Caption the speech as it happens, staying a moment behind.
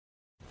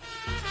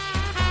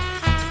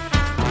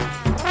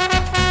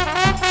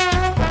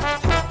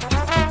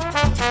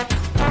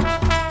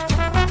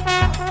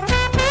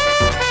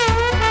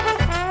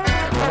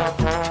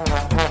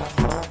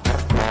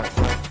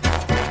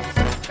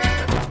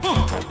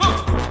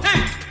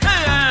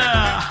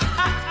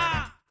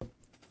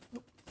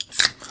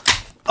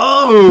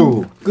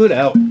Oh, good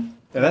out. And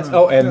that's and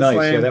That's nice.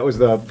 lame. Yeah, that was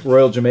the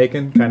Royal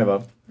Jamaican, kind of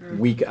a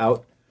weak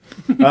out.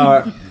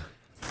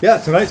 Yeah,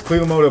 tonight's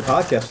Cleveland Moto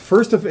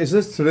podcast. Is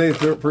this today's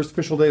first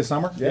official day of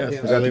summer? Yeah, Is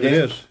I that the believe it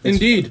game? is.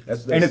 Indeed. That's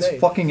what they And it's say.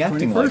 fucking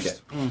acting like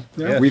 21st. it.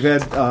 Yeah. We've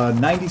had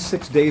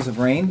 96 days of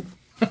rain.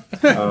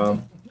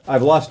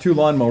 I've lost 2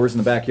 lawnmowers in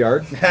the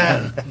backyard.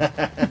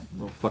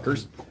 Little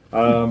fuckers.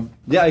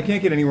 Yeah, I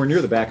can't get anywhere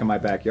near the back of my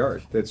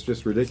backyard. That's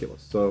just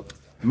ridiculous. So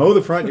mow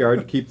the front yard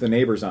to keep the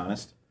neighbors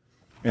honest.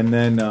 And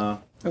then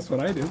That's what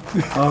I do.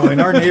 in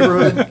our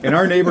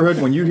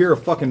neighborhood, when you hear a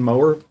fucking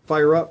mower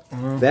fire up,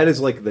 that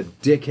is like the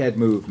dickhead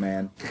move,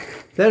 man.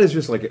 That is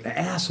just like an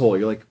asshole.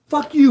 You're like,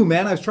 fuck you,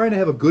 man. I was trying to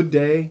have a good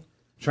day,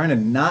 trying to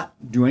not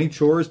do any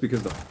chores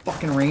because the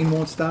fucking rain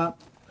won't stop.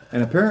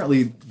 And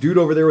apparently, dude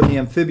over there with the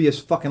amphibious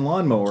fucking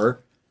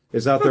lawnmower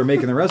is out there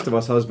making the rest of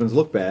us husbands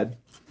look bad.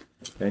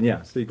 And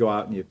yeah, so you go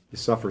out and you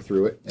suffer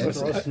through it.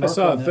 I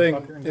saw a thing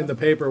in the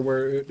paper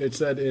where it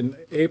said in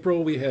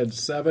April we had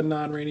 7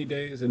 non-rainy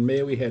days, in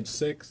May we had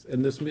 6,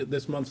 and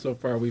this month so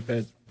far we've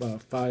had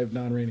 5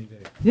 non-rainy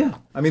days. Yeah,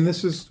 I mean,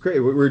 this is great.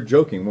 We were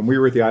joking. When we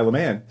were at the Isle of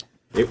Man,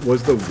 it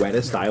was the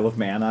wettest Isle of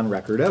Man on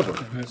record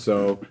ever.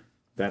 So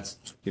that's,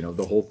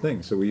 the whole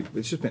thing. So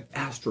it's just been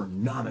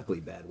astronomically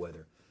bad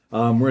weather.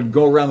 We're going to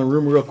go around the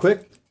room real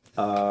quick.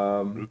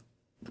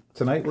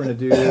 Tonight we're going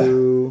to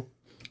do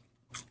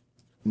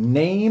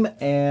name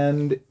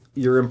and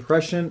your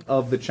impression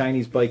of the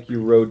Chinese bike you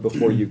rode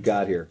before you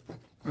got here.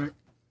 All right.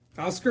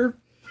 Oscar,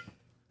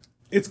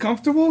 it's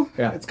comfortable.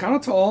 Yeah. It's kind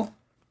of tall.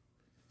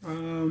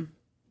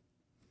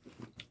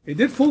 It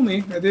did fool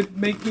me. It did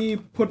make me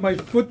put my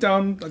foot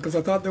down because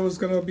I thought there was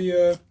going to be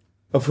a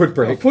foot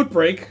brake. foot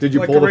brake. Did you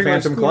like pull a the regular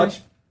Phantom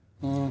scooter.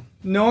 clutch?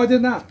 No, I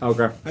did not.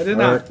 Okay. I did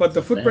All not. right. But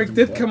the foot brake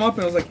did come up,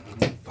 and I was like,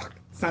 "Fuck,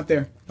 it's not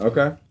there."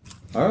 Okay.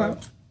 All right.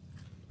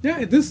 Yeah,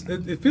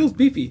 it feels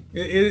beefy.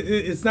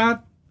 It's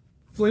not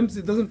flimsy.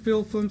 It doesn't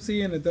feel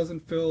flimsy, and it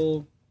doesn't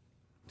feel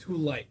too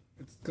light.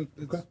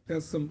 It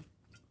has some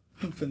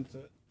oomph into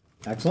it.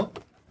 Excellent.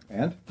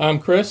 And? I'm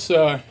Chris.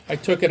 I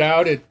took it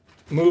out. It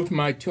moved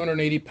my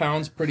 280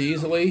 pounds pretty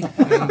easily.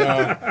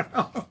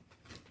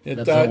 And,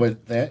 That's not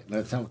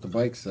what the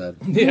bike said.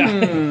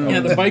 yeah,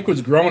 the bike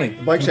was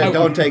groaning. Bike said,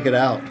 don't take it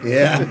out.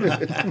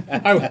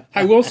 Yeah.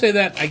 I will say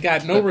that I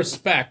got no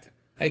respect.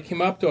 I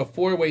came up to a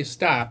 4-way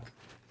stop,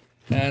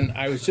 and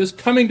I was just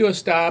coming to a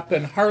stop,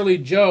 and Harley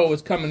Joe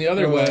was coming the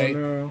other way,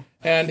 No.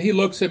 and he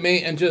looks at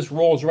me and just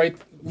rolls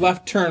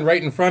left turn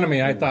right in front of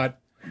me. I thought,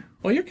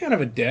 well, you're kind of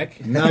a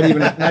dick. Not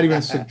even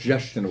a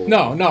suggestion of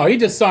No, he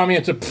just saw me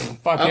and said,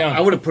 fuck you. I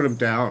would have put him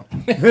down.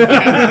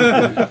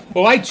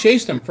 Well, I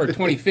chased him for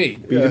 20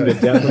 feet. beat him to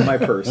death with my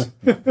purse.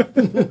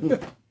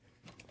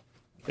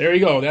 There you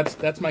go.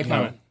 That's my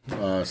comment.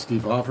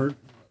 Steve Hofford.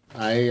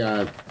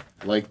 I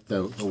liked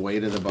the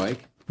weight of the bike.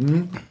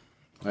 Mm-hmm.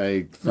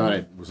 I thought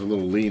it was a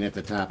little lean at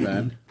the top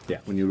end. Yeah.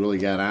 When you really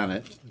got on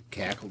it,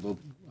 cackled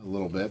a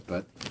little bit,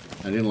 but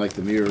I didn't like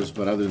the mirrors.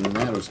 But other than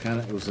that,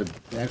 it was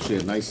actually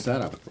a nice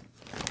setup.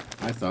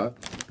 I thought.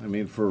 I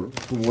mean, for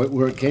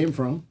where it came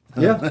from.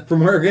 Yeah,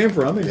 from where it came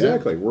from,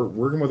 exactly. We're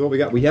working with what we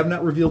got. We have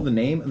not revealed the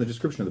name and the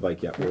description of the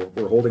bike yet.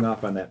 We're holding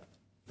off on that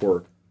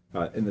for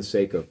in the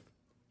sake of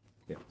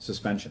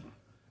suspension.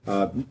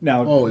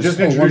 Now, just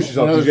introduce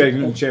yourself because you had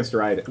a chance to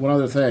ride it. One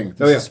other thing,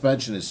 the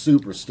suspension is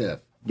super stiff.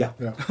 Yeah,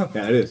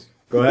 it is.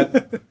 Go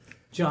ahead.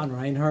 John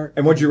Reinhardt.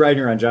 And what'd you ride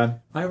here on,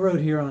 John? I rode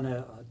here on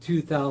a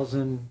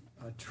 2000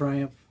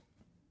 Triumph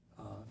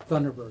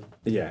Thunderbird.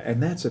 Yeah,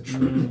 and that's a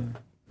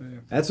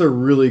that's a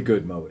really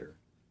good motor.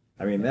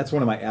 I mean, that's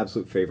one of my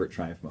absolute favorite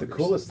Triumph motors. The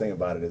coolest thing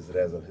about it is it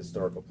has a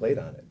historical plate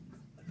on it.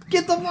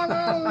 Get the fuck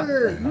out of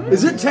here!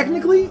 Is it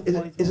technically?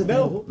 Is it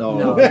no?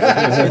 No,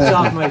 it's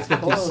off my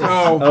 56.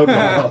 Oh, Okay.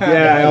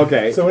 Yeah.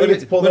 Okay. So when it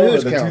gets pulled But over,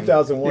 who's the counting?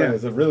 2001 Yeah.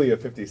 is really a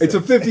 56. It's a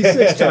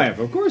 56 Triumph.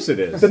 Of course it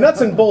is. The nuts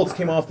and bolts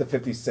came off the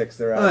 56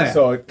 they're on, Oh, yeah.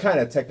 so it kind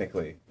of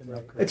technically.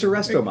 It's a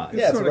resto mod.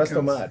 Yeah, it's a sorta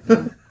resto counts.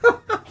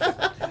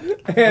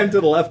 mod. And to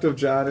the left of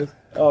John is.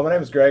 Oh, my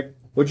name is Greg.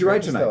 What'd you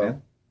ride tonight, So,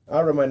 man?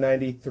 I rode my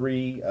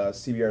 93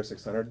 CBR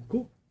 600.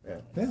 Cool.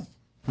 Yeah.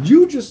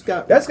 You just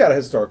got That's got a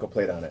historical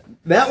plate on it.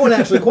 that one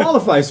actually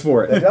qualifies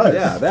for it. It does.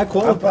 Yeah, that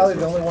qualifies. I'm probably for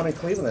the it. only one in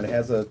Cleveland that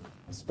has a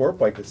sport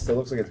bike that still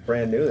looks like it's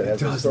brand new that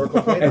has a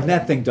historical plate on And it.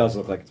 that thing does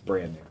look like it's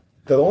brand new.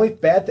 The only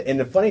bad and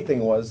the funny thing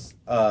was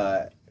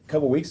a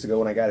couple weeks ago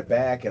when I got it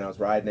back and I was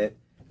riding it,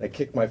 I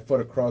kicked my foot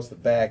across the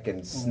back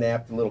and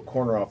snapped a little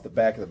corner off the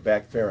back of the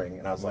back fairing,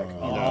 and I was like,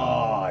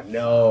 oh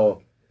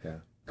no. Yeah.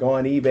 Go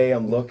on eBay,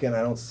 I'm looking,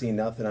 I don't see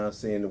nothing. I was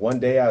seeing one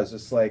day I was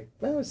just like,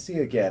 well, let's see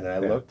it again. And I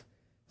looked,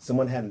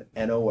 someone had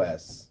an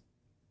NOS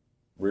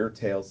rear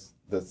tails,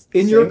 the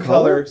In same your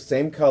color?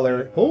 same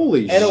color.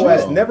 Holy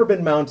NOS shit. never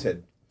been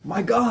mounted.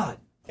 My God.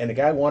 And the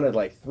guy wanted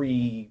like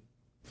 $340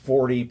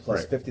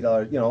 plus Right.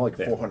 $50, like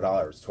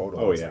 $400 total.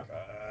 Oh, I was yeah. like,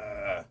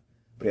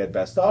 but he had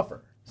best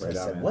offer. So Right I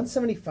on, said, man.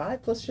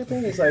 175 plus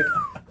shipping? He's like,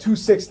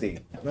 260.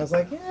 And I was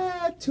like,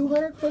 yeah,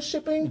 200 plus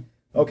shipping?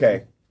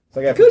 Okay.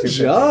 So I got it for Good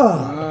 250.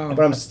 job.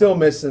 But I'm still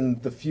missing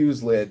the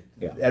fuse lid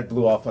Yeah. that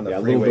blew off on the Yeah, a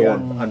little freeway door.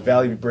 on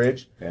Valley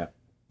Bridge. Yeah.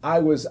 I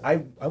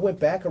went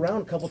back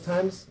around a couple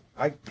times.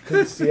 I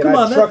couldn't see it. Come I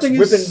had on, that trucks thing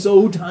whipping. is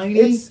so tiny.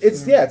 It's like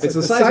It's the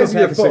the size of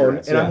your pack phone,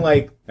 cigarettes, and I'm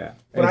like, yeah.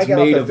 when And I it's got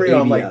off made the of freeway,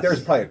 I'm like, ABS.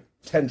 there's probably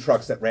 10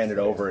 trucks that ran it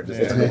over and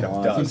just made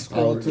of dust.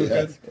 Scroll too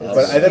good. But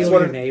that's Steal one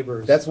your of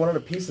neighbors. that's one of the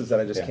pieces that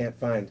I just can't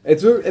find.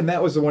 And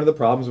that was one of the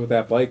problems with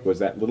that bike was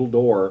that little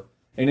door.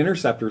 And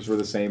Interceptors were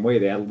the same way.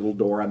 They had a little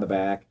door on the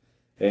back.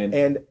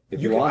 And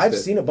if you lost I've it,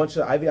 seen a bunch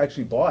of. I've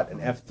actually bought an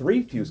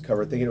F3 fuse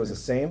cover, thinking it was the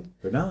same.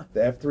 they're not. The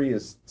F3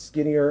 is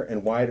skinnier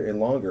and wider and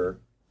longer,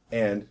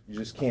 and you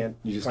just can't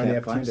find the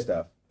F2 find it.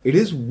 stuff. It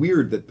is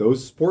weird that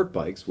those sport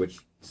bikes, which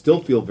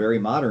still feel very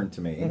modern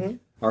to me,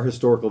 are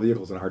historical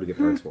vehicles and hard to get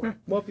parts for.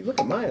 Well, if you look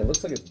at mine, it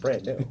looks like it's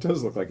brand new. It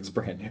does look like it's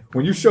brand new.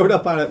 When you showed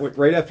up on it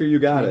right after you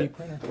got it,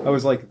 I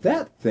was like,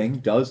 that thing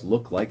does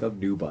look like a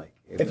new bike.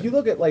 If you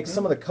look at like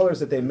some of the colors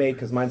that they made,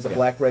 because mine's the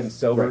black, red, and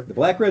silver. Right. The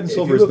black, red, and If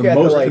silver you is look the at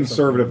the, most like-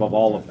 conservative of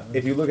all of them.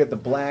 If you look at the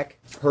black,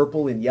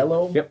 purple, and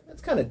yellow, Yep.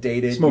 that's kind of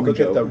dated. Smoking you look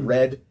Joe. at the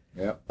red,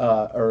 Yep.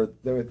 or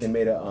they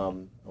made a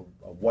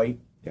white,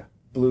 Yeah.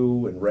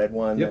 blue, and red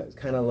one. Yep. It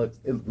kind of looks.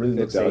 It really It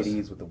looks does.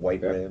 80s with the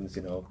white Yep. rims.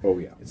 You know. Oh,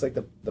 yeah. It's like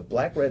the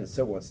black, red, and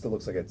silver one still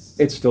looks like it's.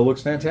 It still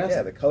looks fantastic.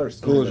 Yeah, the color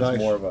scheme Cool as is ice.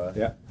 more of a.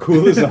 Yeah.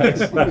 Cool as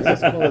ice. It's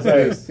cool as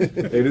ice.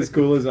 It is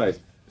cool as ice.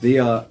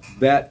 The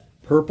that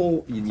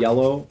purple and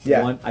yellow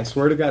Yeah. one, I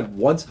swear to God,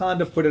 once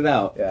Honda put it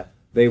out, Yeah.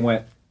 they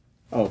went,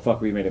 oh,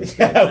 fuck, we made a mistake.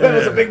 Yeah, that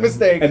was a big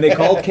mistake. And they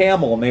called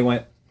Camel and they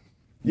went,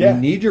 Yeah. you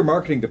need your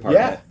marketing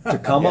department Yeah. to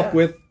come up Yeah.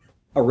 with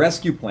a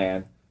rescue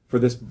plan for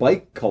this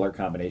bike color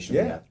combination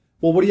we Yeah. have.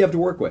 Well, what do you have to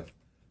work with?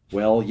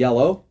 Well,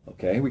 yellow,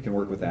 okay, we can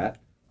work with that.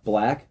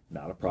 Black,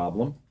 not a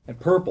problem. And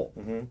purple.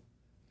 Mm-hmm.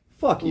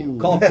 Fuck you.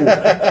 Call Cool.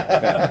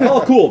 Okay.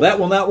 Call Cool. That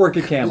will not work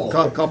at Camel.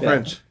 Call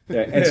Prince.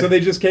 Yeah, and so they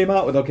just came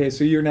out with, okay,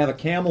 so you're going to have a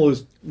camel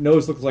whose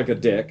nose looks like a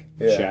dick,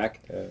 Yeah. check.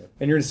 And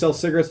you're going to sell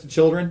cigarettes to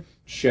children,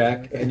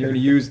 check. And you're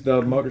going to use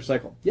the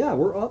motorcycle. Yeah,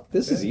 we're up.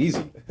 This is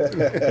easy.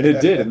 And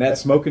it did. And that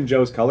Smokin'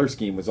 Joe's color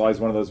scheme was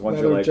always one of those ones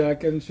you're Leather like,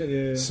 jacket and shit.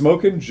 Yeah.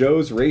 Smokin'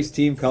 Joe's race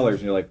team colors.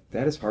 And you're like,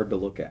 that is hard to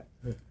look at.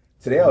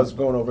 Today I was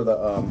going over the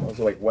I was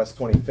like West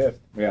 25th.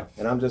 Yeah.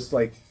 And I'm just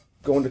like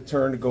going to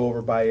turn to go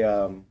over by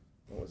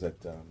what was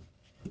it?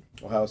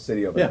 Ohio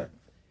City over Yeah. there.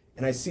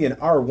 And I see an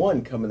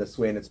R1 coming this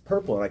way and it's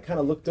purple and I kind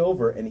of looked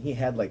over and he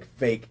had like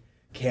fake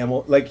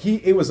camel like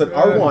it was an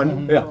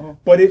R1 Yeah.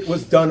 but it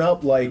was done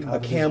up like a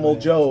Camel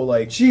Joe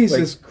like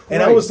Jesus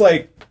and I Christ. was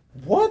like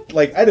what?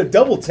 Like I had a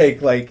double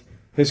take like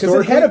because it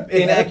Historically had a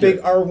big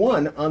inaccurate.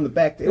 R1 on the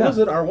back. It Yeah. was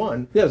an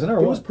R1. Yeah, it was an It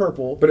R1. was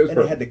purple, But it was and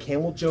purple. it had the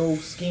Camel Joe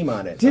scheme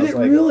on it. I Did was it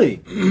like, really?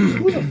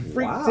 Who the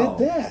freak Wow.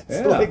 did that?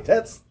 Yeah. Like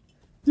that's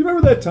Do you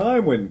remember that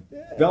time when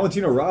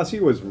Valentino Rossi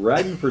was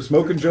riding for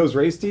Smokin' Joe's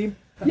race team?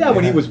 Yeah,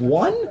 when he was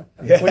 1?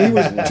 When he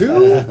was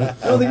 2?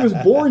 I don't think he was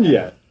born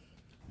yet.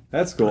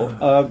 That's cool.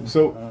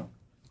 So,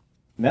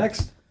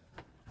 next.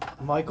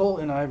 Michael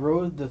and I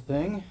rode the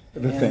thing.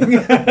 The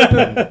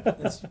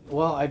and thing.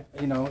 Well,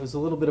 it was a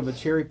little bit of a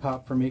cherry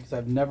pop for me because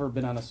I've never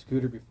been on a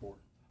scooter before.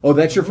 Oh,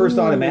 that's your first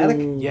automatic?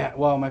 Yeah,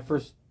 well, my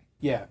first,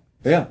 yeah.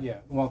 Yeah. Yeah,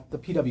 well, the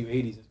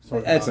PW80s is sort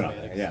of That's an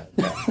automatic.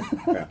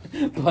 automatic.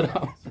 Yeah.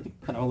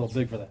 But I'm a little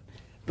big for that.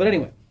 But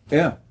anyway,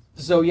 Yeah.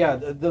 so yeah,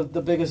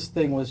 the biggest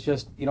thing was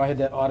just, I had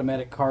that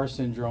automatic car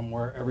syndrome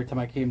where every time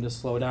I came to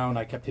slow down,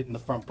 I kept hitting the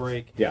front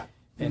brake. Yeah.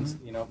 And,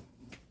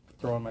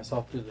 throwing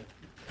myself through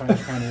the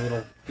tiny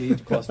little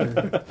gauge cluster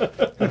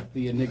with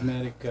the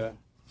enigmatic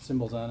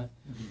symbols on it.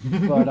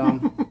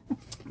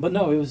 But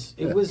no, it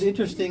was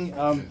interesting.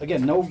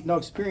 Again, no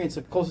experience.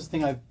 The closest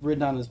thing I've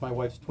ridden on is my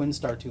wife's Twin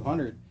Star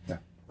 200,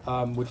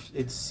 which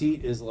its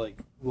seat is like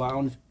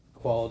lounge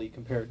quality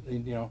compared.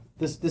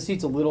 This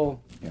seat's a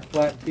little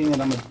flat, being that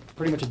I'm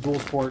pretty much a dual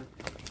sport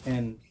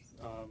and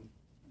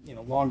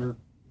longer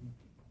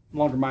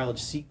mileage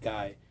seat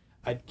guy.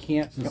 I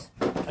can't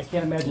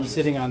imagine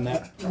sitting on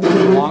that for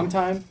a long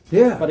time.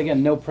 Yeah. But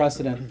again, no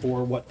precedent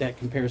for what that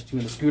compares to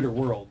in the scooter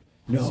world.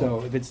 No.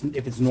 So if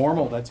it's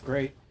normal, that's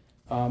great.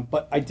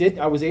 But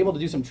I was able to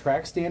do some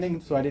track standing,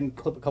 so I didn't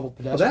clip a couple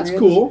pedestrians. that's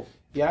cool.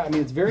 Yeah, I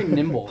mean it's very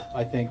nimble.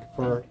 I think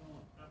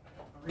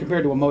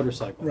compared to a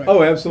motorcycle. Right.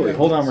 Oh, absolutely.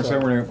 Hold on, we're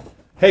saying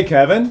Hey,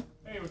 Kevin.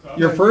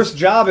 Your first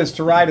job is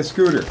to ride a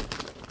scooter.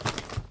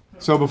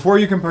 So before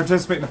you can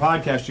participate in the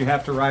podcast, you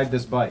have to ride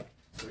this bike.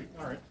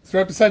 It's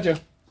right beside you.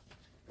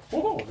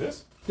 Oh,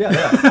 this? Yeah,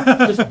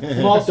 yeah. Just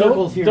small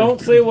circles here. Don't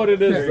say what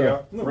it is, There you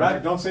though. go.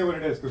 Don't say what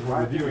it is because we're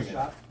reviewing it.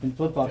 And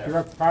flip flops.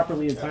 You're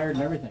properly attired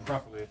and everything.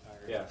 Properly attired.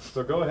 Yeah.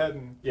 So go ahead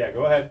and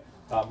go ahead.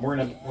 We're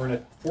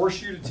gonna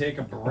force you to take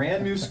a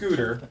brand new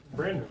scooter.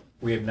 Brand new.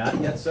 We have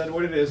not yet said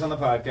what it is on the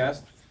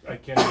podcast. I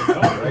can't even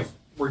tell. Right?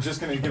 We're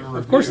just gonna give a review.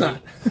 Of course not.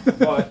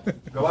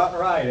 But go out and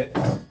ride it,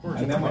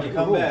 and then when you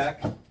come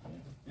back,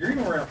 you're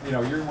even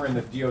wearing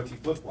the DOT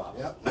flip flops.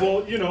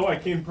 Well, I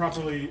came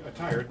properly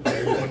attired.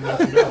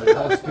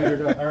 I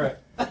Scootered up. All right.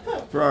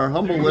 For our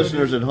humble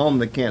listeners at home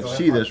that can't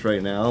see this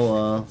right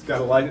now, It's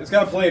got a light. It's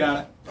got a plate on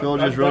it. Phil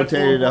just I've got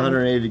rotated four-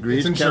 180 degrees.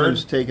 It's insured.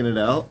 Kevin's taking it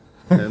out.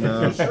 And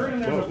Insured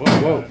and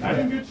there's I'm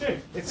in good shape.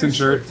 It's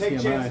insured. Take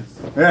TMI. chances.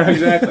 Yeah,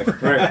 exactly.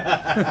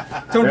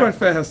 Right. Don't run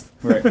fast.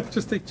 Right.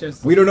 Just take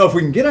chances. We don't know if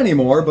we can get any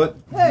more, but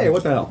hey,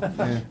 what the hell?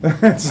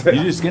 That's it.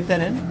 you just get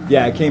that in?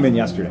 Yeah, it came in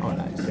yesterday. Oh,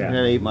 nice. Yeah. It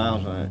had 8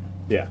 miles on it.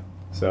 Yeah.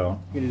 So.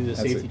 You're gonna do the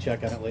That's safety it.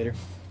 check on it later.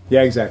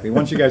 Yeah, exactly.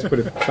 Once you guys put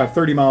about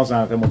 30 miles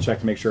on it, then we'll check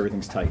to make sure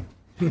everything's tight.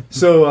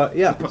 So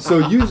yeah. So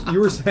you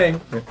were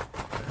saying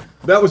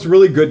that was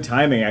really good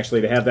timing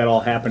actually to have that all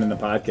happen in the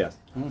podcast.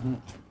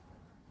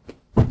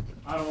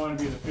 I don't want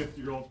to be the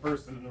 50-year-old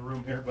person in the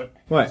room here, but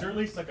What? is there at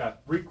least like a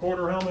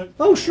 3/4 helmet?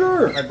 Oh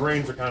sure. My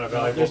brains are kind of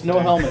valuable. There's no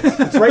today. helmets.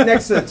 It's right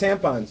next to the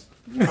tampons.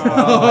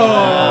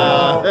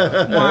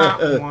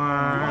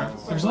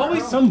 There's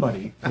always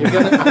somebody.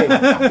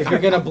 If you're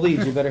gonna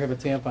bleed, you better have a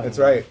tampon. That's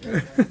right.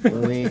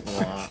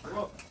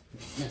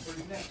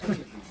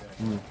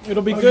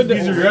 It'll be good.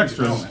 These are your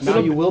extras. Now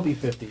you will be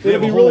 50. It'll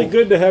be really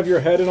good to have your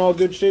head in all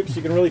good shape, so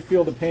you can really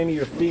feel the pain of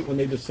your feet when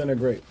they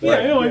disintegrate.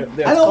 Yeah, you know,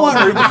 I don't want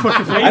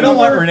I don't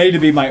want Renee to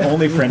be my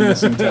only friend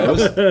missing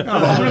toes. I'm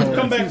gonna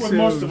come back with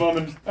most of them,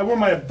 and I wore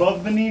my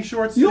above-the-knee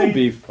shorts You'll today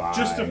be fine.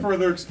 just to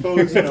further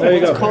expose. You know, There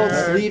you It's go. called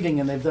sleeving,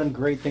 and they've done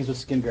great things with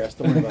skin grafts.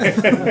 Don't worry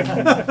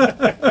about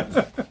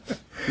it.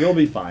 You'll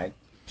be fine.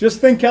 Just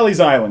think Kelly's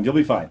Island. You'll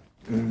be fine.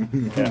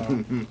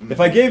 Yeah. If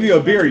I gave you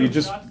a beer, you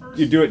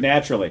do it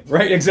naturally,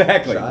 right?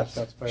 Exactly. Shots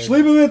fired.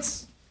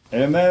 Schlebowitz,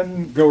 and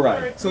then go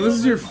ride. So this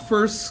is your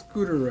first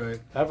scooter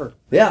ride. Ever.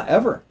 Yeah,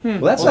 ever. Well,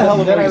 that's a Well, hell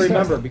of a that I way to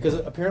start. remember because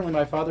apparently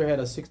my father had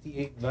a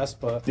 '68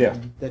 Vespa Yeah.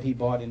 that he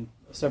bought in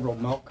several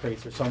milk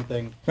crates or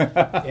something, and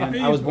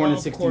I was born in Well,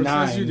 of course,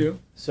 '69. as you do.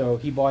 So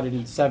he bought it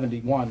in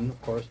 '71,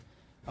 of course.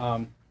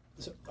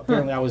 So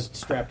apparently I was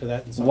strapped to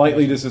that in some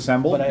Lightly fashion,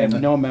 disassembled, but I have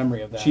and no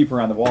memory of that.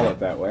 cheaper on the wallet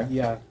that way.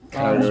 Yeah.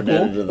 Cargo It was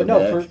netted to the But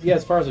no, back.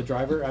 as far as a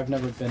driver, I've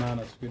never been on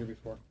a scooter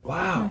before,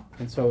 Wow.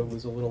 and so it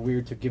was a little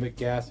weird to give it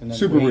gas and then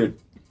Super wait, weird.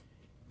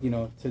 You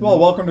know. To Well,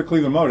 welcome to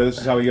Cleveland Motor. This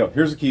is how we go.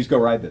 Here's the keys. Go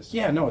ride this.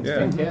 Yeah, no, it's Yeah.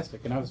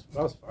 fantastic, and I was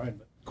fine.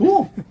 But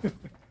Cool.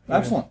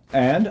 Excellent.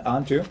 And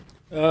on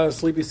to.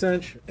 Sleepy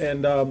Cinch,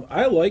 and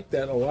I like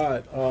that a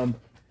lot.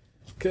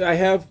 'Cause I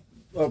have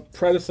a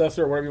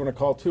predecessor, or whatever you want to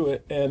call to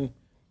it, and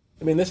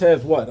I mean, this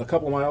has what, a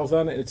couple miles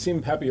on it. It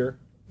seemed peppier.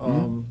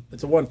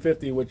 It's a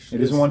 150, which It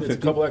is a 150.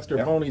 It's a couple extra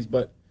Yep. ponies,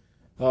 but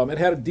it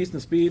had a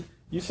decent speed.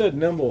 You said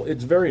nimble.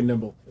 It's very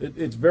nimble.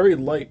 It's very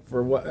light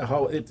for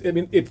how it. I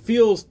mean, it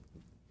feels.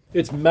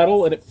 It's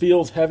metal and it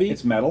feels heavy.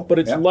 It's metal, but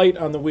it's yep. light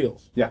on the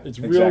wheels. Yeah, it's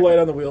real exactly. light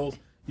on the wheels.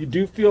 You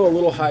do feel a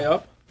little high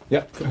up.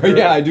 Yep.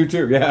 Yeah, I do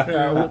too.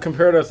 Yeah.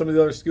 Compared to some of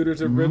the other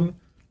scooters I've ridden.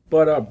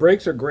 But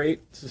brakes are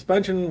great.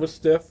 Suspension was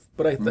stiff,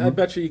 but I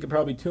bet you could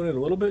probably tune it a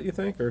little bit. You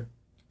think, or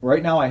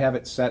Right now, I have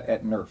it set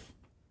at Nerf.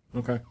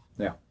 okay.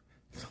 Yeah.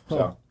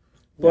 So.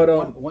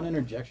 But one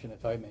interjection,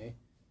 if I may.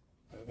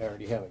 I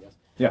already have, I guess.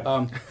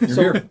 Yeah.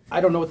 So here.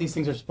 I don't know what these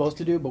things are supposed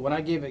to do, but when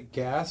I gave it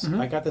gas,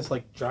 I got this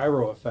like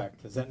gyro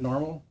effect. Is that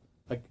normal?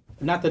 Like,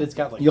 not that it's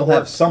got like You'll torque,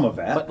 have some of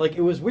that. but like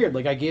it was weird.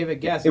 Like I gave it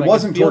gas. It and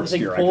wasn't I could feel torque the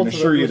thing steer. I pull can to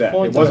assure the, you was that.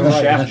 pulling It to the wasn't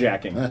right. shaft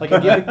jacking. Like I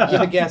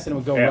give it gas and it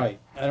would go Yeah. right.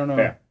 I don't know.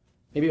 Yeah.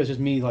 Maybe it was just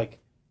me like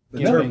The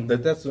giving.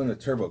 that's when the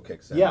turbo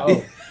kicks in. Yeah.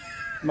 Oh.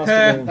 Must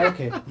have been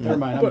okay. Never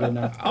mind. I'm good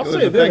now. I'll It was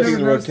say affecting this: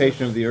 the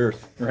rotation of the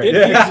Earth.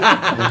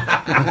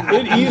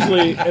 it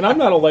easily, and I'm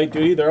not a light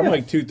dude either. I'm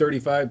like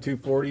 235,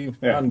 240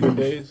 Yeah. on good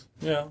days.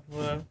 Yeah.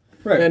 Whatever.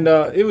 Right. And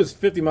it was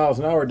 50 miles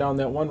an hour down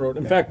that one road.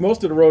 In fact,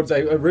 most of the roads I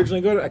originally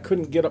go to, I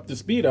couldn't get up to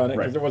speed on it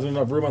because Right. there wasn't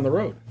enough room on the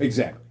road.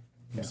 Exactly.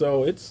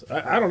 So it's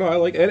I don't know. I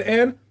like it,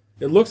 and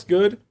it looks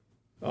good.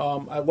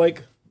 I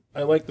like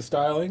the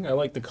styling. I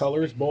like the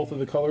colors. Both of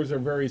the colors are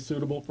very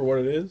suitable for what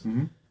it is.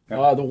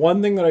 Yeah. The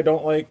one thing that I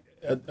don't like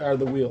are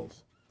the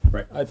wheels.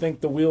 Right. I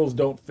think the wheels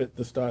don't fit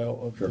the style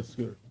of the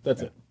scooter.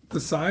 That's it. The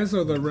size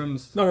or the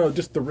rims? No,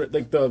 just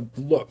the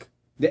look.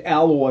 The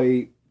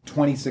alloy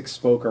 26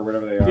 spoke or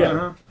whatever they are.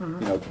 Yeah. You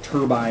know,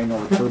 turbine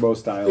or turbo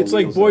style. It's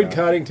like wheels Boyd that are-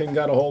 Coddington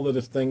got a hold of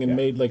this thing and Yeah.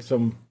 made like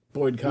some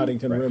Boyd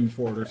Coddington Right. rims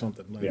for it or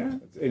something. Like, Yeah.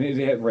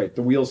 And right.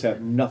 The wheels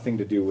have nothing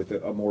to do with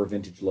a more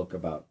vintage look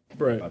about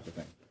Right. the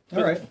thing.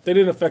 All right. They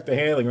didn't affect the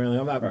handling really.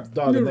 I'm not Right.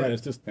 dogging You're that. right.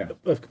 It's just Yeah.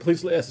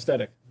 completely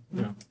aesthetic.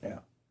 Yeah. Yeah.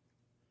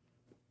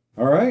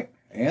 All right.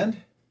 And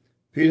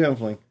Pete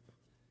Hemfling.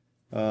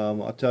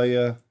 I'll tell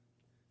you,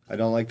 I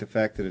don't like the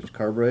fact that it's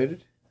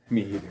carbureted.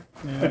 me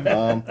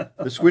either.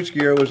 The switch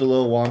gear was a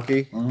little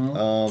wonky.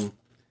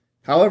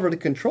 However, the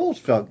controls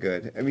felt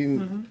good. I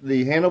mean,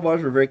 the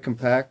handlebars were very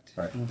compact.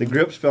 Right. The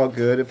grips felt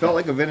good. It felt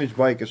like a vintage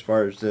bike as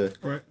far as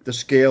Right. the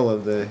scale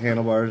of the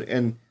handlebars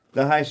and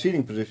the high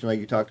seating position, like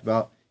you talked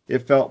about. It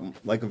felt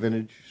like a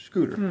vintage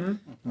scooter.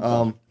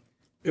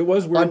 It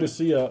was weird Un- to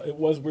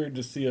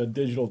see a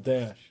digital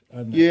dash.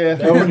 On Yeah.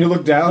 Oh, when you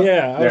look down?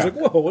 Yeah, I was like,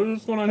 whoa, what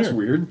is going on That's here?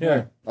 weird.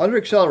 Yeah. Under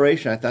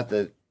acceleration, I thought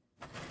that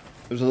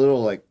it was a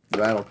little like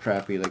rattle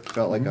trappy. Like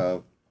felt like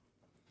a.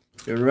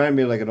 It reminded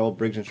me of like an old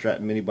Briggs and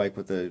Stratton mini bike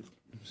with a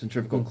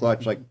centrifugal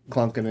clutch, like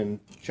clunking and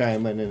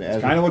chiming and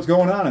as. Kind of what's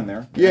going on in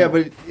there. Yeah,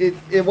 but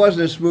it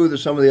wasn't as smooth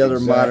as some of the other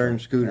Exactly. modern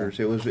scooters.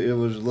 It was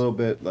a little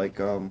bit like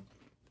what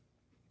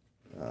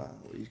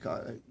do you call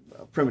it?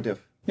 Primitive.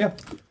 Yeah.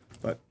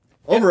 But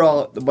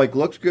overall, the bike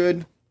looks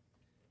good.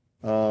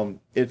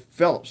 It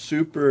felt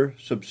super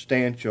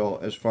substantial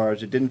as far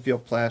as it didn't feel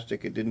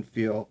plastic. It didn't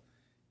feel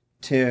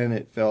tin.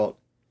 It felt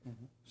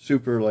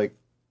super like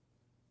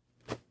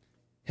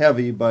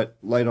heavy, but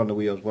light on the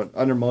wheels. When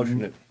under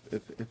motion,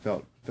 it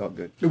felt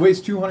good. It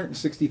weighs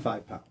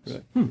 265 pounds.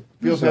 Right.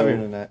 Feels So- heavier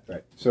than that.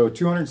 Right. So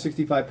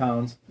 265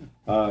 pounds.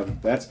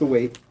 That's the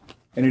weight,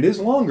 and it is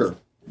longer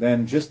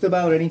than just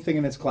about anything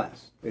in its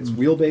class. Its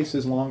wheelbase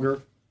is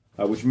longer,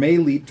 which may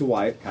lead to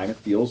why it kind of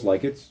feels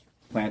like it's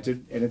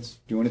planted and it's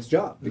doing its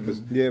job,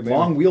 because Yeah, maybe.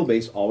 long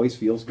wheelbase always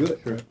feels good,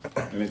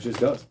 and it just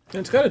does.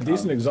 And it's got a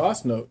decent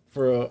exhaust note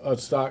for a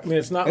stock. I mean,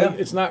 it's not Yeah. like,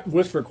 it's not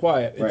whisper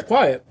quiet. It's Right.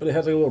 quiet, but it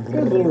has like a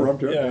little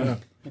rump to it. Yeah.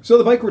 So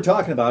the bike we're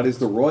talking about is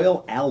the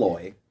Royal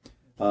Alloy,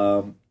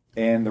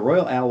 and the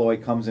Royal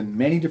Alloy comes in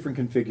many different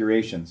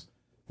configurations.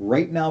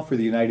 Right now for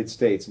the United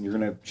States, and you're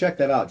going to check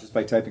that out just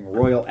by typing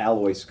Royal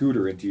Alloy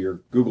scooter into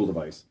your Google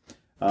device.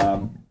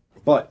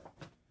 But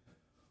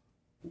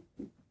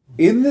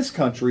in this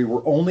country,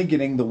 we're only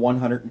getting the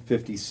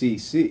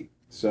 150cc.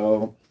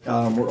 So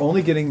we're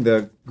only getting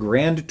the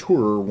Grand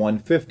Tourer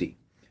 150.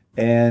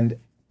 And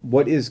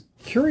what is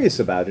curious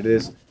about it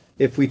is,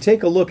 if we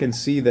take a look and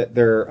see that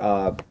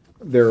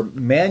their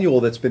manual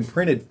that's been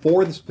printed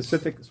for the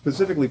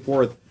specifically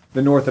for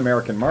the North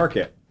American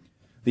market,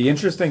 the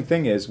interesting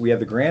thing is we have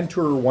the Grand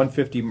Tourer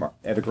 150,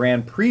 the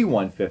Grand Prix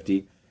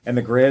 150, and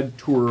the Grand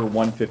Tourer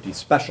 150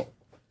 Special.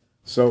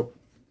 So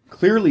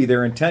clearly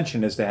their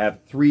intention is to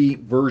have 3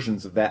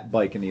 versions of that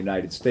bike in the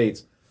United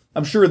States.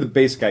 I'm sure the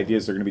basic idea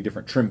is they're going to be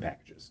different trim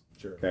packages.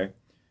 Sure. Okay.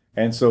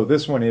 And so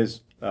this one is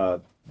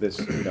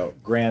this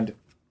Grand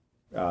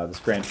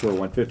Tourer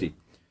 150.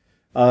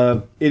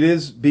 It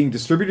is being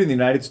distributed in the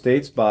United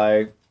States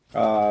by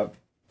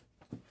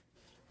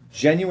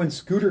Genuine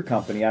Scooter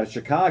Company out of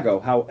Chicago.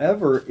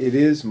 However, it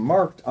is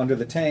marked under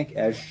the tank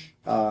as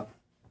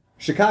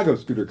Chicago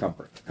Scooter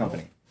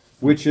Company,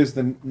 which is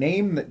the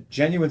name that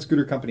Genuine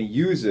Scooter Company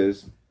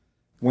uses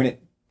when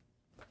it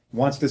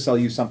wants to sell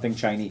you something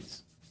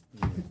Chinese.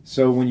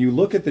 So when you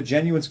look at the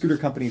Genuine Scooter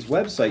Company's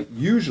website,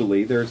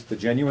 usually there's the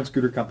Genuine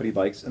Scooter Company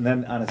bikes, and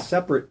then on a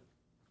separate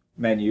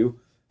menu,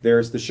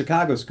 there's the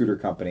Chicago Scooter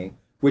Company,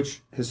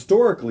 which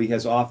historically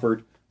has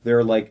offered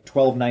their like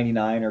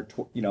 $1,299 or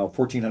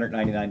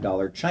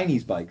 $1,499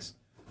 Chinese bikes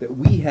that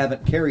we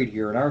haven't carried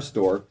here in our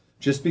store,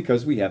 just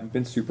because we haven't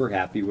been super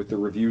happy with the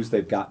reviews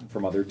they've gotten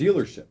from other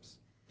dealerships.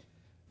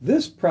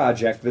 This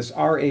project, this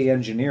RA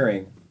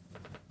Engineering,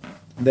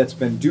 that's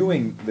been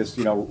doing this,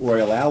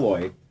 Royal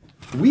Alloy,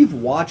 we've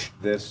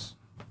watched this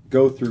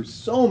go through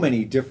so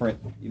many different,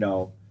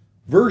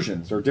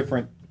 versions or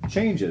different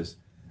changes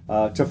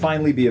to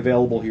finally be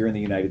available here in the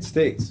United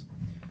States.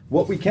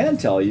 What we can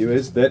tell you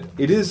is that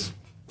it is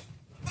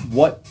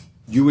what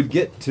you would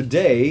get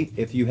today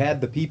if you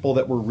had the people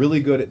that were really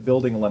good at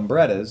building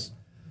Lambrettas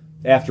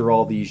after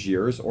all these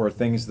years, or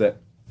things that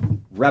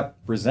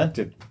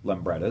represented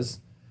Lambrettas,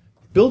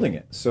 building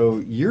it. So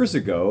years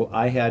ago,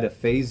 I had a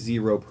Phase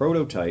Zero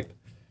prototype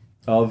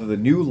of the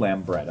new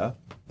Lambretta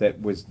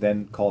that was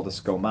then called a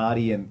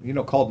Scomati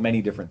and, called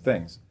many different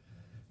things.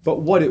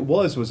 But what it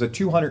was a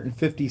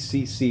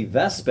 250cc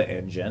Vespa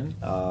engine,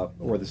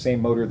 or the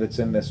same motor that's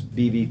in this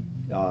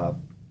BV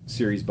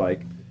series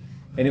bike.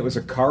 And it was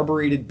a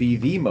carbureted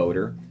BV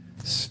motor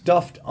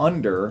stuffed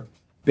under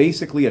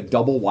basically a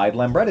double wide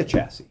Lambretta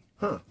chassis.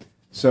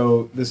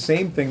 So the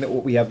same thing that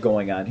what we have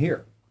going on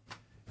here.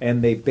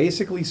 And they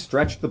basically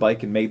stretched the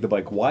bike and made the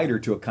bike wider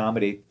to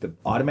accommodate the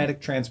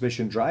automatic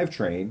transmission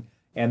drivetrain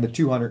and the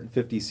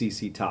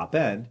 250cc top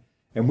end.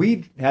 And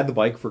we had the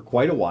bike for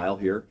quite a while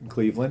here in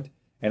Cleveland.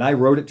 And I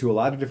rode it to a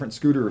lot of different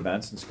scooter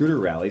events and scooter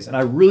rallies, and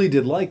I really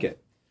did like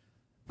it.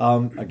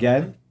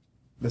 Again,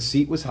 the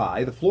seat was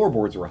high, the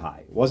floorboards were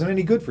high. It wasn't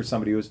any good for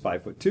somebody who was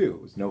 5'2". It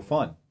was no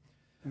fun.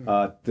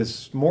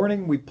 This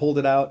morning we pulled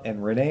it out,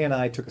 and Renee and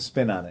I took a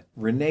spin on it.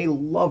 Renee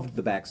loved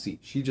the back seat.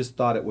 She just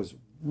thought it was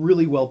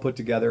really well put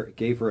together. It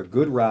gave her a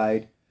good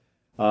ride,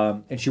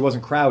 and she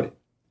wasn't crowded.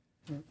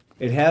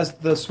 It has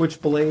the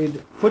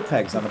switchblade foot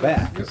pegs on the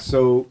back.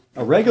 So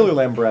a regular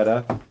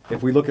Lambretta,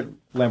 if we look at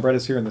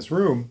Lambrettas here in this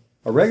room,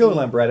 a regular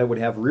Lambretta would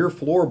have rear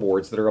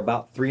floorboards that are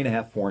about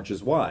 3.5, 4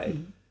 inches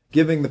wide,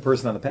 giving the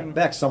person on the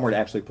back somewhere to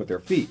actually put their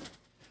feet.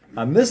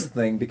 On this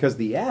thing, because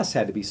the ass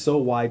had to be so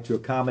wide to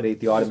accommodate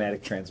the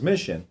automatic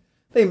transmission,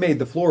 they made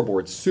the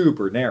floorboards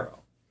super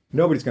narrow.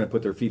 Nobody's going to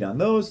put their feet on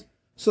those,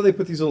 so they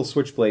put these little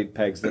switchblade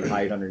pegs that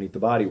hide underneath the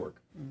bodywork.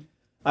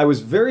 I was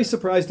very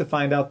surprised to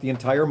find out the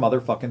entire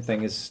motherfucking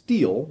thing is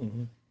steel,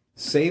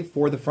 save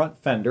for the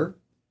front fender,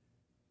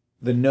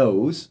 the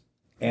nose,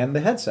 and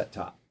the headset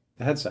top.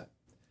 The headset.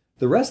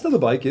 The rest of the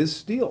bike is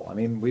steel. I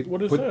mean,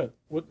 What is that?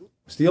 What?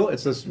 Steel?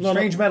 It's a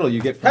strange metal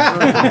you get from.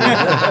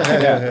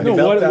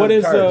 No, what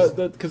is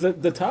because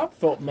the top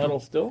felt metal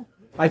still.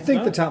 I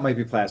think the top might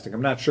be plastic.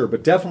 I'm not sure,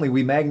 but definitely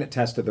we magnet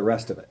tested the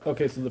rest of it.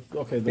 Okay, so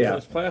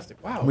it's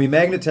plastic. Wow. We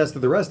magnet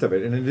tested the rest of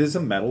it, and it is a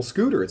metal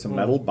scooter. It's a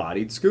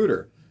metal-bodied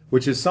scooter,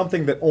 which is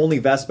something that only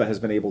Vespa has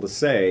been able to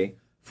say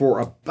for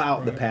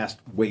about the past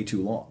way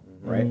too long.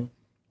 right?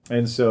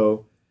 And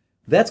so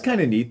that's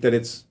kind of neat that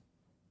it's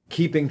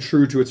keeping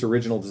true to its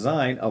original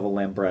design of a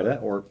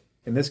Lambretta, or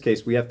in this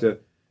case, we have to,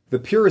 the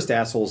purest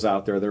assholes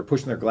out there, they're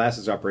pushing their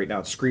glasses up right now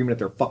and screaming at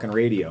their fucking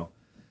radio.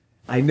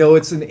 I know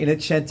it's an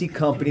Innocenti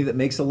company that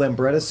makes a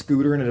Lambretta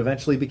scooter, and it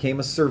eventually became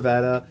a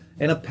Cervetta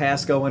and a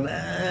Pasco,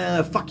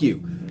 and fuck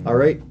you. All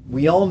right?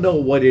 We all know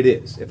what it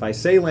is. If I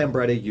say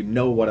Lambretta, you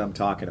know what I'm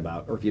talking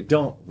about. Or if you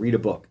don't, read a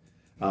book.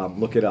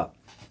 Look it up.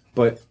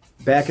 But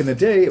back in the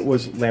day, it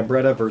was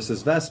Lambretta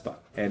versus Vespa.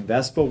 And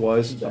Vespa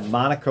was a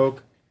monocoque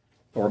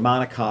or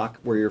monocoque,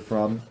 where you're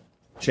from,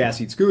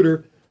 chassis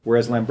scooter,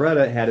 whereas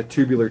Lambretta had a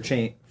tubular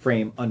chain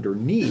frame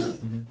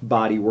underneath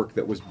bodywork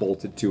that was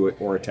bolted to it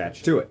or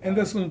attached to it. And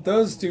this one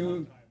does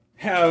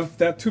have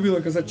that tubular,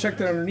 because I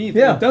checked it underneath.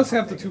 Yeah. It does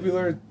have the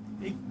tubular.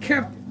 It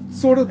kept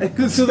sort of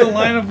to the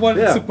line of what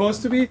it's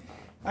supposed to be.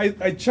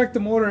 I checked the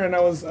motor, and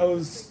I was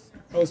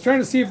trying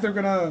to see if they're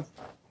gonna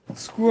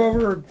screw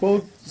over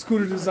both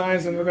scooter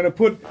designs, and they're gonna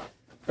put.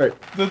 Right.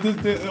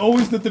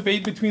 Always the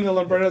debate between the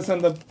Lambrettas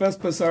and the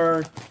Vespas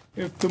are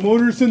if the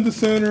motor's in the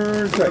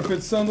center, if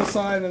it's on the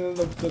side, and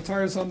then the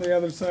tire's on the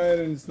other side,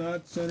 and it's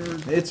not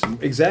centered. It's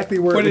exactly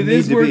where But it it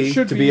needs is to where it be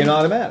should to be. be an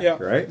automatic, Yeah.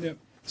 right? Yeah.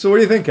 So what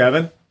do you think,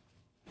 Kevin?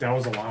 That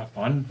was a lot of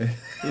fun.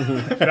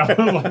 That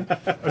was like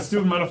a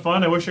stupid amount of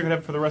fun. I wish I could have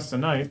it for the rest of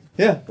the night.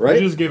 Yeah, I right?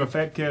 just gave a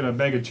fat kid a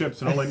bag of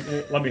chips and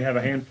let me have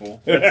a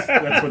handful.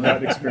 That's what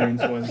that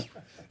experience was.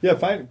 Yeah,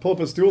 pull up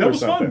a stool That or was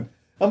something. fun.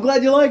 I'm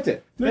glad you liked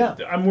it. Yeah.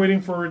 I'm waiting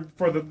for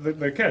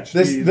the catch.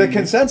 The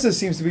consensus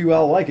seems to be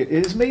well like it.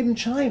 It is made in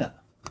China.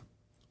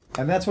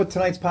 And that's what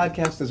tonight's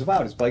podcast is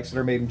about, is bikes that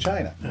are made in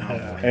China.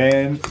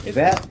 And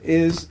that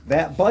is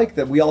that bike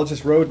that we all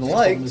just rode and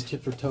liked Those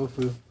chips are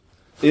tofu.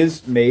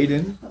 is made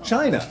in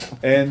China.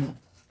 And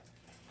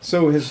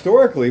so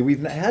historically,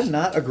 we've had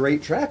not a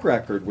great track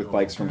record with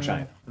bikes from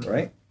China,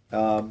 right?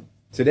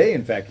 Today,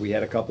 in fact, we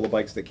had a couple of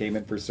bikes that came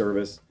in for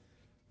service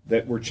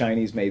that were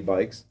Chinese-made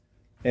bikes.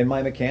 And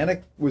my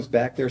mechanic was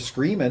back there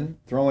screaming,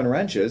 throwing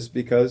wrenches,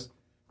 because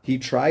he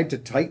tried to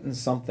tighten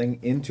something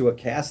into a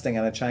casting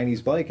on a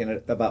Chinese bike, and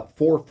at about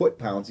 4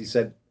 foot-pounds, he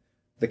said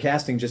the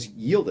casting just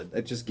yielded.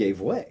 It just gave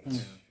way.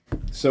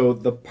 So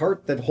the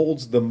part that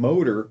holds the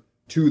motor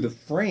to the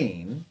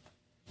frame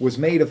was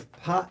made of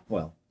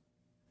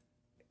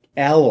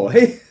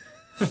alloy,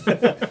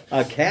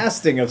 a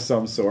casting of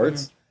some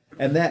sorts,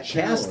 and that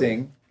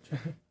casting,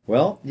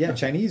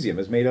 Chinesium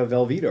is made of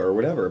Velveeta or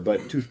whatever,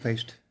 but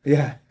Toothpaste.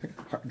 yeah,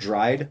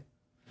 dried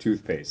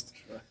toothpaste.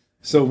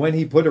 So when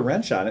he put a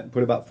wrench on it and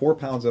put about 4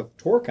 pounds of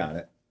torque on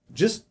it,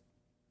 just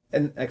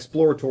an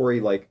exploratory,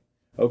 like,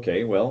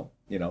 okay, well,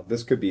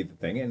 this could be the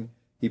thing,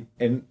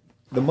 and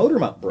the motor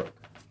mount broke.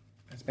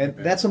 And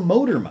that's a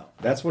motor mount.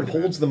 That's what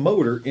holds the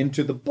motor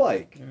into the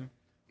bike. Yeah.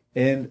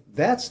 And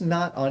that's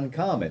not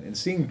uncommon. And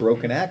seeing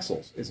broken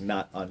axles is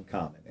not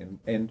uncommon.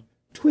 And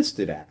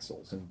twisted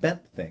axles and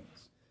bent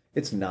things.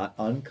 It's not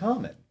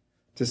uncommon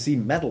to see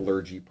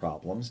metallurgy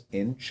problems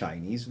in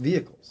Chinese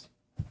vehicles.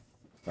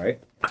 Right?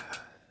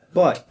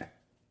 But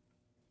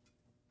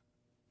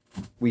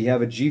we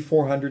have a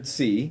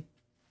G400C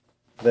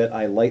that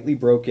I lightly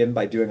broke in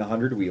by doing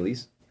 100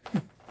 wheelies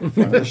in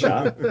front of the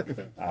shop.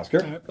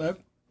 Oscar?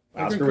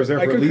 Oscar was there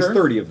for at least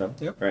 30 of them.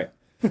 Yep. Right.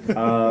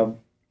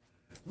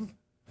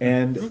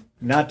 And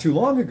not too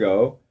long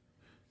ago,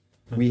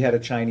 we had a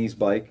Chinese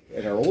bike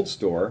at our old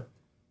store,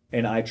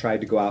 and I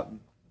tried to go out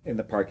in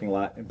the parking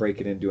lot and break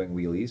it in doing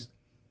wheelies,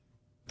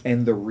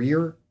 and the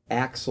rear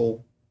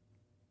axle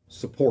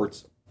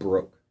supports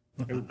broke.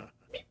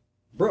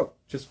 Broke.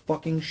 Just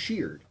fucking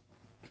sheared.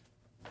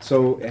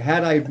 So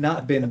had I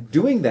not been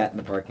doing that in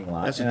the parking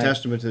lot... That's a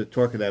testament to the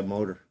torque of that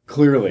motor.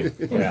 Clearly.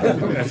 Yeah.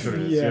 That's what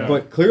it is. Yeah.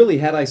 But clearly,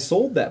 had I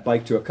sold that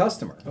bike to a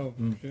customer,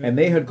 and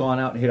they had gone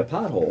out and hit a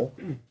pothole,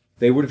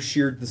 they would have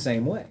sheared the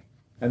same way.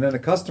 And then the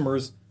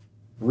customer's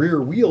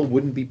rear wheel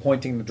wouldn't be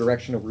pointing the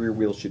direction a rear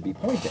wheel should be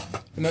pointing.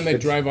 And then they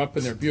drive up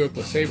in their Buick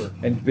LeSabre.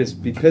 And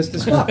be pissed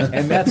as fuck.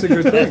 And that's a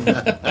good thing.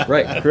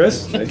 Right,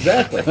 Chris?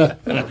 Exactly.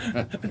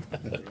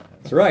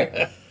 That's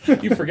right.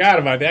 You forgot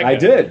about that guy. I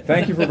did.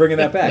 Thank you for bringing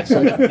that back.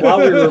 So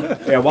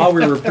while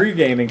we were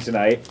pre-gaming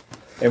tonight,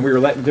 and we were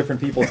letting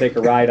different people take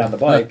a ride on the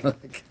bike,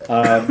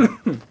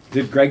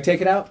 did Greg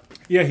take it out?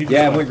 Yeah, he did.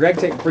 Yeah, when Greg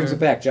brings it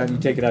back, John, you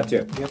take it out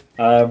too.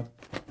 Yep.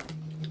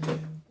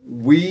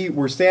 We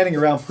were standing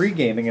around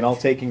pre-gaming and all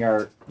taking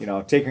our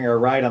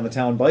ride on the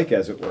town bike,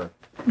 as it were.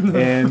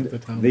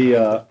 And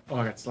I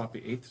got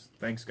sloppy eighths.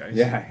 Thanks, guys.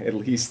 Yeah, at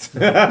least.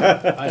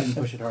 I didn't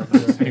push it hard.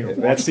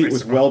 That seat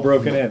was well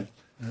broken in.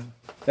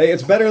 Hey,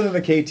 it's better than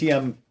the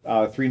KTM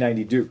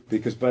 390 Duke,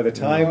 because by the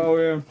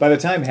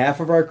time half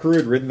of our crew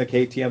had ridden the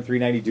KTM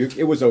 390 Duke,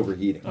 it was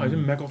overheating. Oh,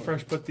 didn't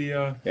Meckelfresh put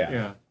the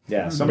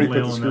Yeah, somebody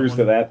put the screws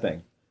to that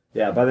thing.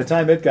 Yeah, by the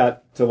time it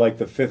got to like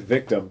the fifth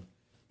victim,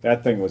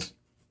 that thing was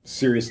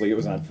seriously, it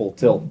was on full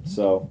tilt.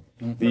 So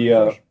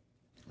I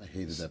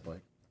hated that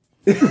bike.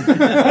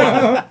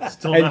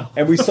 Still now.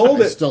 And we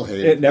sold it. Still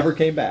hate it. Never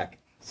came back.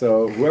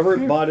 So whoever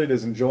bought it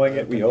is enjoying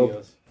it. We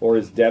hope. or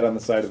is dead on the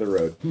side of the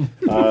road.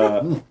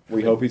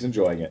 We hope he's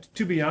enjoying it.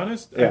 To be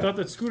honest, Yeah. I thought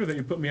that scooter that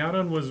you put me out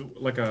on was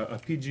like a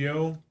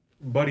PGO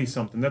buddy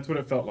something. That's what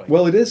it felt like.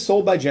 Well, it is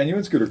sold by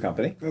Genuine Scooter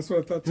Company. That's what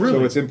I thought. Too. Really?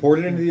 So it's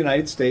imported into the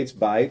United States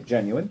by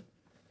Genuine.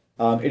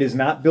 It is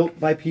not built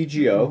by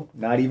PGO,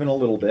 not even a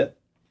little bit.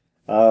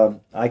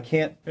 I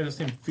can't. It has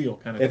the same feel,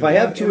 kind of. If I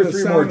have two or And the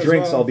three more sound as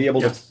drinks, well. I'll be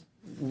able Yes. to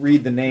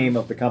read the name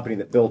of the company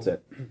that built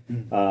it.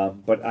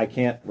 But I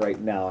can't right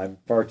now. I'm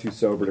far too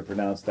sober to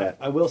pronounce that.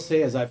 I will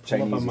say, as I pulled up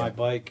Chinese, on my yeah.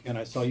 bike and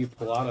I saw you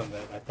pull out of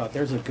it, I thought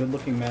there's a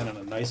good-looking man on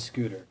a nice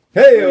scooter.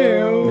 Hey,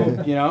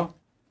 You know,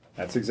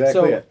 that's exactly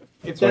so it. if That's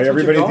why that's what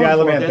everybody you're at the going Isle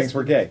of for, Man that's thinks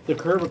we're gay. the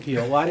curb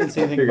appeal. Well, I didn't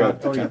say anything Here you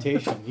about go.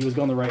 orientation. He was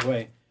going the right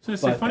way. So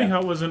it's But- funny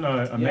how it wasn't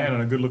a man on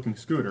a good-looking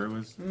scooter. It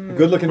was. A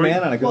good-looking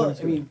man on a good. Well,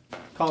 I mean,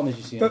 call him as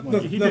you see The- him. the-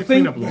 He the did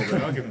thing- clean up a little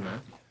bit. I'll give him that.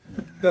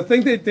 The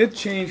thing they did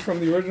change from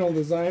the original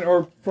design,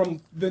 or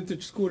from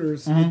vintage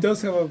scooters, it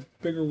does have a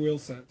bigger wheel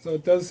set. So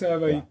it does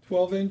have a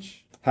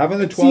 12-inch. Having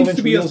the It seems 12-inch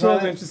to be a wheels on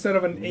 12-inch it. instead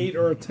of an 8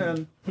 or a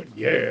 10.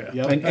 Yeah.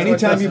 Yep. And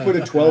anytime you put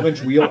a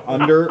 12-inch wheel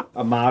under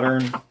a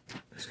modern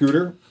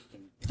scooter,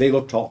 they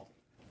look tall.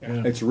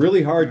 It's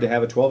really hard to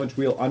have a 12-inch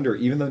wheel under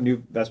even the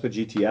new Vespa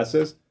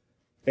GTSs.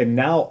 And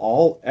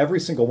now every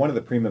single one of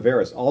the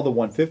Primaveras, all the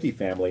 150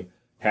 family,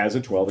 has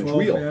a 12-inch 12,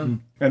 wheel. yeah.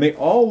 And they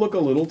all look a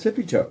little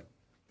tippy-toed.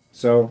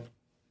 So,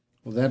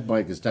 Well, that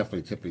bike is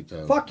definitely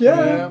tippy-toe. fuck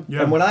yeah.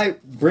 Yeah. And when I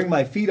bring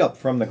my feet up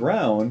from the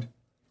ground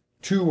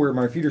to where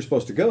my feet are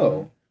supposed to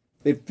go,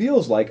 it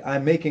feels like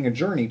I'm making a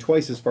journey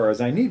twice as far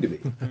as I need to be.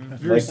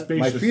 Very Like,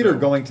 spacious. my feet are though.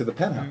 going to the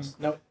penthouse.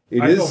 No,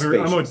 It I is felt very,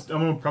 spacious.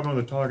 I'm probably one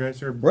of the taller guys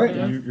here. Right.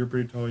 You're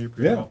pretty tall. You're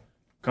pretty Yeah. tall.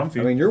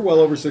 Comfy. I mean, you're well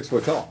over 6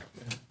 foot tall.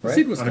 The Right?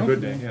 seat was on a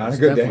good day. comfortable. Yeah. On a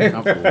good Definitely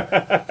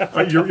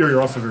day. comfortable.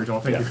 You're also very tall.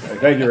 Thank you.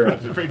 Thank you very much.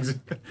 For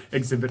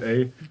Exhibit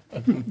A.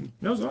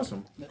 That was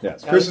awesome.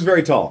 Yes, Chris is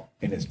very tall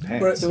in his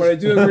pants. But I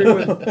do agree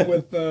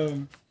with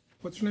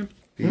what's your name?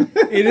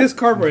 It is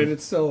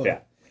carbureted still. Yeah.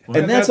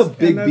 And that's a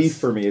big that's- beef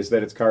for me is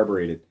that it's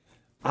carbureted.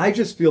 I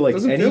just feel like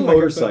Doesn't any feel like it,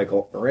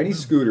 motorcycle or any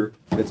scooter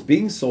that's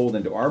being sold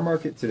into our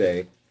market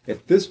today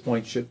at this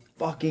point should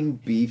fucking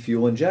be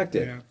fuel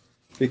injected. Yeah.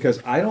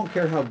 Because I don't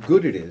care how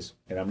good it is,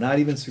 and I'm not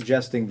even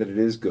suggesting that it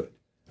is good.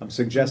 I'm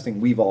suggesting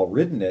we've all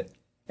ridden it,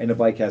 and the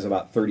bike has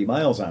about 30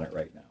 miles on it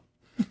right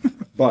now.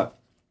 But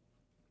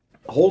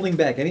holding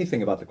back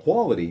anything about the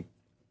quality,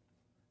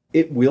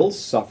 it will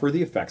suffer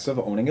the effects of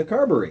owning a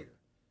carburetor.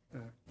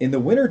 In the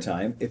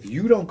wintertime, if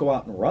you don't go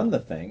out and run the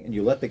thing and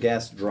you let the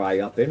gas dry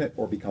up in it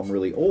or become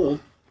really old,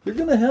 you're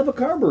going to have a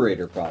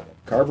carburetor problem.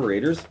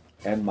 Carburetors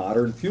and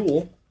modern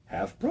fuel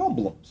have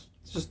problems.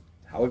 It's just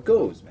how it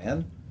goes,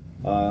 man.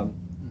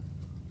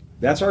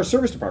 That's our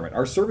service department.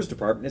 Our service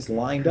department is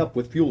lined up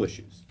with fuel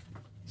issues.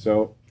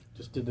 So,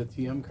 just did the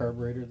TM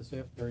carburetor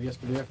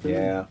yesterday afternoon.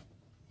 yeah. Wife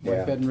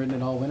Yeah. hadn't ridden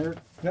it all winter.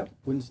 Yep.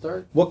 Wouldn't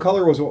start. What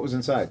color was what was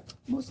inside?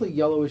 Mostly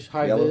yellowish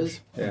high Yellowish. vis.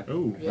 Yeah.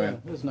 Oh. Yeah, Right.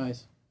 it was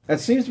nice. That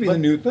seems to be the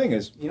new thing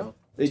is You know,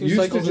 it 2 used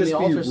to cycles in just the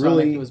be ultrasonic,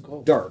 really it was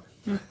gold. dark.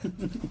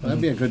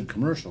 That'd be a good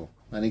commercial.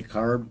 Any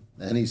carb,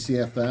 any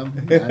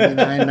CFM,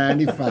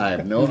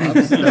 $99.95. No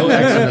ups, no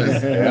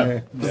extras.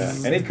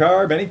 Yeah. Any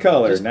carb, any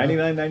color, Just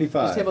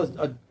 $99.95. have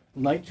a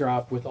night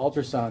drop with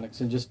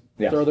ultrasonics and just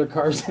Yeah. throw their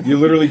cars in. You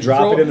literally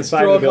drop it in the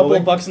side throw of the a couple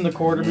building. of bucks in the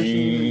quarter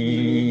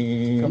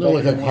machine. They're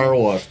like a car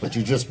wash, but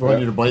you just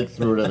run your bike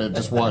through it and it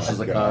just washes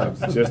the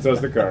carbs. Just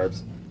does the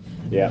carbs.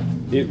 Yeah,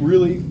 it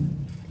really.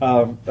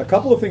 A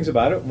couple of things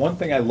about it. One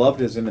thing I loved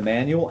is in the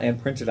manual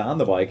and printed on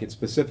the bike, it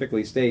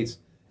specifically states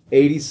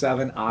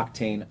 87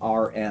 octane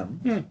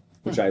RM,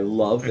 which I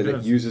love that it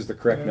does. uses the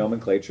correct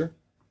nomenclature.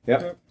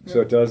 Yep. Yep,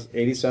 So it does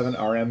 87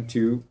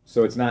 RM2.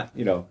 So it's not,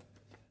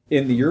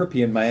 in the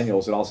European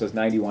manuals it all says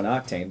 91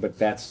 octane, but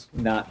that's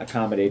not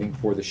accommodating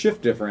for the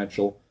shift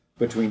differential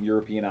between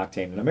European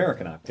octane and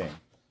American octane.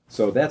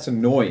 So that's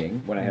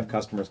annoying when I have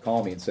customers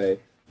call me and say,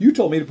 "You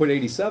told me to put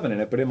 87 in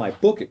it, but in my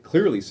book it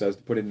clearly says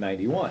to put in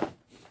 91."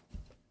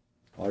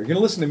 Well, are you going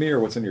to listen to me or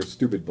what's in your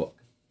stupid book?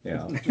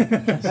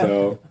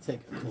 So, Take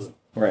a clue.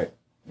 right,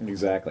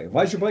 exactly.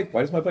 Why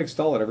does my bike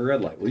stall at every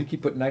red light? Well, you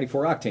keep putting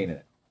 94 octane in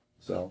it.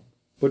 So,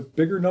 but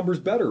bigger numbers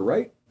better,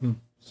 right?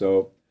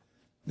 So,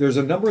 there's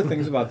a number of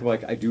things about the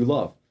bike I do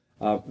love.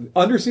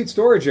 Underseat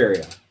storage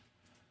area.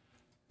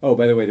 Oh,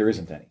 by the way, there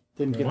isn't any.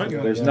 Didn't get What? to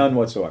go There's yet. none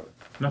whatsoever.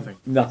 Nothing.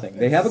 Nothing.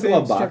 They have a Same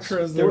glove box.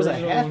 structure as the There was a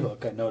original hat one.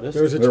 hook, I noticed.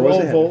 There's a There was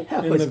 12 a volt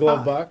That in was the glove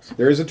hot. box.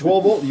 There is a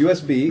 12 volt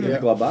USB in the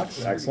glove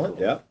box. Excellent.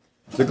 Yeah.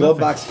 The glove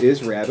box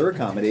is rather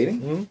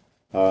accommodating.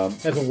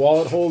 Has a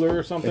wallet holder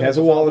or something. It has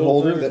a It's wallet little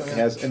holder thing or that something.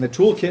 has, and the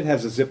toolkit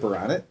has a zipper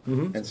on it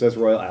and says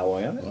Royal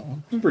Alloy on it.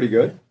 It's pretty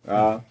good.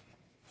 Yeah,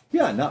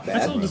 not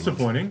That's a little bad.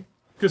 disappointing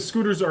because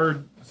scooters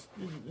are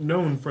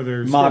known for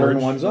their Modern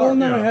storage. ones Well, are.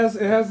 no, Yeah.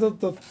 it has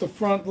the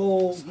front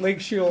little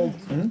leg shield,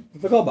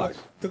 The glove box.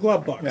 the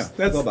glove box. Yeah,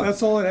 that's glove box.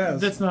 that's all it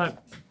has. That's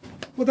not.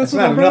 well, that's That's what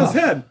not umbrella's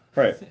enough. head.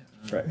 Right.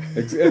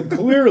 Right.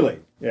 Clearly.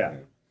 Yeah.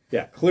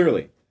 Yeah.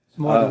 Clearly. It's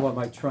more than what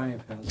my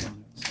Triumph has on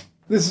it. So.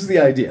 This is the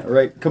idea,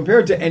 right?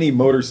 Compared to any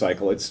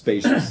motorcycle, it's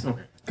spacious.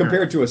 Okay.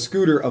 Compared to a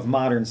scooter of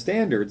modern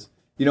standards,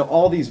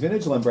 all these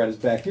vintage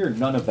Lambrettas back here,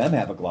 none of them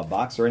have a glove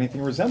box or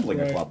anything resembling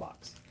a Right. glove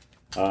box.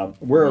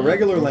 Where a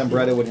regular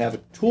Lambretta would have a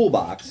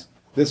toolbox,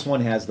 this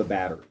one has the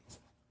battery.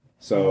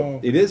 So Oh.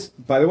 it is.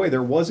 By the way,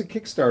 there was a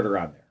Kickstarter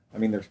on there. I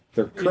mean,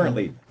 they're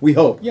currently, we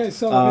hope, Yeah, I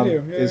saw the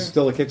video. Yeah. is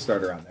still a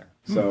Kickstarter on there.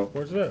 So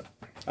Where's that?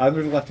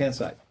 under the left-hand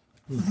side.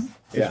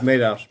 It's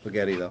made out of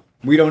spaghetti, though.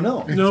 We don't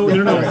know. No,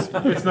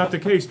 it's not the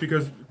case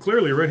because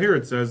clearly right here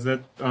it says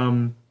that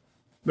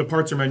the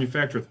parts are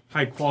manufactured with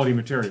high quality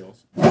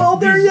materials. Well,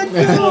 there you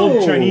go.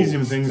 Old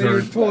Chinesium things You're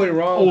are totally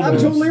wrong. old I'm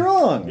ones. totally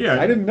wrong.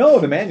 Yeah. I didn't know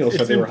the manual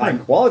said It's they in were print.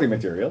 high-quality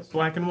materials.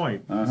 black and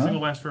white. This thing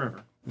will last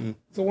forever.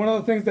 So one of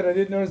the things that I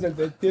did notice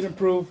that did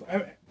improve.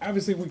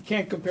 Obviously, we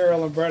can't compare a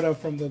Lambretta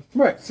from the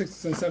Right.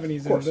 60s and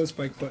 70s and course. this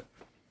bike, but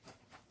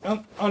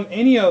on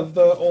any of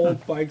the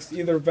old bikes,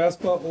 either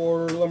Vespa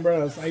or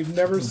Lambrettas, I've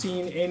never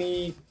seen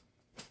any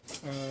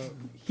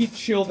heat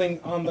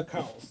shielding on the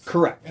cowls.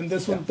 Correct. And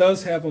this one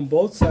does have on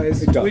both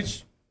sides, It does.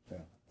 which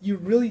you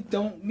really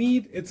don't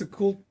need. It's a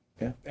cool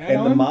Yeah.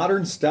 add-on. And the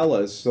modern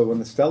Stellas, so when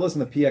the Stellas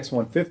and the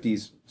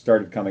PX150s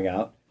started coming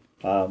out,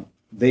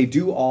 they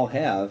do all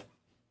have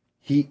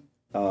heat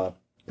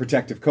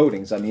protective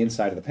coatings on the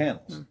inside of the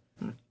panels.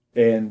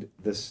 And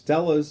the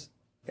Stellas,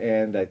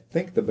 and I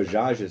think the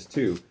Bajajes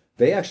too,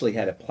 they actually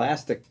had a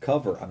plastic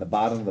cover on the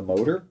bottom of the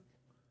motor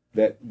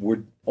that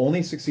would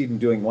only succeed in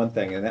doing one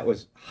thing, and that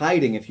was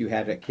hiding if you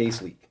had a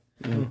case leak.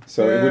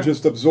 So it would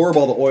just absorb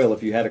all the oil.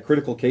 If you had a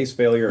critical case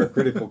failure or a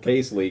critical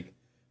case leak,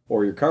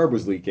 or your carb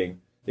was leaking,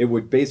 it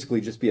would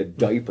basically just be a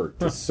diaper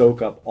to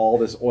soak up all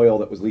this oil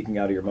that was leaking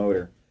out of your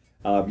motor.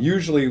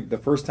 Usually, the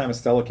first time a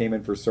Stella came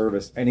in for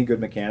service, any good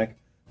mechanic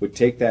would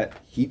take that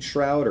heat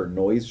shroud or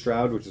noise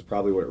shroud, which is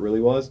probably what it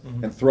really was,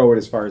 and throw it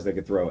as far as they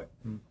could throw it.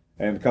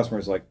 And the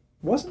customer's like,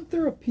 wasn't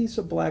there a piece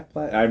of black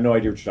plastic? I have no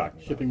idea what you're talking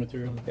about. Shipping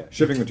material. Yeah,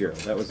 shipping material.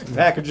 That was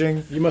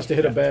packaging. You must have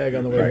hit a bag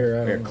on the way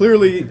here. I don't know.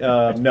 Clearly,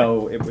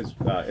 no.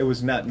 It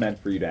was not meant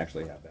for you to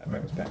actually have that.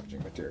 That was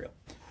packaging material.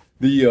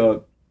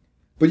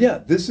 But yeah,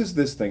 this is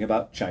this thing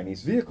about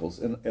Chinese vehicles,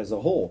 and as a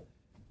whole,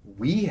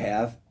 we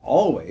have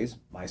always,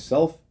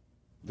 myself,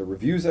 the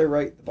reviews I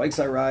write, the bikes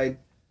I ride,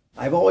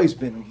 I've always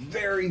been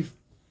very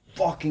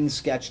fucking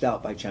sketched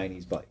out by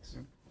Chinese bikes,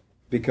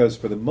 because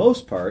for the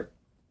most part,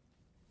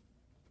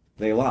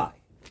 they lie.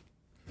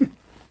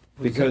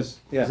 Because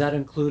Is that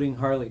including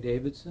Harley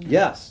Davidson?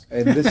 yes,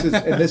 and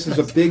this is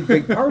a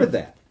big part of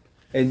that.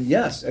 And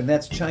yes, and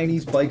that's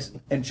Chinese bikes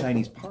and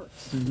Chinese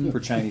parts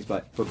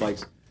for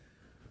bikes.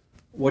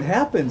 What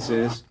happens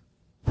is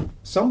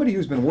somebody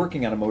who's been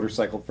working on a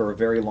motorcycle for a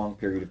very long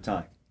period of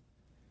time.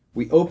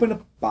 We open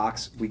a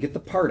box, we get the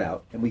part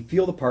out, and we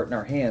feel the part in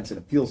our hands, and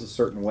it feels a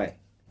certain way.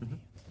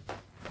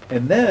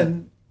 And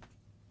then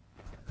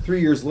 3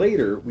 years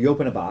later, we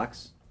open a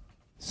box,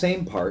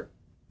 same part,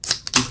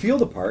 we feel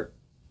the part,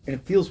 and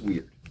it feels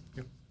weird.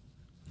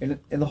 And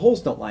the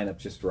holes don't line up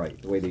just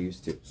right the way they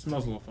used to.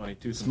 Smells a little funny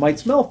too. It might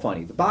smell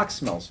funny. The box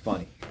smells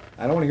funny.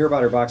 I don't want to hear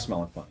about her box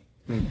smelling funny.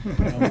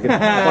 I get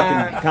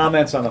fucking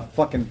comments on a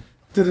fucking.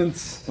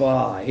 Didn't. Oh,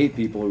 I hate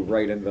people who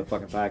write into the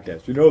fucking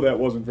podcast. You know that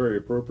wasn't very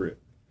appropriate.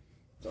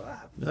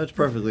 That's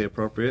perfectly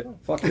appropriate.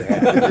 Fuck your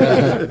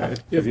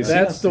hat. If you see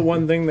that's us? the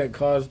one thing that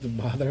caused the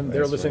bother,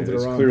 they're That's listening right. to the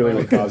It's wrong. clearly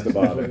what podcast. caused the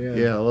bother.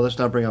 Yeah, well, let's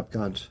not bring up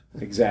guns.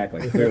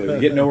 Exactly. Clearly, we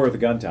get nowhere with the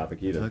gun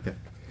topic either. Okay.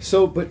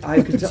 So, but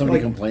I could tell. Somebody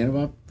Like, complain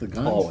about the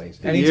guns?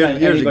 always. Years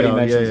Anytime anybody ago,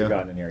 mentions yeah. a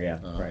gun in here, yeah,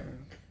 right.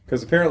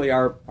 Because apparently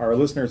our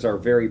listeners are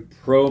very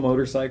pro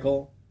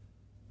motorcycle,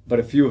 but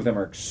a few of them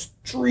are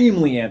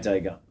extremely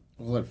anti-gun.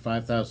 Well, at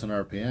 5,000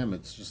 RPM,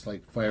 it's just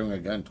like firing a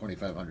gun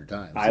 2,500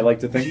 times. I like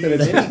to think that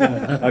it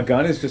is. A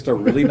gun is just a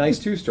really nice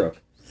two-stroke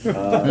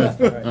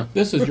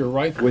This is your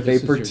rifle. with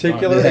This a is your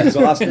particular gun.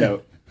 exhaust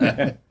note.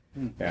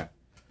 Yeah,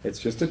 it's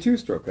just a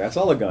two-stroke. That's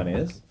all a gun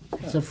is.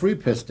 It's a free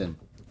piston.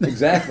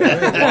 Exactly.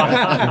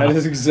 That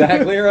is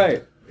exactly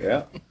right.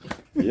 Yeah.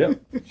 Yep.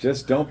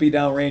 Just don't be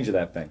downrange of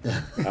that thing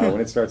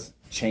when it starts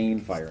chain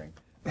firing.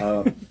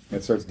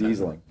 It starts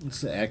dieseling.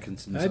 It's the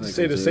Atkinson. I'd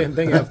say the same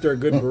thing after a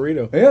good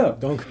burrito. Yeah.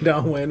 Don't go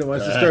downwind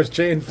once it starts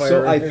chain fire.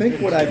 So I think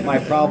my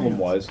problem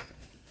was,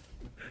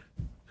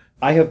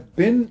 I have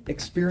been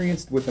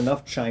experienced with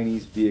enough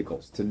Chinese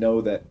vehicles to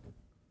know that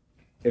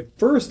at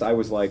first I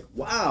was like,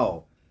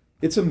 wow,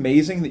 it's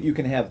amazing that you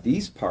can have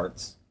these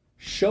parts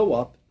show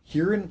up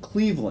here in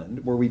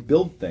Cleveland where we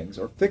build things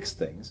or fix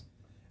things,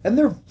 and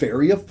they're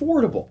very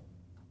affordable.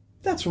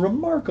 That's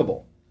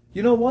remarkable.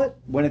 You know what?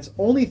 When it's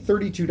only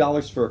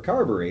 $32 for a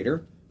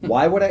carburetor,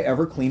 why would I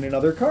ever clean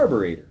another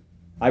carburetor?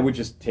 I would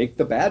just take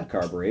the bad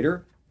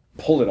carburetor,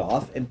 pull it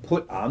off, and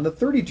put on the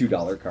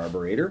 $32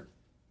 carburetor,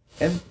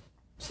 and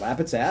slap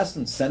its ass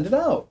and send it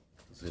out.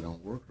 Because they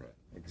don't work right.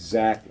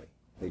 Exactly.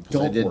 They 'Cause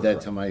don't I did work that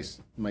right. to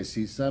my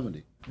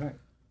C70. Right.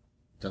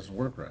 Doesn't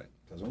work right.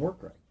 Doesn't work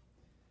right.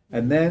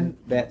 And then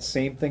that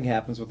same thing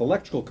happens with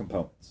electrical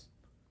components.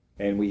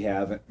 And we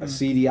have a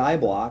CDI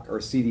block or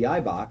a CDI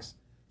box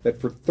that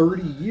for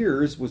 30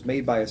 years was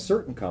made by a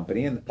certain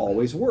company and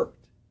always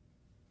worked.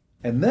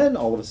 And then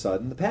all of a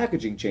sudden the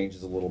packaging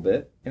changes a little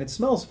bit and it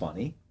smells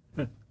funny.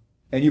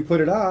 and you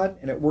put it on,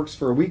 and it works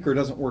for a week or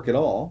doesn't work at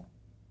all,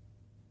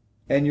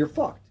 and you're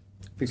fucked.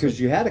 Because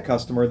you had a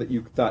customer that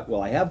you thought,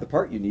 well, I have the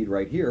part you need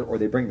right here, or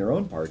they bring their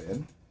own part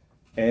in,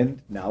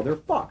 and now they're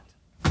fucked.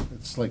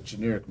 It's like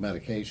generic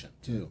medication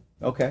too.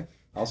 Okay,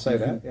 I'll say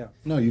that, yeah.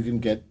 No, you can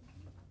get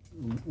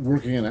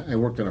I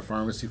worked in a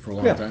pharmacy for a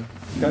long Yeah. time.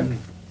 Okay.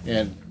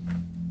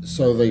 And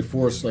so they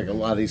force, like a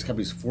lot of these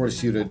companies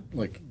force you to,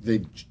 like,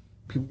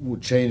 people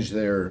would change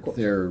their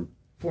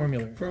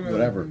Formula.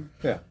 whatever.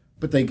 Yeah.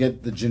 But they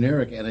get the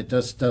generic and it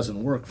just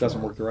doesn't work. for Doesn't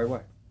them. work the right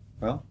way.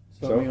 Well,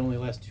 So it may only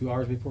last 2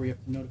 hours before you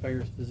have to notify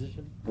your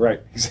physician.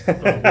 right.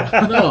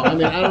 No, I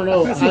mean, I don't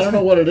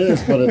know what it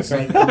is, but it's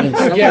like, I mean,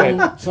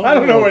 I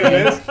don't know what it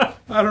is.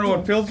 I don't know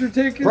what pills you're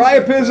taking.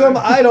 Priapism,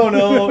 I don't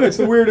know. It's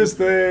the weirdest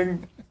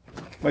thing.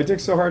 My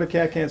dick's so hard a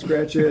cat can't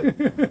scratch it.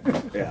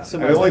 Yeah, So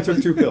I only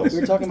took 2 pills. We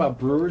were talking about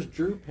brewer's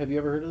droop. Have you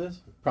ever heard of this?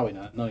 Probably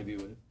not. None of you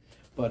would.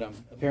 But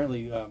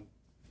apparently,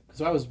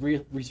 because I was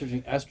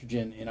researching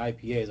estrogen in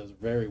IPAs, I was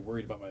very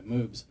worried about my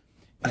moobs.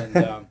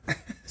 And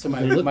so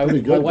my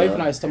wife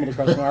and I stumbled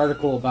across an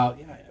article about,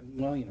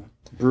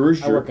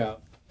 Brewer's I work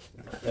out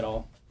at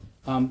all.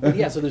 But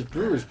yeah, so there's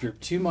brewer's droop.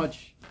 Too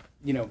much,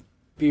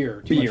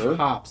 beer, too much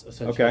hops,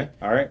 essentially. Okay,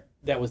 all right.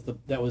 That was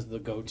the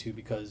go-to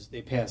because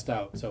they passed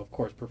out. So of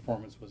course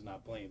performance was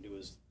not blamed; it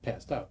was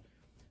passed out.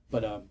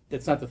 But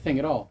that's not the thing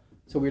at all.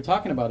 So we were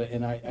talking about it,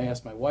 and I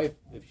asked my wife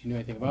if she knew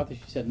anything about this.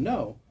 She said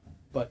no,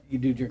 but you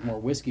do drink more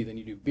whiskey than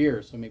you do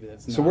beer, so maybe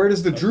that's. So not where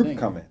does the a droop thing.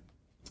 come in?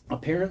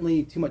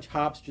 Apparently, too much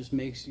hops just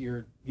makes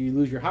you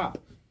lose your hop.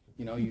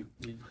 You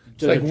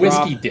It's like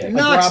whiskey dick. It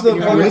knocks the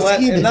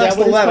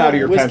lead out of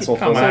your pencil,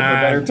 for lack of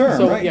a better term,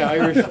 So right? yeah,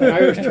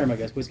 Irish term, I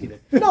guess, whiskey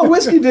dick. No,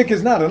 whiskey dick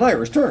is not an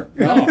Irish term.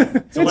 No,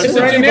 It's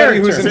for anybody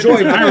who's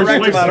enjoyed the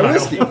correct amount of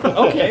whiskey.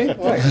 okay.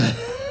 Well,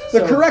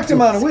 The correct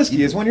amount of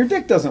whiskey is when your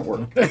dick doesn't work.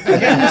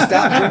 And you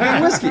stop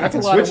drinking whiskey and a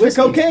lot of switch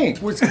to whiskey. cocaine.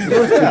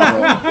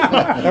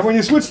 And when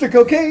you switch to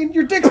cocaine,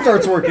 your dick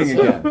starts working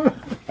again.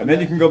 And then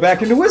you can go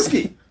back into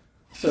whiskey.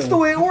 That's the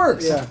way it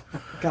works. Yeah.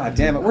 God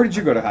damn it. Where did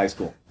you go to high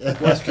school?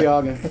 West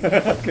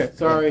Geogga. Okay.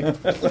 Sorry.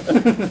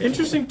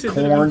 Interesting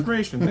tidbit of Corn.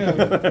 information.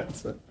 Yeah.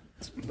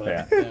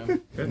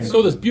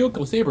 So this Buick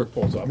LeSabre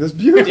pulls up. This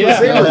Buick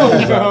LeSabre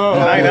pulls up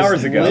 9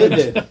 hours ago.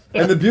 Livid.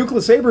 And the Buick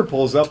LeSabre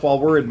pulls up while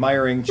we're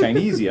admiring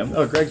Chinesium.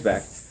 Oh, Greg's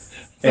back.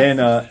 And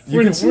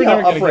you can see we're how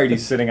never gonna upright get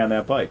he's sitting on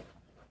that bike.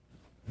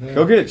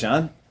 Go get it,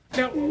 John.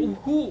 Now,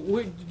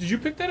 did you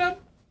pick that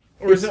up?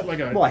 Or is that like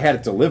a... Well, I had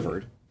it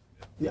delivered.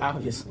 Yeah,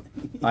 obviously.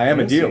 I am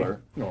a Fancy.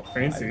 dealer. No,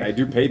 fancy. I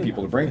do pay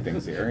people to bring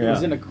things here. It was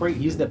Yeah. in a crate.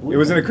 He used that blue. It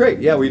was in a crate.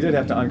 Yeah, we did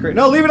have to uncrate.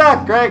 No, leave it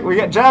out, Greg.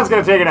 John's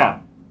gonna take it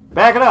out.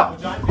 Back it up.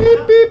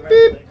 Beep, beep,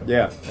 beep.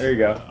 Yeah, there you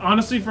go.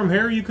 Honestly, from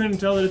here, you couldn't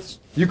tell that it's...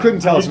 You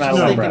couldn't tell it's I not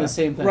was a thinking the Lambretta.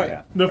 same thing. Right.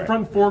 Yeah, The right.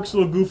 front fork's a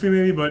little goofy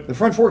maybe, but... The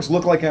front forks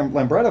look like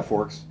Lambretta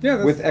forks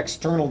with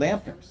external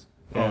dampeners.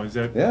 Oh, is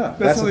that... Yeah, That's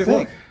that's how the they thing.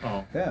 look.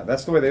 Oh. Yeah,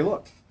 that's the way they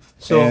look.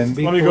 So And-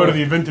 Let me go to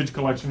the vintage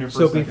collection here for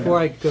So a second. before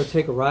I go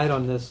take a ride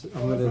on this,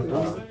 I'm going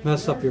to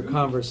mess up your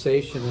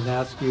conversation and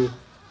ask you: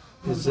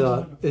 Is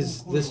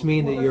this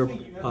mean that you're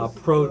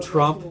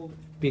pro-Trump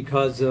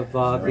because of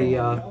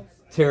the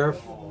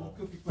tariff?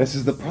 This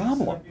is the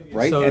problem,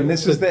 right? So and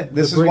this to- is to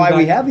this is bring why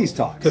we back- have these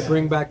talks. To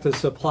bring back the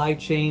supply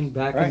chain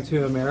back Right.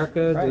 into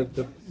America,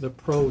 Right. the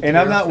pro. And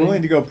I'm not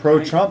willing to go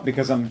pro-Trump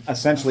because I'm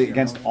essentially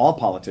against all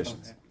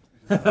politicians.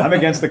 I'm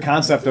against the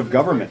concept of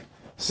government.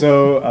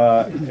 So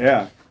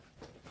yeah,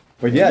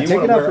 but yeah, you take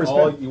wanna it out wear for a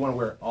all, spin. You want to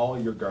wear all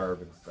your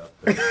garb and stuff.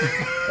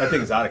 That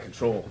thing is out of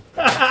control.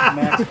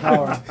 Max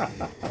power.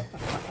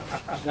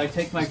 Should I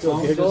take my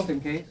phone just in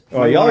case?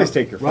 Well, you always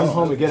take your Run phone.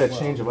 home and get a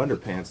change of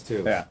underpants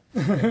too. Yeah,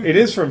 it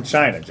is from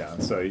China,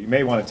 John. So you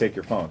may want to take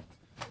your phone.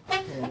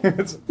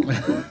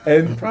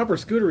 And Proper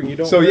scootering, you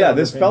don't. so wear yeah,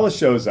 this underpants. fella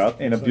shows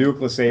up in a Buick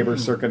LeSabre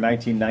circa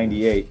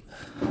 1998.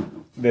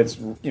 That's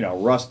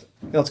rust.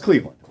 It's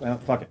Cleveland. Well,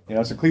 fuck it.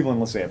 It's a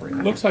Cleveland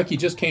LeSabre. Looks like he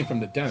just came from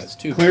the dentist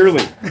too.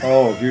 Clearly.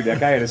 Oh, dude, that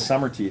guy had his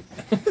summer teeth.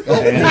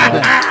 And,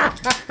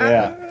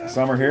 yeah,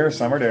 some are here,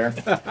 some are there.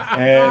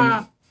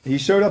 And he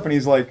showed up and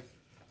he's like,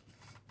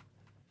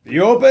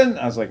 "You open?"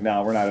 I was like,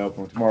 "No, we're not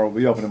open tomorrow. We'll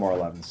be open tomorrow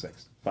 11 to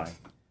 6. Fine.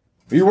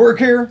 You work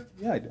here?"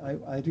 "Yeah,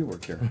 I do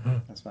work here.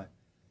 That's fine."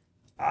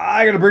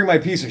 "I got to bring my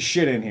piece of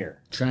shit in here.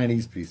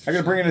 Chinese piece. I got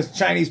to bring in this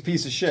Chinese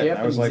piece of shit." And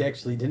I was Japanese like,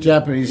 actually didn't.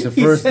 Japanese at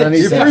first, then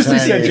he said At first he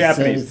said Chinese,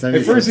 Japanese. then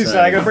At first he said,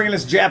 "I got to Chinese. bring in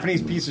this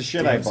Japanese piece of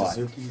shit I Damn bought."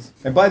 Suzuki's.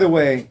 And by the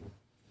way,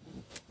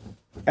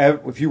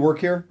 if you work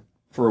here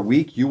for a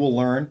week, you will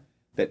learn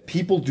that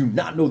people do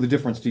not know the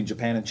difference between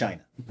Japan and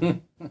China.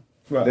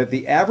 That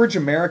the average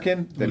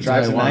American that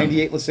drives a Taiwan.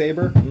 98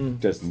 LeSabre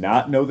does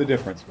not know the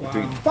difference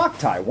between fuck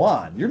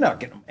Taiwan. You're not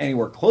getting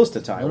anywhere close to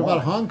Taiwan. What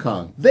about Hong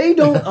Kong? They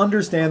don't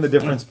understand the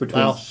difference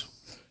between Well.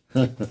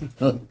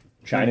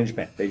 China and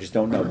Japan. They just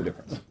don't know the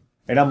difference.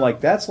 And I'm like,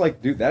 that's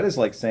like, dude, that is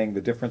like saying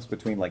the difference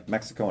between like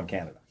Mexico and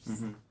Canada,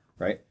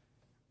 right?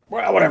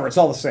 Well, whatever, it's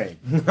all the same.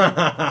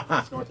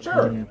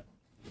 Sure.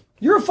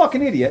 You're a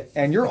fucking idiot,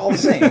 and you're all the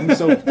same.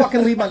 So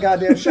fucking leave my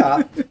goddamn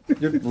shop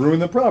you'd ruin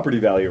the property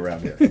value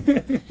around here.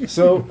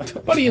 So,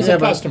 But he is a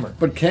customer.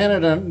 But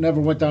Canada never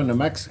went down to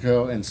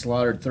Mexico and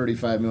slaughtered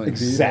 35 million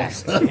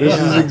exactly. This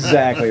is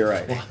exactly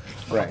right.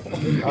 Right.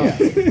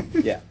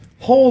 Yeah.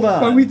 Hold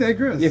on. But we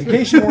digress. In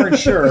case you weren't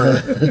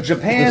sure,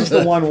 Japan's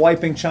the one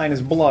wiping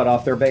China's blood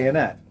off their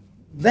bayonet.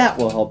 That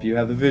will help you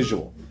have a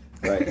visual.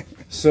 Right.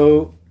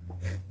 So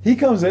he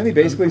comes in, he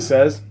basically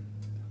says,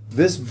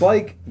 this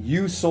bike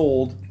you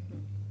sold,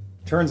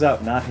 turns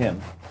out not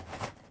him,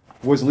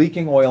 was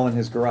leaking oil in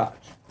his garage.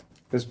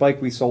 This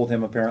bike we sold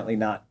him apparently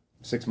not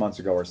 6 months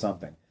ago or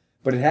something.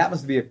 But it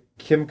happens to be a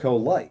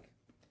Kymco Like.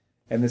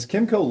 And this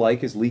Kymco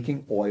Like is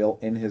leaking oil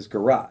in his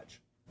garage.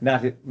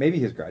 Maybe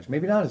his garage,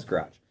 maybe not his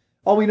garage.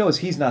 All we know is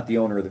he's not the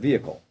owner of the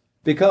vehicle.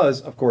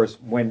 Because, of course,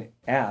 when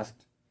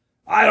asked,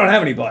 I don't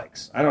have any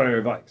bikes.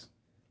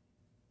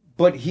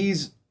 But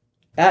he's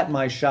at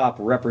my shop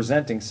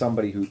representing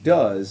somebody who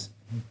does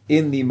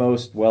in the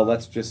most, well,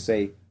 let's just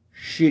say,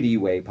 shitty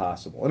way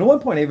possible. And at one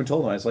point I even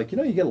told him, I was like, you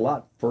get a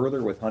lot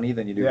further with honey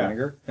than you do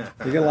vinegar.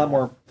 You get a lot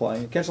more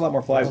flies, catch a lot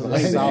more flies with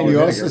honey than you do You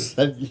vinegar. also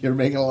said you're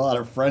making a lot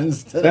of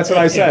friends today. That's what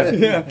I said.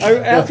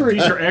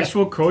 These are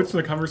actual quotes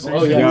from the conversation.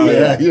 Oh,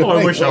 yeah.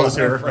 I wish I was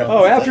here.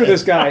 After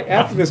this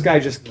guy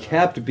just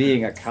kept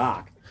being a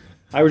cock,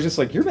 I was just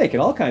like, you're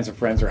making all kinds of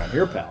friends around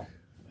here, pal.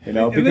 And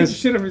then Because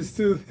shit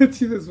understood it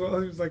as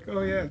well. He was like,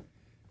 oh yeah.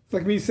 It's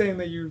like me saying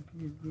that you...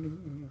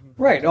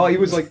 right. Oh,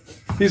 he's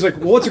like,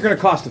 well, what's it going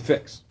to cost to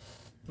fix?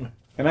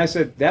 And I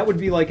said, that would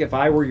be like if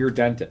I were your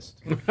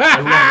dentist.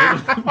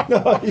 I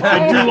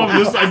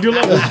do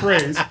love this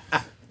phrase.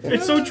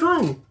 It's so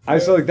true. I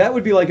was like, that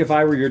would be like if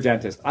I were your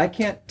dentist. I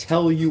can't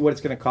tell you what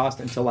it's going to cost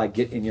until I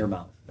get in your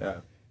mouth. Yeah.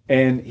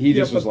 And he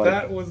just was like,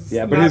 that was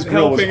but not his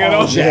grill was helping at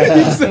all all.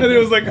 jacked. He said it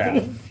was like,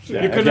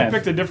 You could have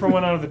picked a different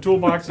one out of the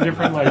toolbox, a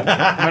different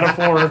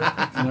metaphor.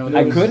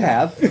 I could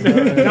have.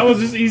 That was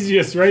just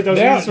easiest, right?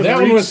 That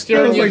one was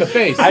staring you in the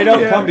face. I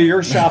don't come to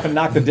your shop and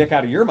knock the dick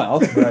out of your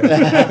mouth.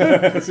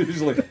 that's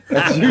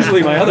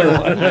usually my other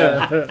one.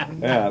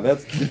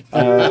 That's.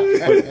 But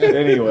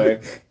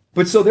anyway,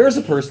 but so there's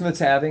a person that's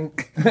having,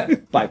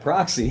 by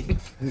proxy,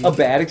 a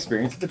bad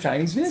experience with the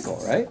Chinese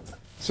vehicle, right?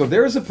 So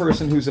there's a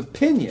person whose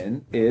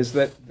opinion is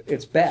that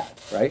it's bad,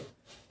 right?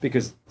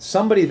 Because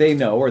somebody they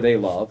know or they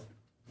love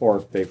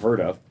or they've heard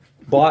of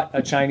bought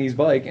a Chinese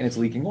bike and it's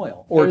leaking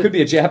oil. Or it could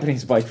be a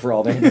Japanese bike for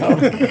all they know.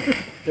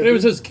 It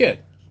was his kid.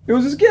 It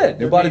was his kid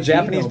who bought a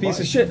Japanese piece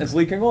of shit and it's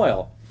leaking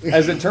oil.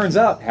 As it turns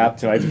out,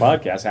 tonight's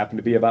podcast happened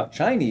to be about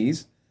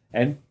Chinese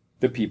and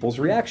the people's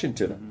reaction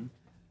to them.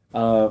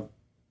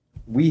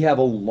 We have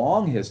a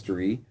long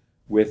history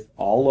with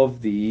all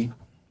of the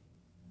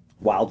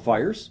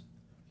wildfires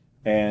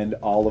and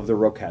all of the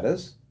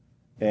Roquettas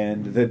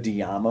and the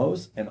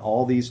Diamos and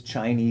all these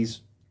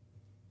Chinese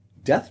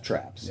death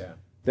traps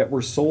that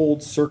were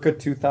sold circa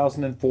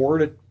 2004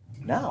 to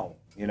now,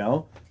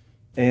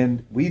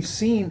 And we've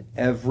seen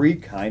every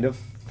kind of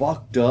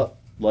fucked up,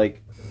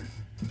 like,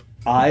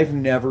 I've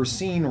never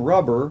seen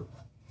rubber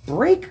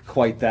break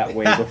quite that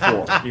way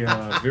before.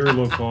 Yeah, very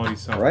low quality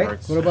sound Right?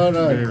 parts. What about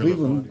Very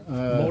Cleveland?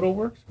 Moto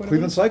Works?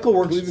 Cleveland Cycle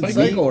Works. Cleveland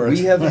Cycle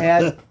Works.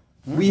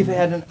 We've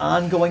had an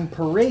ongoing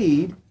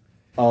parade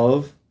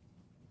of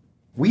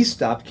we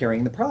stopped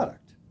carrying the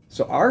product.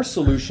 So our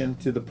solution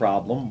to the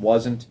problem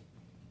wasn't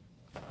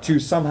to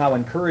somehow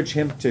encourage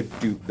him to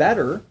do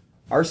better.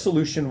 Our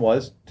solution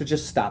was to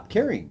just stop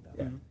carrying them.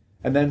 Yeah.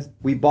 And then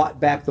we bought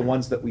back the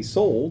ones that we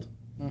sold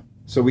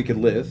so we could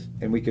live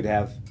and we could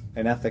have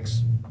an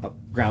ethics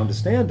ground to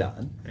stand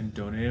on. And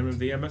donate them to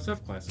the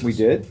MSF classes. We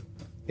did.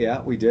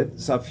 Yeah, we did.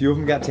 So a few of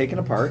them got taken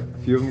apart. A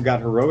few of them got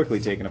heroically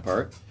taken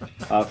apart.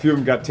 A few of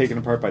them got taken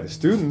apart by the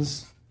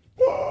students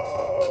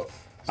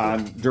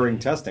during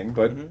testing,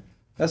 but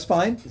that's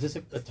fine. Is this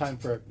a time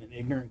for an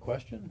ignorant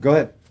question? Go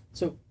ahead.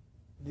 So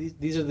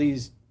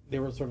they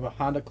were sort of a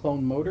Honda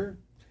clone motor?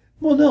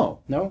 Well, no.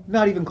 No?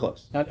 Not even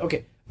close.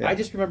 Okay. Yeah. I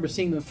just remember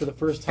seeing them for the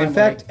first time. In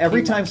fact,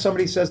 every time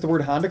somebody says the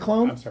word Honda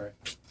clone, I'm sorry.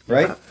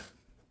 right?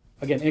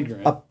 Again,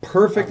 ignorant. A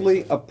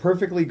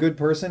perfectly good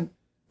person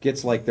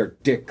gets like their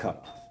dick cut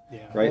off.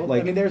 Yeah. Right? Well,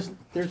 like, I mean,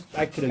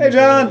 I could. Hey,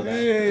 John.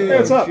 Hey,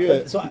 what's up?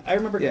 So I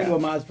remember Kudo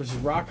Mods versus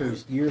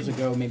Rockers years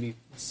ago, maybe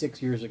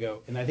 6 years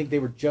ago, and I think they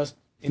were just.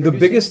 The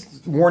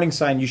biggest warning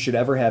sign you should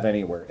ever have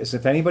anywhere is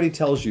if anybody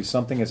tells you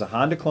something is a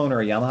Honda clone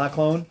or a Yamaha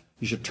clone,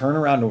 you should turn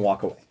around and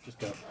walk away. Just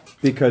go.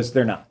 Because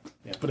they're not.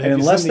 Yeah. But And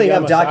unless they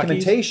have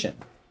documentation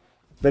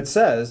that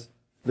says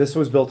this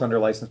was built under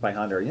license by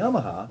Honda or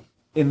Yamaha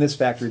in this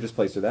factory this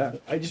place or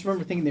that. I just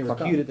remember thinking they were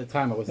cute at the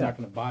time. I was not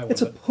going to buy one.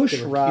 It's a but push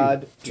they were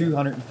rod, cute.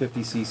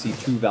 250cc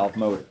 2-valve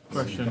motor.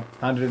 Question.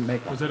 Honda didn't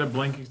make one. Was that a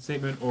blanket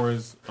statement, or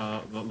is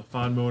the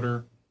Lafon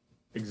motor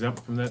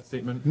exempt from that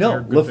statement? No,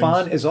 They're good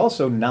Lafon things? is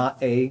also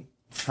not a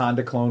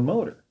Honda clone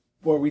motor.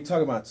 Well, are we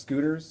talking about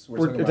scooters?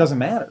 It doesn't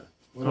matter.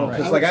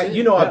 Because like I've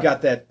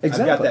got that. I've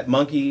Exactly. got that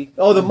monkey.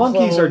 Oh, the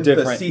monkeys clone, are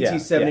different. The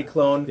CT70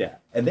 clone. Yeah.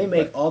 And they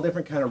make all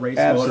different kind of race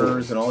Absolutely.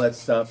 motors and all that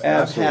stuff. And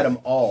Absolutely. I've had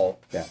them all.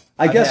 Yeah.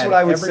 I guess I've what had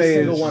I would every say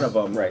single is one of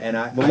them. right. And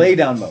the lay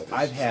down motors.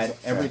 I've had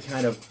every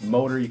kind of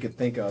motor you could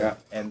think of, Yeah.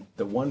 and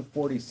the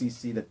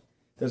 140cc. That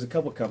there's a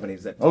couple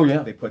companies that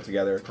they put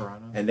together,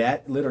 Piranha. and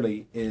that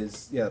literally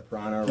is the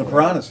Piranha. The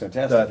Piranha's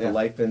fantastic. The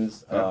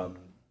Leifens.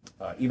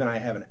 Even I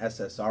have an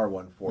SSR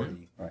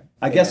 140. Right.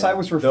 I guess I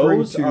was referring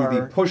those to are-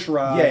 the push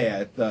rod.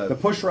 Yeah, the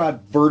push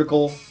rod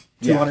vertical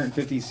Yeah.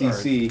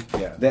 250cc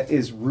Yeah. that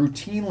is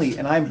routinely,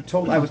 and I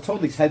was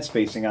totally head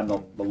spacing on the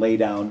lay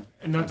down.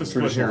 And not to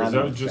split Traditional hairs. Honda.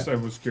 That was just I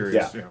was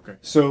curious. Yeah. Yeah. Okay.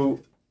 So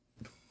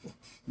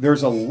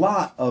there's a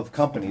lot of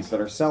companies that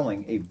are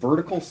selling a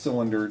vertical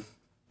cylinder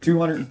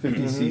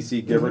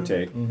 250cc give or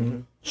take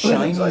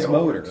Chinese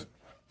motor.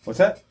 What's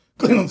that?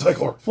 Cleveland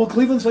Cycle. Well,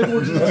 Cleveland Cycle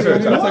Works is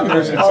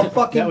there's a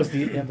fucking That was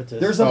the impetus.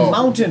 there's a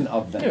mountain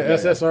of them. Yeah,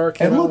 SSR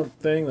came And out look,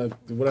 thing.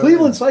 Whatever.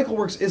 Cleveland Cycle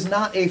Works is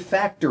not a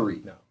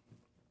factory.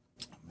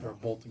 Or a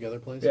bolt together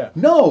place. Yeah.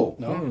 No,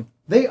 No.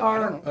 they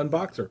are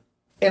Unboxer.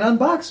 an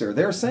unboxer.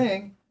 They're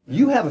saying,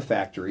 you have a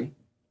factory.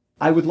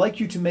 I would like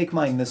you to make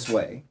mine this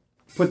way.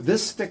 Put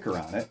this sticker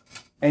on it,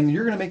 and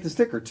you're going to make the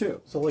sticker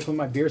too. So like when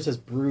my beer says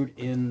brewed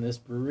in this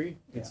brewery,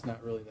 it's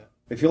not really that.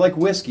 If you like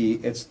whiskey,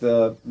 it's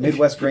the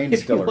Midwest Grain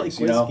If you Distilleries. like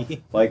You know,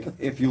 whiskey. like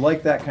if you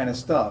like that kind of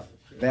stuff,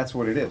 that's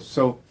what it is.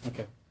 So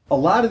Okay. a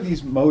lot of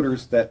these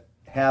motors that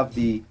have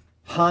the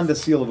Honda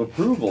seal of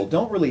approval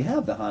don't really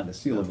have the Honda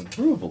seal of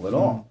approval at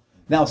all.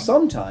 Now,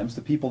 sometimes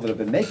the people that have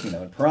been making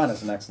them, and Piranha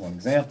is an excellent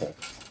example,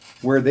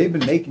 where they've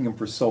been making them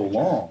for so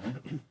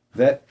long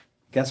that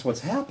guess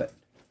what's happened?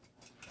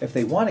 If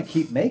they want to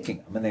keep making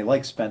them and they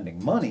like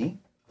spending money,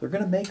 they're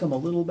going to make them a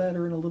little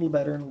better and a little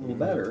better and a little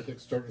better.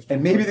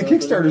 And maybe the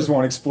Kickstarters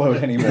won't explode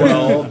anymore.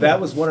 Well, that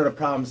was one of the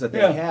problems that they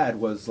Yeah. had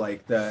was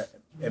like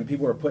and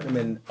people were putting them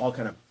in all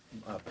kind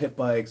of pit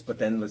bikes, but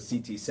then the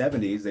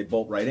CT70s they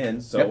bolt right in,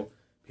 so Yep.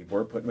 people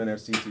were putting them in their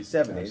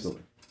CT70s,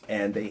 Absolutely.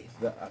 and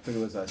I think it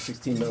was a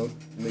 16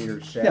 millimeter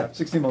shaft, Yeah,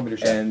 16 millimeter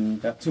shaft.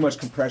 and Yep. too much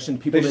compression.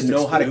 People They didn't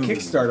just know how to explode.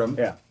 kickstart them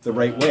Yeah. the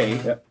right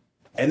way, Yep.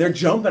 and they're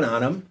jumping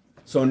on them.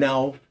 So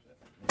now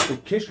the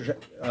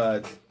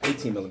kickstart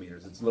 18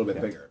 millimeters, it's a little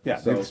bit bigger. Yeah,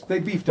 so, they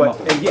beefed them up.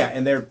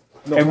 and they're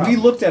no And we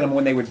problem. looked at them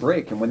when they would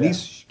break, and when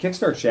these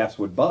kickstart shafts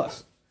would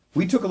bust,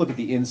 we took a look at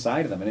the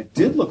inside of them, and it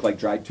did look like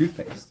dried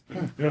toothpaste.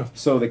 Yeah.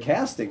 So the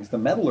castings, the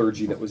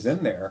metallurgy that was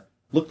in there,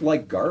 looked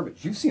like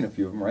garbage. You've seen a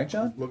few of them, right,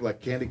 John? Looked like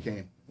candy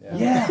cane.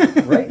 Yeah,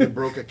 right. It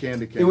broke a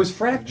candy cane. It was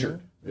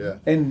fractured. Yeah.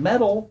 And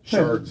metal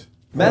Shards.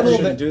 Metal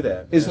shouldn't that do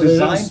that. is So they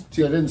didn't- designed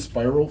to. They didn't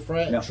spiral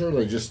fracture. No.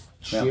 They just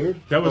No. sheared.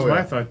 That was Oh, my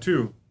yeah. thought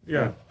too.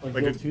 Yeah. Like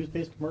Like the it,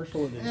 toothpaste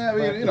commercial. With Yeah, I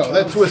mean, you know,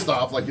 that twist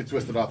off like you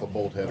twisted off a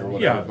bolt head or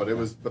whatever. Yeah. But it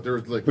was, but there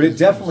was like. But it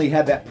definitely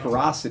had that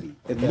porosity.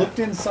 It looked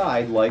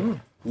inside like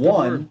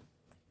one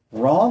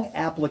wrong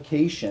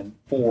application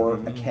for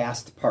a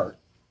cast part.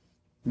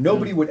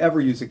 Nobody would ever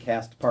use a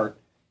cast part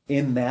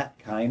in that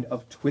kind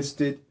of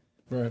twisted,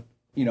 Right.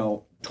 you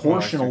know, Oh,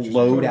 I see torsional what you're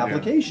load saying, yeah.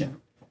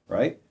 application,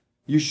 right?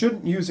 You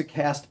shouldn't use a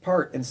cast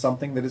part in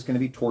something that is going to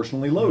be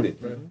torsionally loaded.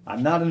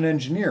 I'm not an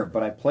engineer,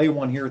 but I play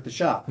one here at the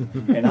shop,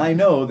 and I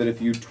know that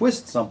if you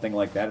twist something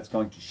like that, it's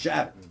going to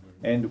shatter.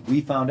 And we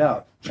found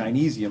out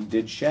Chinesium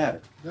did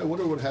shatter. I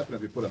wonder what happened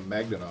if you put a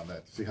magnet on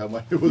that to see how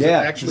much it was Yeah,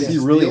 actually to see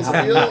really steel,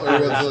 how- steel, or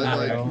was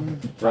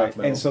it like Right.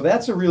 And so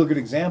that's a real good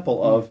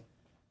example of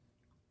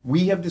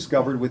we have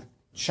discovered with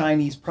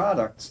Chinese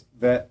products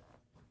that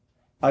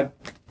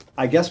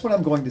I guess what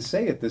I'm going to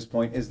say at this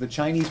point is the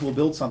Chinese will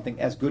build something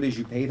as good as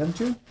you pay them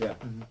to, Yeah.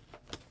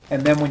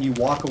 and then when you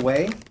walk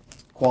away,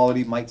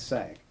 quality might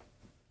sag.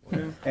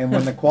 And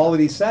when the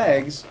quality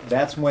sags,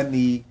 that's when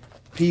the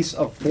piece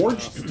of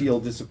forged steel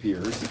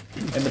disappears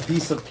and the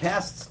piece of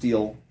cast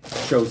steel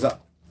shows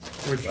up.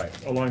 which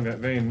along that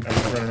vein, I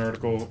read an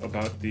article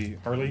about the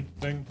Harley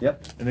thing.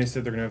 Yep. And they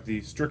said they're going to have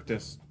the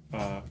strictest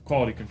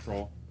quality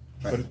control.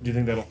 But do you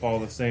think that'll follow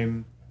the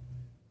same?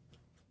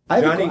 I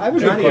have Johnny, a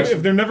good Johnny, question.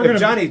 if they're never if gonna-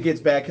 Johnny gets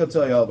back, he'll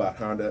tell you all about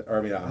Honda. Or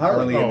I mean,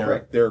 Harley and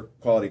right. their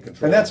quality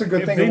control. And that's a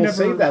good If thing, they and we'll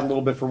never- save that a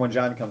little bit for when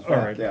John comes back.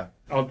 All right. Yeah.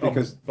 I'll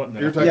Because button that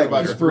you're up. talking Yeah,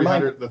 about just the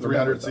remind- 300, the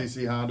remember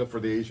 300cc Honda for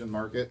the Asian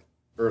market,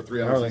 or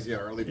 300cc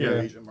Harley for the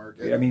Yeah. Asian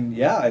market. I mean,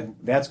 yeah, and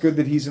that's good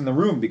that he's in the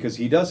room because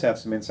he does have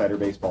some insider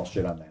baseball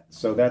shit on that.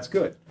 So that's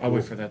good. I'll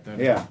wait for that then.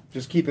 Yeah,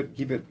 just keep it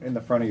in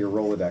the front of your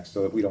Rolodex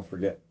so that we don't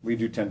forget. We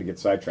do tend to get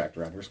sidetracked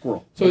around here.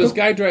 Squirrel. So this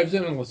guy drives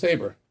in on a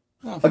Sabre.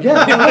 Again,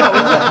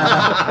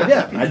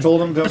 I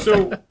told him to.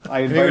 So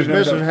I He was invited him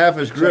missing to half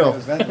his grill.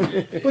 check out his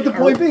event. But the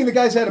point being, the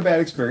guy's had a bad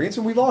experience,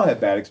 and we've all had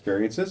bad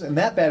experiences. And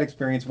that bad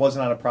experience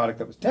wasn't on a product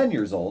that was 10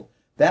 years old.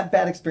 That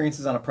bad experience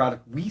is on a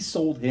product we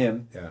sold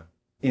him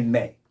in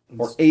May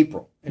or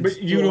April. And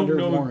But you still don't under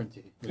know-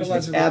 warranty. It's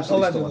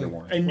absolutely still under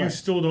warranty. and you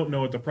still don't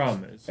know what the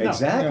problem is.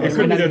 Exactly. It It could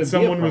might be not even that be a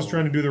someone was problem.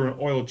 trying to do their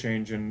oil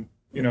change and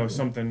you know,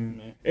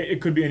 something.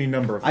 It could be any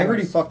number of I heard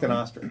he things. fucked an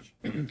ostrich.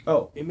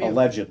 Oh, It may have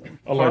allegedly.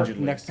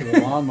 Allegedly. next to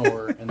the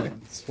lawnmower and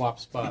then swap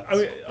spots. I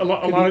mean, a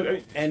lot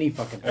of, Any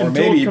fucking. Or Until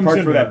maybe it he comes parked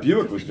in where there. that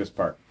Buick was just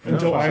parked.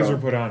 until eyes So- are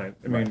put on it.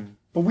 I mean,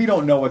 But we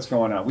don't know what's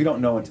going on. We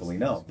don't know until we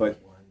know. But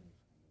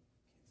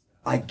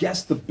I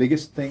guess the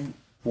biggest thing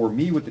for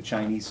me with the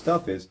Chinese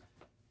stuff is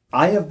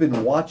I have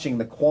been watching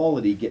the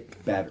quality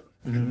get better.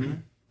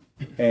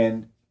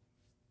 And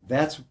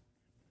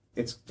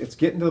it's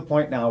getting to the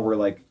point now where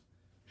like,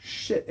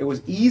 shit, it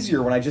was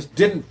easier when I just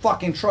didn't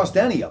fucking trust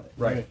any of it.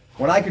 Right.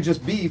 When I could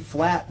just be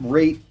flat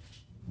rate,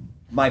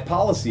 my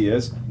policy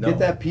is get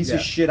that piece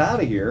of shit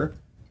out of here.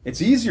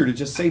 It's easier to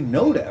just say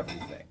no to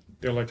everything.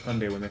 they're like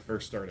Hyundai when they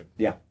first started.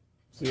 Yeah.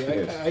 See,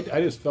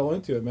 I just fell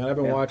into it, man. I've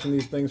been Yeah. watching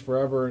these things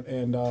forever,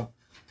 and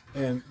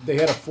they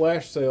had a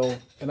flash sale,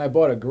 and I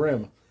bought a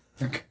Grimm.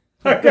 He's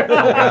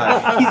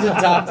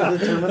adopted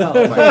the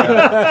terminology.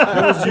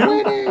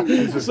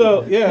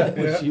 So yeah,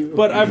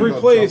 but I've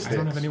replaced. I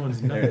don't have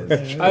anyone's number.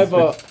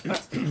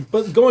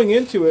 But going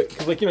into it,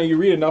 because like you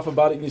read enough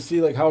about it, and you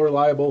see like how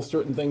reliable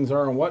certain things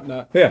are and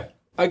whatnot. Yeah.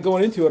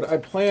 Going into it, I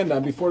planned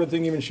on before the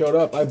thing even showed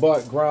up. I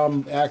bought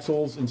Grom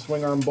axles and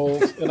swing arm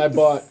bolts, and I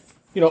bought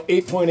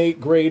 8.8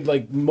 grade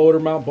like motor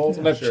mount bolts,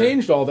 and I've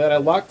changed all that. I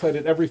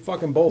Loctited every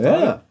fucking bolt.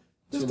 on it.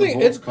 This So thing,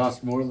 the bolts it's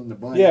cost more than the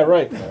bike. yeah,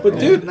 right. But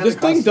dude, And then this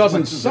it thing costs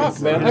doesn't as much as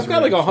suck, man. it I've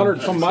got like is.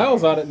 100 some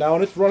miles on it now,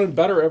 and it's running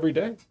better every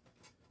day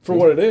for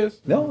what it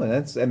is. No,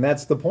 and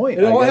that's the point.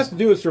 And all I guess. have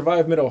to do is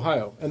survive Mid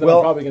Ohio, and then Well,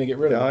 I'm probably going to get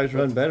rid They of it. always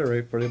run better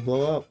right before they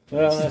blow up.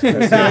 Well,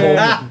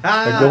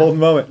 a golden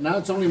moment. Now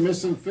it's only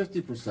missing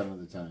 50% of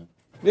the time.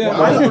 yeah,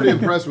 I was pretty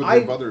impressed with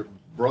your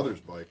brother's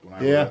bike when I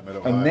was Yeah. at Mid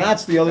Ohio. And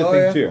that's the other Oh,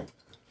 thing yeah. too.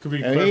 Could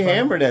we And he clarify?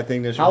 hammered that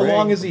thing this How spring.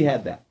 long has he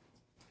had that?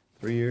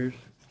 3 years.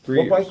 3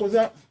 What years. bike was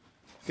that?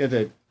 Got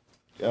the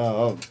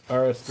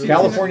RS3.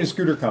 California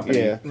Scooter Company.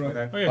 yeah Oh,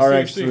 yeah,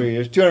 RX3.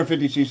 It's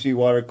 250cc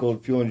water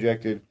cooled, fuel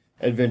injected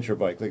adventure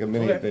bike, like a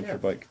mini adventure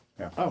bike.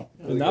 Oh.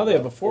 And now they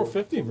have a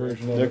 450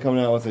 version of They're it.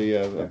 coming out with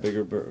a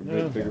bigger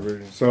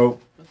version. So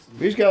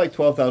He's got like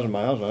 12,000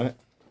 miles on it.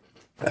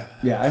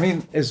 yeah, I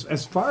mean,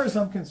 as far as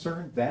I'm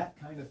concerned, that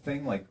kind of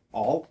thing, like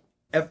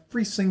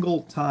every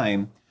single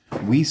time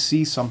we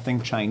see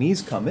something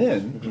Chinese come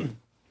in,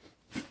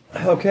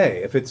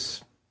 okay, if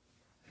it's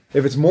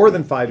more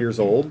than 5 years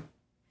old,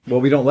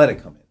 well, we don't let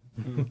it come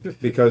in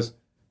because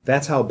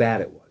that's how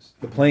bad it was.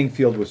 The playing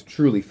field was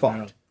truly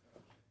fucked.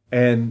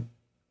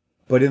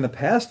 But in the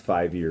past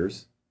 5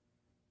 years,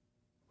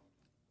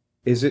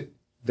 is it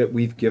that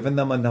we've given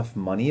them enough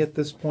money at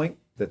this point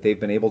that they've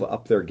been able to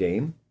up their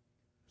game?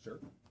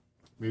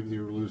 Maybe they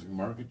were losing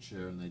market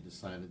share and they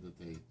decided that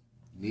they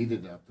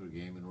needed to up their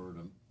game in order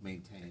to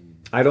maintain.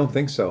 I don't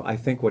think so. I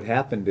think what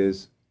happened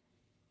is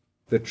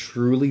the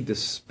truly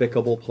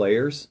despicable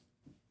players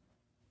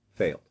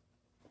failed.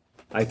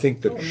 I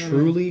think the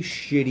truly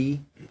shitty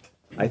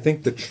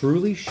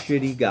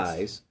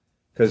guys,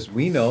 because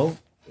we know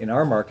in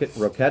our market,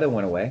 Roketa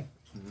went away.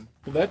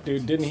 Well, that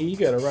dude, didn't he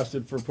get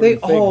arrested for They putting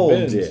fake all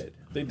VINs? did.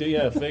 They did,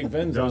 yeah, fake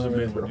VINs That was on a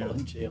big them. one, yeah.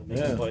 In jail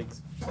making Yeah.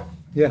 bikes.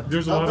 Yeah.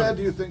 There's a How lot bad of.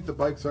 do you think the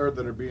bikes are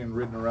that are being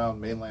ridden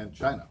around mainland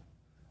China?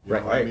 You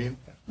know what I Right. mean?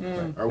 Are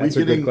That's a we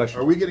good getting question.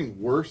 are we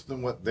getting worse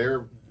than what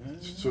they're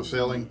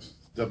selling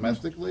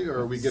domestically, or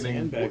are we getting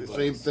Sandbag the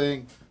same bikes.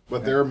 thing,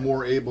 but they're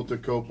more able to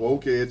cope?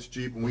 Okay, it's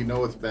cheap and we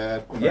know it's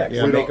bad. Yeah, we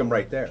you don't- make them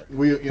right there.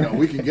 We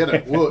we can get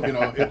it. Well,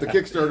 if the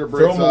Kickstarter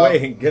breaks Throw them off,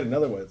 away and get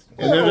another one.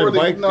 And there's or a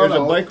bike. There's a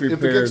bike If the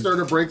repair.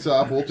 Kickstarter breaks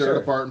off, we'll tear it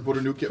apart and put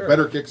a new,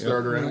 better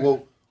Kickstarter, and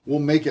we'll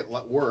make it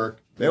work.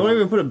 They won't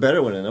even put a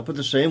better one in. They'll put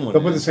the same one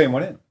They'll in. put the same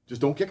one in.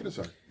 Just don't kick it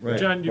aside. Right.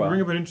 John, you Wow.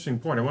 bring up an interesting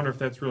point. I wonder if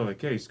that's really the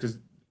case because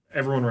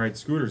everyone rides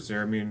scooters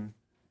there. I mean,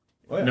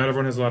 yeah. not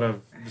everyone has a lot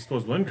of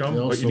disposable income, They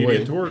but also you need to weigh-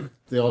 get to work.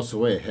 They also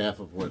weigh half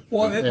of what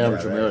Well, the it-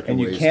 average American And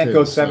you weighs, can't too,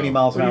 go so- 70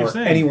 miles an What are you hour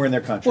saying? anywhere in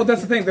their country. Well,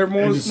 that's the thing. They're And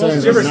most. you most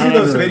say You ever It's see not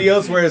those a-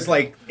 videos where it's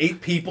like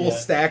 8 people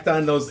stacked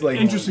on those like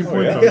Interesting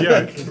point, though.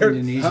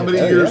 Yeah. How many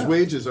years'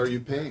 wages are you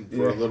paying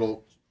for a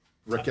little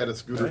Raketa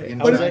scooter in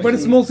But, China? but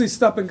it's mostly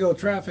stop and go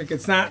traffic.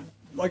 It's not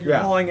like you're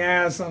Yeah. hauling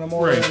ass on a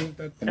motor. Right.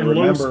 That, And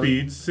low remember-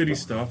 speeds, city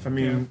stuff. I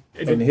mean,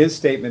 And his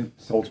statement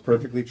holds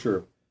perfectly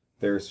true.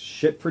 There's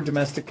shit for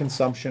domestic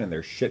consumption and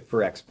there's shit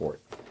for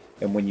export.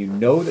 And when you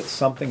know that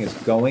something is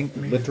going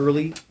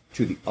literally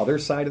to the other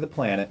side of the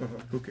planet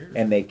who cares?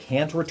 and they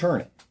can't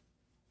return it,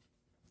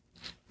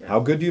 how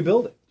good do you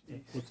build it?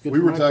 We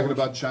were talking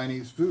about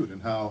Chinese food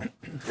and how,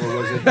 or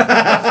was it?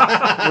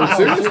 Well,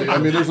 seriously, I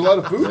mean, there's a lot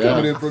of food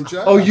coming in from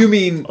China. Oh, you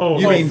mean Oh,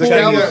 you mean The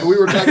Chinese? Cali- we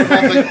were talking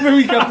about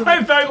like,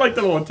 I thought like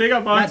the little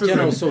takeout Not boxes.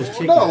 General and- Tso's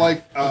chicken. no,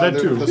 like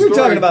That too. The You're story-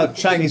 talking about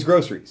Chinese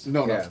groceries.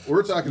 No, Yeah.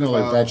 we're talking No,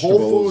 like about Whole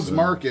vegetables Foods and-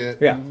 Market.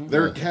 Yeah.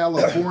 Their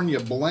California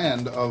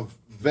blend of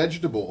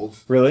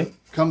vegetables Really?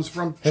 comes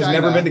from Has China.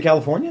 never been to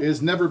California?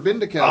 Is never been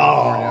to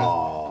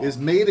California. Is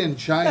made in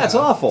China. That's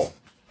awful.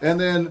 And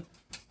then,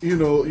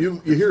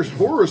 you hear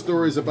horror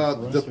stories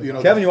about the,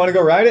 Kevin, you want to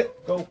go ride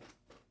it? Go.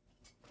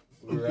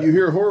 you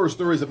hear horror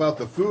stories about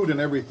the food and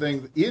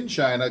everything in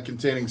China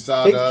containing Take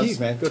the sawdust, keys,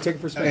 man. Go take it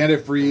for a spin.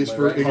 antifreeze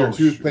for in your Oh,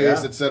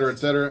 toothpaste, yeah. et cetera, et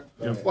cetera.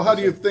 Well, how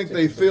do you think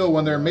they feel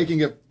when they're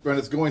making it when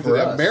it's going to For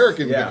the us,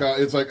 American? yeah. Because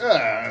it's like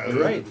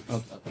Right.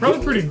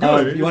 Probably pretty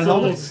good. You want It's a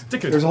little helmets?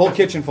 sticky. There's a whole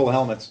kitchen full of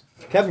helmets.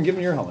 Kevin, give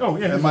me your helmet. Oh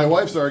yeah. And my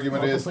wife's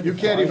argument is you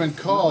can't even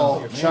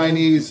call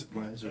Chinese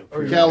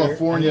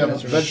California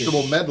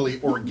vegetable medley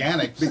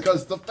organic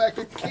because the fact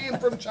it came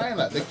from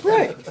China. They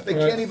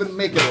can't even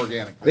make it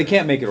organic. They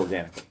can't make it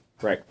organic.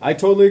 Right. I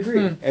totally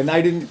agree. And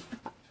I didn't.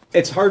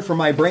 It's hard for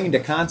my brain to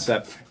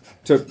concept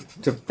to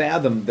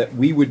fathom that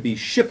we would be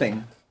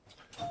shipping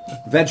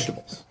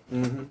vegetables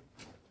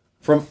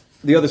from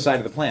the other side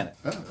of the planet.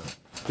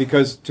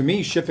 Because to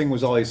me, shipping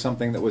was always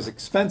something that was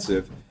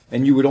expensive,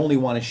 and you would only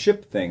want to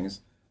ship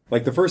things.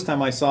 Like the first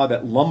time I saw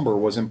that lumber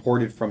was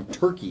imported from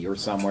Turkey or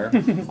somewhere,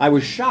 I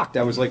was shocked.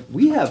 I was like,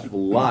 we have a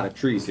lot of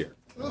trees here.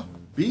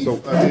 Beef.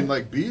 So- I mean,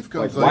 like beef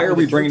comes. Like, why are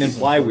we with bringing in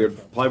Turkey.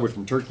 plywood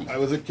from Turkey? I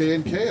was at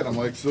K&K and I'm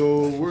like,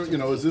 so we're,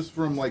 is this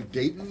from like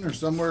Dayton or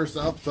somewhere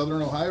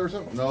southern Ohio or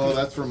something? No,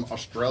 that's from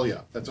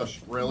Australia. That's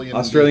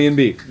Australian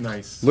beef.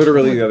 Nice.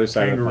 Literally the other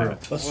side of the Kangaroo.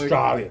 planet.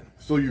 Australia.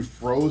 So you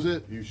froze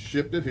it, you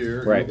shipped it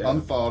here, Right. you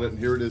unthawed it, and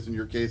here it is in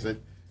your case at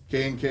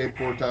K&K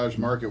Portage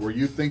Market, where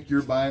you think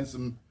you're buying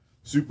some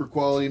super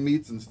quality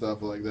meats and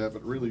stuff like that,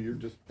 but really you're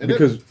just and it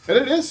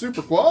is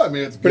super quality. I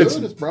mean, it's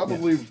good. It's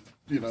probably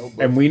but,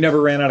 And we never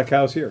ran out of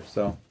cows here,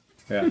 so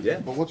yeah.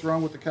 but what's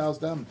wrong with the cows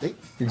down in Dayton?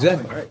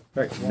 Exactly.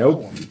 Right.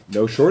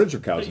 No shortage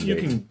of cows in You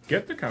Dayton. can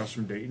get the cows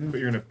from Dayton, but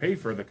you're going to pay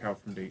for the cow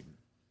from Dayton.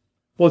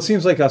 Well, it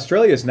seems like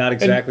Australia is not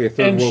exactly a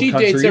third and world she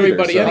country dates either,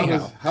 everybody so-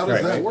 anyhow. How does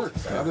Right. that work?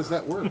 How does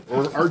that work?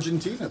 Or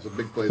Argentina's a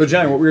big place. So,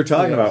 Johnny, for what we were beef.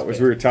 talking about was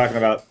we were talking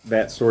about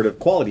that sort of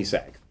quality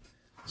sag.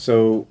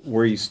 So,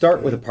 where you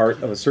start with a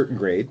part of a certain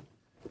grade,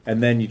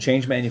 and then you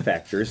change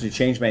manufacturers,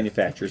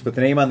 but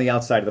the name on the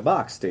outside of the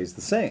box stays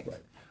the same.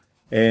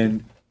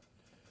 And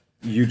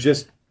you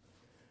just,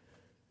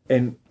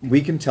 and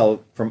we can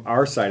tell from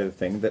our side of the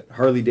thing that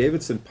Harley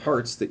Davidson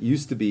parts that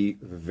used to be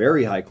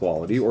very high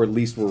quality, or at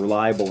least were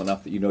reliable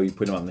enough that you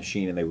put them on the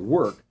machine and they would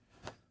work.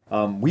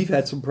 We've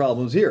had some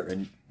problems here,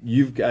 and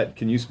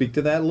can you speak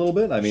to that a little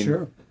bit? I mean,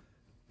 Sure.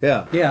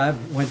 Yeah. Yeah, I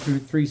went through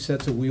 3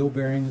 sets of wheel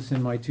bearings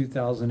in my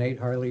 2008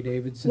 Harley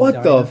Davidson. What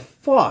Dyna. the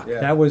fuck? Yeah.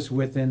 That was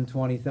within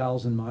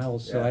 20,000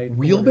 miles. So I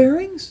Wheel ordered-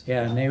 bearings?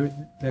 Yeah, and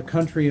the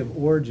country of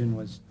origin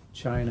was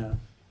China.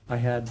 I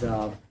had,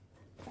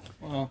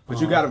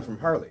 But you got them from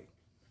Harley.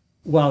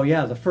 well,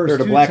 yeah, the first They're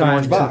the 2 black and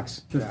times. orange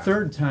box. The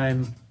third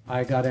time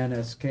I got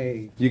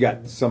NSK. You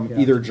got some Yeah.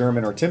 either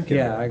German or Timken.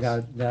 Yeah, I bearings.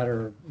 got that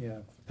or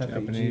FAG or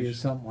Japanese.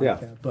 something like Yeah.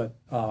 that. But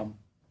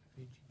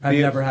I've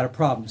never had a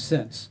problem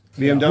since.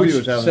 BMW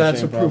was having So the that's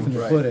same a proof in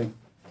problem. the pudding.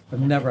 I've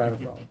never had a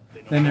problem.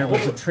 Then there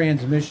was a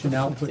transmission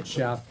output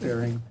shaft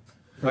bearing.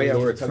 Oh yeah,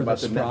 we were for talking about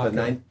the sprocket.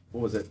 9.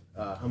 What was it?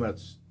 How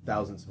much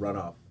thousandths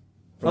runoff?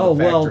 From Oh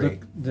the well, factory?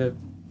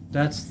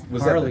 that's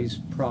Was that Harley's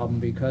problem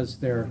because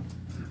their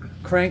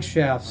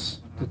crankshafts,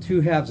 the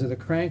 2 halves of the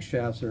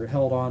crankshafts are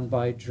held on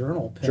by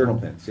journal pins. Journal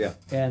pins, yeah.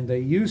 And they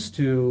used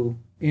to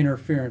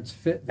interference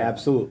fit that.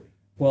 Absolutely.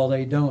 Well,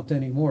 they don't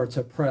anymore. It's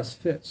a press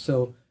fit.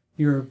 So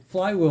your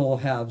flywheel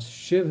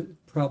halves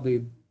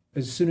probably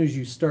as soon as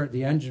you start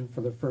the engine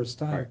for the first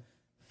time. Right.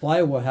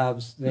 Flywheel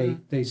halves they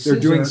They're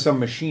doing scissor- some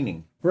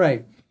machining.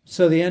 right.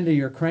 So the end of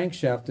your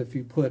crankshaft, if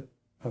you put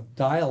a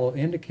dial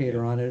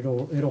indicator on it,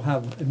 it'll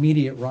have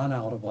immediate run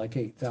out of like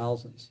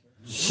 8,000s.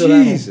 So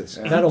Jesus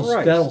that'll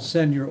Christ. that'll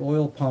send your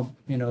oil pump,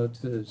 to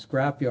the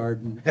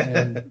scrapyard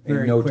in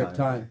very no quick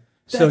time.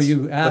 So That's-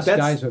 you but ask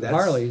that's- guys with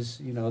that's- Harleys,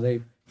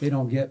 they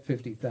don't get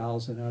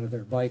 50,000 out of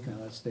their bike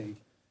unless they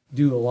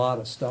do a lot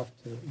of stuff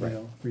to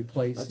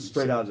replace. That's these.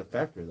 straight out of the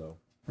factory though.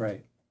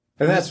 Right.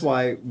 And that's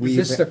why we.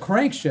 It's the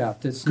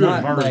crankshaft. It's Good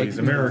not Harleys,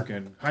 like,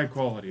 American, high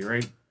quality,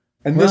 right?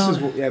 And Well- this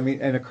is what,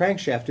 and a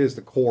crankshaft is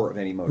the core of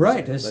any motor.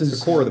 Right. This That's is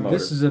the core of the motor.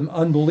 This is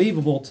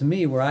unbelievable to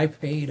me. Where I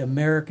paid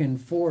American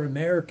for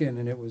American,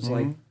 and it was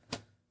like,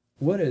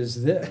 what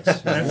is this?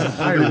 That's a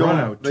high They run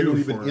out don't too.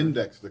 even for-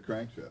 index the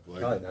crankshaft.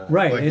 Like, Probably not.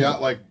 right. Like,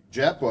 it- like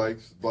Jap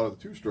bikes, a lot of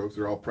the 2-strokes,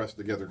 they're all pressed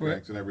together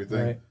cranks and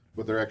everything, Right.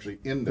 but they're actually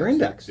indexed. They're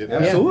indexed. It-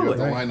 Absolutely. You have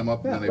to Right. line them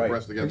up and then they right.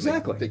 press together.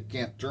 Exactly. They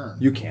can't turn.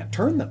 You can't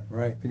turn them.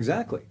 Right.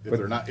 Exactly. If But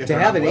they're not- if to they're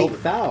have not an welded.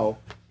 8 thou,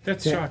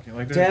 That's shocking.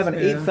 Like to have an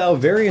that's- 8 thou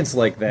variance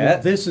like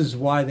that. This is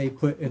why they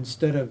put,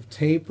 instead of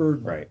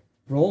tapered Right.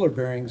 roller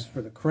bearings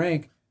for the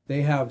crank,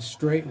 they have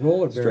straight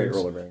roller Straight bearings.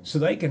 roller bearings. So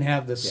they can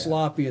have the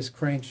sloppiest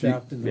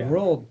crankshaft in the yeah.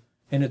 world,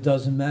 and it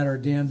doesn't matter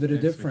a damn bit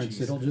of That's what difference.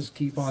 she It'll said. just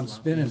keep on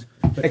spinning.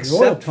 But the oil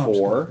Except pump's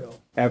for gonna go.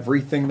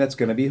 everything that's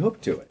going to be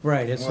hooked to it.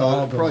 Right, it's Well,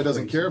 all it probably goes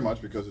doesn't crazy. care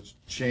much because it's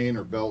chain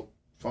or belt.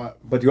 But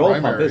the oil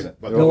pump primary, isn't.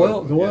 but The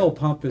oil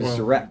pump is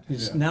direct.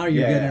 Now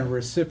you're Yeah. getting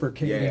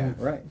reciprocating. Yeah,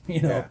 Right.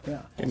 Yeah.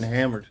 Getting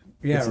hammered.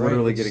 It's right.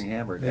 literally It's- getting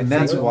hammered. it's- And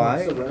that's it's-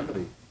 why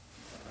Rubber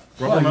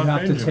Well, you mount have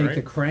to engine, take right?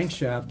 the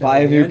crankshaft. buy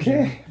out a of the new engine,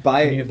 crank.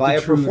 and you Buy have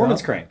a to true it performance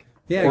up. crank.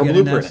 Yeah, or get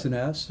an blueprint.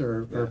 S&S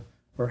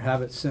or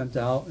have it sent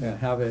out and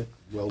have it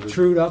Welded.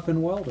 trued up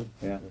and welded,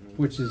 Yeah.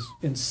 which is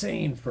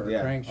insane for a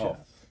Yeah. crankshaft.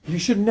 You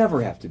should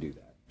never have to do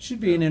that. Should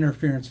be an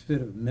interference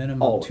fit of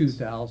minimum Always.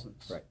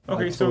 2,000s. Right.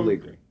 Okay, I so totally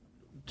agree.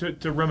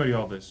 to remedy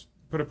all this,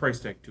 put a price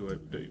tag to it.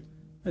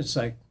 It's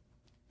like,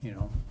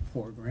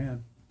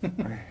 $4,000.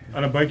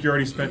 On a bike you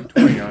already spent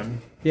 20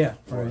 on. Yeah,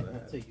 right.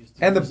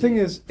 And the thing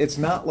is, it's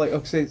not like,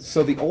 okay,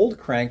 so the old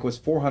crank was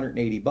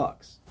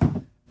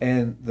 $480,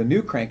 and the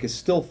new crank is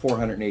still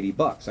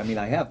 $480. I mean,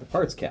 I have the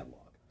parts catalog.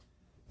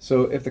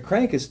 So if the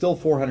crank is still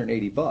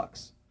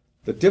 $480,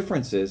 the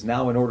difference is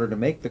now in order to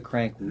make the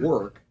crank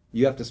work,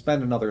 you have to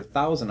spend another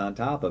 $1,000 on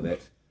top of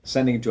it,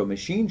 sending it to a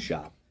machine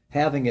shop,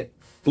 having it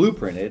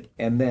blueprinted,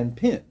 and then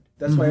pinned.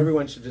 That's why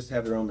everyone should just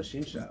have their own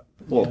machine shop.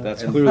 Well,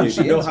 that's And clearly you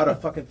should the know answer. how to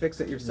fucking fix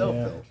it yourself,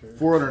 Phil.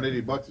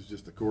 $480 is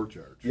just the core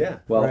charge. Yeah.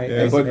 Well,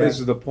 Right. but this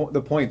is the point.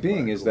 The point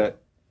being is that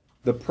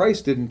the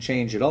price didn't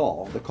change at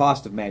all. The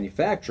cost of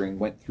manufacturing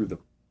went through the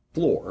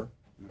floor,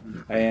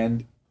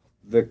 and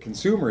the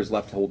consumer is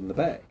left holding the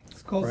bag.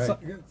 It's called Right.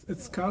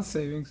 it's cost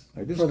savings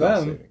It is for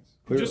cost them. savings,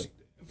 clearly. Just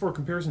for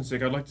comparison's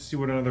sake, I'd like to see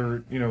what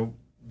another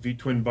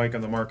V-twin bike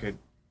on the market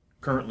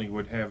currently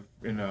would have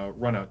in a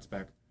run-out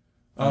spec.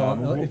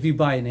 If you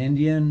buy an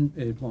Indian,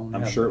 it won't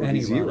I'm have sure it would any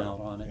be zero. run out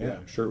on it. Yeah,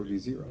 I'm sure it would be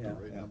zero. Yeah.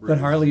 Yeah. But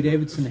Harley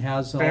Davidson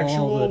has all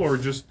Factual the... or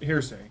just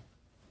hearsay?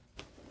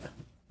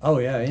 Oh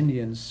yeah,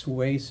 Indian's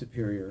way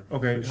superior.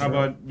 Okay, for how sure.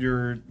 about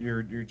your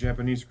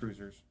Japanese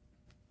cruisers?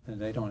 And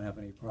they don't have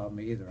any problem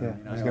either. Yeah, I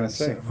mean, I was own going to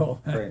say.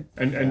 several. Right.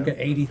 And Got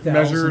 80,000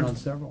 measured- on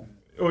several.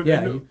 Oh, Yeah,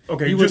 no, you-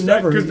 okay, you would just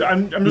never- because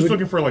I'm you just would-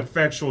 looking for like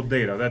factual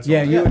data. That's Yeah,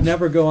 all. you would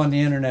never go on the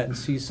internet and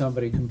see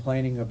somebody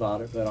complaining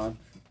about it, but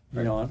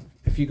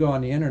if you go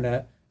on the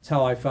internet, it's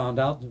how I found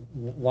out.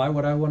 Why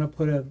would I want to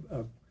put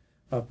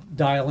a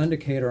dial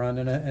indicator on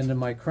into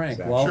my crank?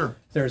 Exactly. Well, Sure.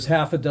 there's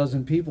half a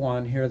dozen people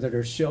on here that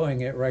are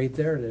showing it right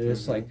there. That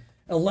it's like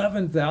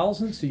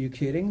 11,000. So you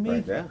kidding me?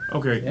 Right, yeah.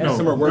 Okay, Yeah. no,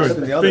 Some are worse good.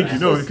 than the others. Thank you.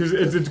 No, because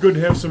it's good to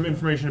have some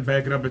information to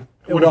back it up. What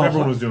if Well,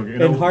 everyone was doing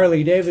it? And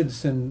Harley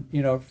Davidson,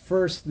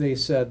 first they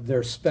said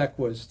their spec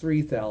was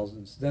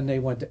 3,000s, then they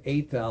went to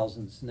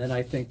 8,000s, and then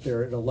I think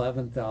they're at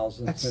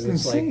 11,000s. That's and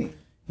it's insane.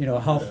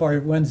 like, how far?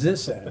 When's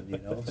this end?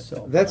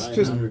 So That's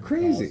just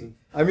crazy.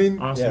 I mean,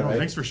 Awesome. Yeah, Well, right.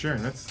 thanks for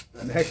sharing. That's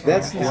heck,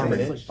 that's Yeah, insane. it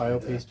It's like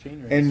bio-based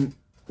chain rings. And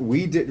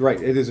we did right.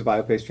 It is a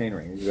bio-based chain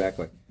ring,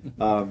 exactly.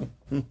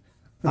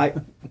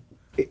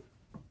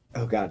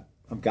 Oh God,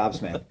 I'm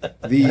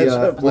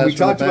gobsmacked. When we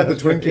talked about the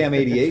Twin Cam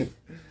 88,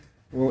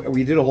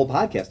 we did a whole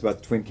podcast about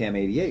the Twin Cam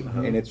 88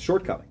 and its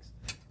shortcomings,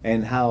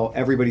 and how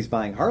everybody's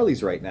buying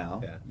Harleys right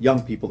now. Yeah.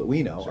 Young people that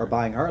we know are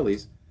buying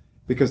Harleys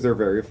because they're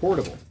very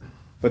affordable.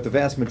 But the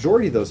vast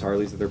majority of those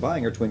Harleys that they're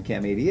buying are Twin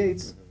Cam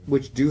 88s,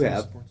 which do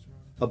have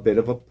a bit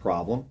of a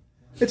problem.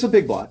 It's a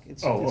big block.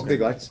 It's a big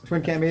block. It's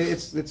Twin Cam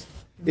 88.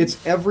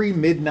 It's every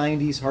mid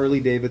 90s Harley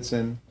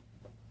Davidson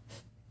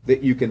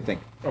that you can think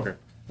of. okay.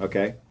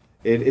 Okay?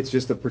 It's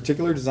just a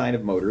particular design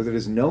of motor that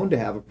is known to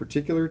have a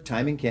particular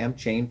timing cam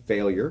chain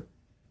failure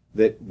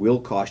that will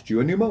cost you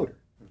a new motor.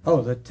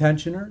 Oh, the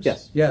tensioners?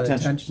 Yes, Yeah, the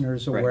tensioners.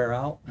 tensioners will Right. wear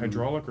out.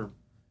 Hydraulic or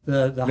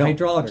The No.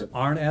 hydraulics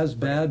aren't as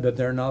bad, but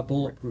they're not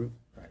bulletproof.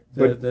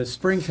 But The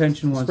spring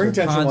tension ones spring are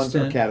tension ones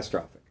constant. are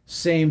catastrophic.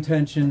 Same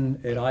tension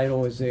at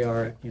idle as they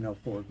are at,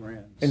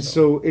 $4,000. And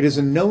so it is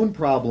a known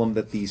problem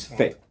that these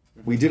fail.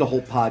 We did a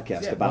whole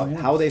podcast about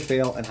how they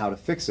fail and how to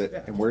fix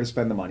it and where to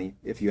spend the money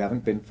if you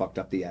haven't been fucked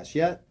up the ass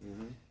yet.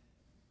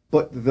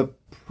 But the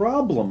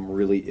problem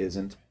really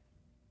isn't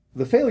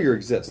the failure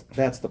exists.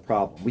 That's the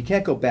problem. We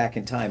can't go back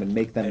in time and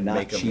make them And not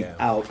make 'em, cheap yeah.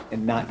 out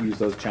and not use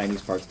those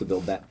Chinese parts to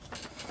build the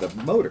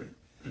motor.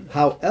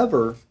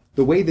 However,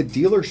 the way the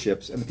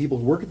dealerships and the people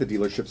who work at the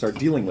dealerships are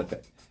dealing with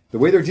it, the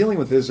way they're dealing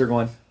with it is they're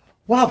going,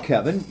 wow,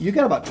 Kevin, you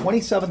got about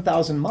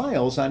 27,000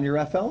 miles on your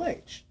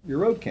FLH, your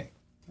Road King.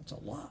 That's a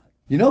lot.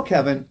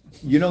 Kevin,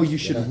 you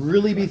should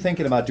really be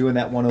thinking about doing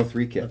that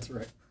 103 kit. That's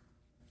right.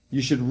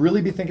 You should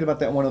really be thinking about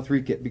that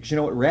 103 kit because you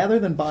know what? Rather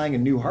than buying a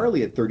new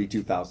Harley at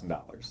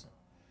 $32,000,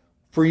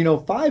 for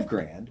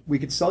 $5,000, we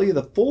could sell you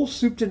the full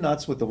soup to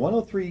nuts with the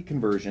 103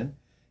 conversion.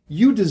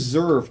 You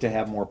deserve to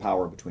have more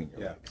power between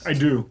your legs. I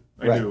do.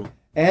 I do.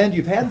 And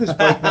you've had this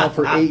bike now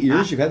for 8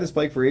 years. You've had this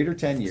bike for 8 or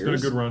 10 years.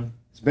 It's been a good run.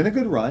 It's been a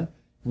good run.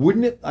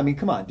 Wouldn't it? I mean,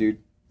 come on, dude.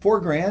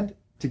 $4,000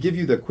 to give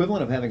you the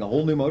equivalent of having a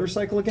whole new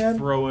motorcycle again?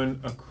 Throw in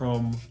a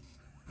chrome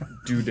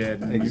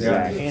doodad.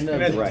 Exactly. And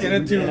Right. In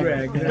a tube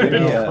rag. Give me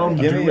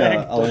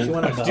a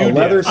Doodad.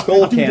 leather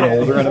skull can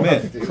holder in a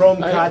minute. Chrome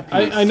cod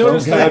piece. I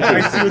noticed Chrome that. cod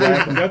I see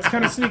what you're- that's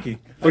kind of sneaky.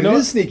 But it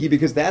is sneaky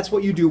because that's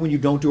what you do when you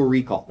don't do a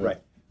recall. Right.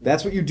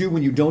 That's what you do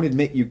when you don't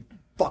admit you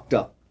fucked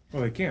up.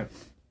 Well, they can't.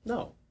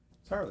 No,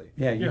 it's Harley.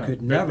 Yeah, you Yeah, could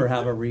but- never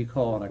have a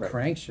recall on a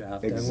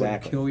crankshaft. That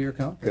Exactly. would kill your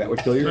company. That would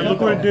kill your And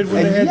look what it did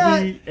when And they had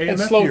yet- the AMF and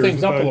slow years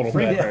things up a with little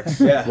free bit. packs.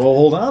 Yeah. Well,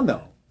 hold on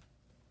though.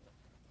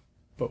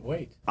 But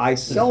wait. I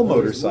sell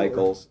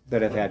motorcycles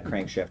that have had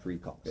crankshaft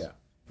recalls. Yeah.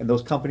 And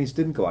those companies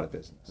didn't go out of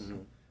business.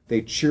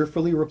 They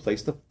cheerfully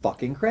replaced the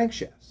fucking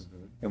crankshafts.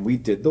 And we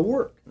did the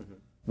work.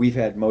 We've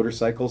had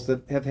motorcycles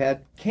that have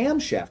had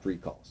camshaft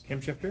recalls,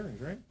 Camshaft bearings,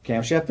 right?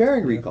 camshaft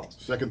bearing recalls,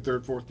 Second,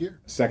 third, fourth gear.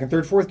 second,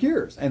 third, fourth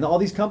gears. And all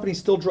these companies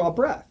still draw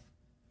breath.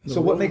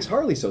 So what makes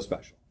Harley so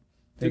special?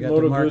 They Did got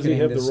the Moto Guzzi marketing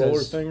have the that roller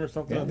says- thing or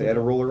something? Yeah, they had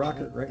a roller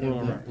rocket,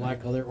 right?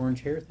 Black color,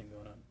 orange hair thing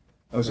going on.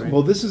 Oh, so,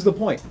 well, this is the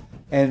point.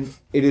 And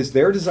it is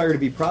their desire to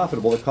be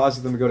profitable that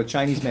causes them to go to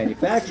Chinese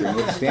manufacturing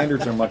where the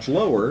standards are much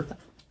lower.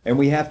 And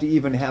we have to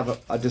even have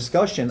a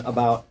discussion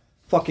about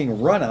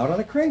fucking run out on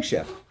a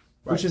crankshaft,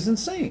 which is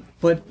insane.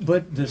 But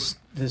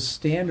the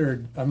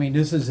standard, I mean,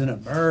 this is an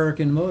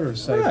American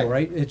motorcycle,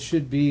 right? It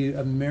should be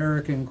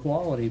American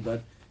quality,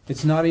 but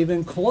it's not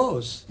even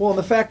close. Well, and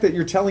the fact that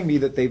you're telling me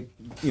that they,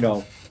 you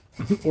know,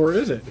 Or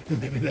is it?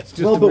 Maybe that's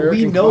just well, but we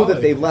American know quality.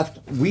 that they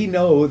left. We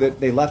know that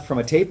they left from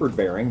a tapered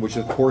bearing, which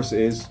of course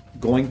is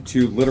going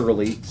to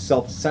literally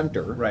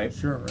self-center. Right.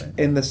 Sure, right.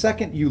 And the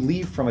second you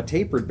leave from a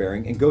tapered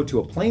bearing and go to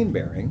a plain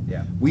bearing,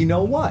 Yeah. we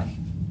know what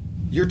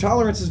your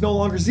tolerance is no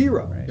longer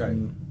zero. Right.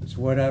 It's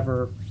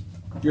whatever.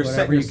 You're whatever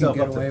setting you can yourself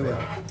get up to away fail.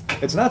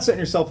 with. It's not setting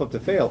yourself up to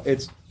fail.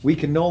 It's we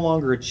can no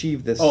longer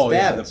achieve this Oh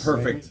yeah, the status.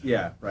 perfect.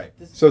 Yeah, right.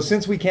 So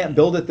since we can't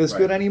build it this Right.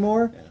 good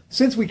anymore,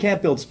 since we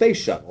can't build space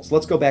shuttles,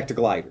 let's go back to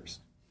gliders.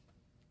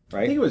 I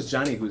think Right? it was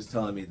Johnny who was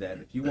telling me that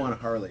if you want a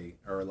Harley,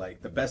 or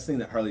like the best thing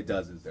that Harley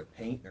does is their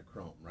paint and their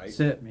chrome, right? That's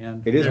it,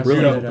 man. It is That's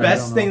brilliant. The I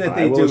best don't thing know. that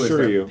I they will do is assure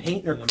their you.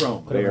 paint and their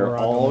chrome. They are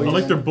I always.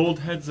 like their bold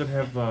heads that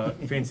have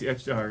fancy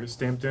etched,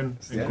 stamped in.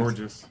 Yeah.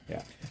 Gorgeous.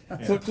 Yeah.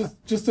 So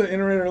just to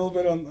iterate a little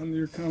bit on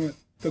your comment,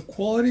 the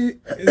quality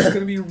is going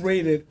to be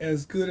rated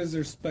as good as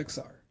their specs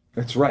are.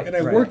 That's right. And I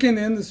right. work in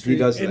the industry. He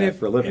does and that if,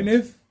 for a living. And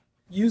if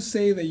you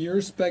say that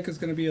your spec is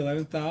going to be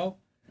 11th thou,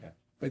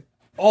 but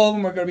all of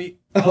them are going to be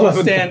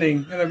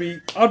outstanding and they'll be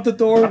out the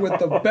door with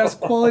the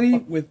best quality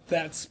with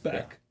that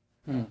spec.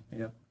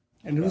 Yep.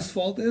 And whose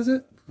fault is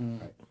it?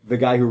 The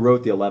guy who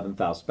wrote the 11th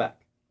thou spec.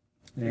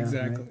 Yeah,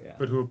 Exactly. right.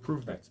 But who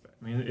approved that spec?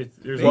 I mean,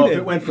 there's Well, a- if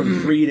it went from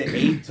 3 to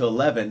 8 to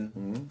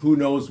 11, who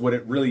knows what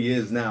it really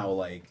is now?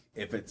 Like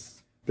if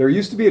it's There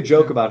used to be a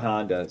joke about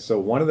Honda. So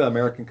one of the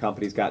American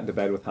companies got into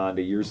bed with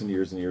Honda years and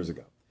years and years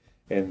ago.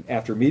 And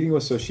after meeting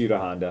with Soshida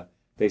Honda,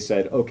 they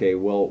said, "Okay,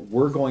 well,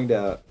 we're going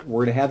to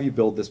have you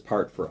build this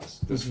part for us.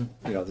 This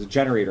this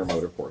generator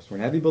motor for us. We're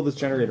going to have you build this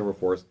generator motor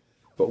for us,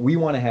 but we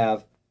want to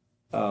have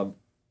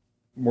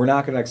we're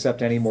not going to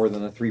accept any more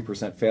than a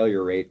 3%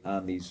 failure rate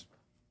on these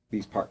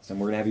parts, and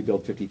we're going to have you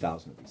build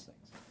 50,000 of these things."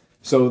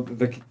 So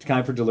the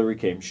time for delivery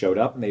came, showed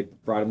up, and they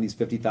brought him these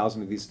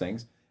 50,000 of these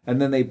things. And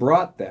then they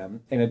brought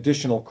them an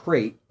additional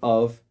crate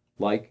of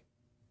like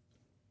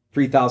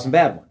 3,000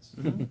 bad ones.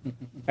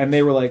 And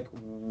they were like,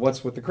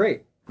 "What's with the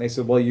crate?" And they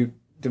said, "Well, you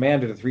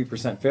demanded a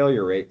 3%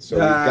 failure rate, so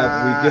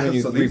we've given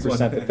you so the these 3% ones-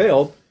 that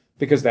failed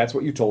because that's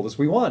what you told us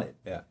we wanted."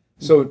 yeah.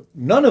 So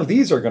none of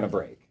these are going to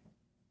break.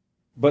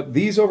 But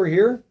these over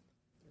here,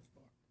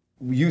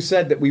 you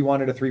said that we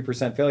wanted a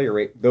 3% failure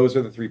rate. Those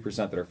are the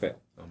 3% that are failed.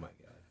 Oh my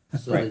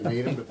god. So Right. they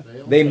made him to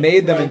fail. They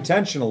made them We're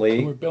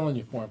intentionally billing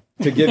you for them.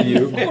 to give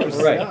you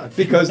right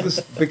because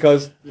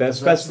that That's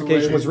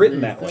specification the way was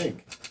written they that way.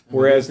 think.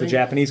 Whereas the think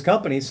Japanese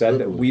company said that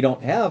liberally. we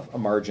don't have a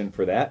margin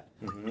for that.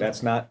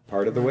 That's not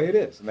part of the way it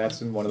is, and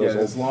that's in one of Yeah,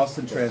 those it's old. lost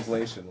in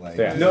translation. Like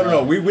Yeah.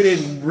 no, we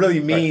didn't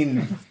really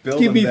mean build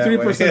Give them me that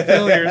 3% way.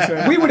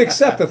 failures. We would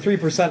accept a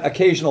 3%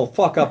 occasional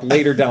fuck up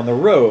later down the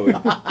road.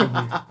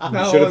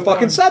 You should have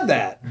fucking said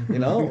that,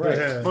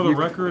 right? For the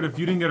record, if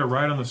you didn't get a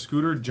ride on the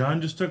scooter, John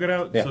just took it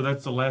out. Yeah. So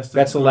that's the last.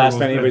 That's the last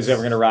time scooter anybody's that's-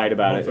 ever going to ride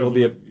about it. It'll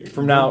be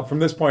from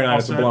this point on. All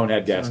It's a set. blown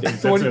head gasket.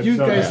 So what That's did it. you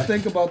guys Yeah.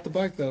 think about the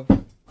bike though?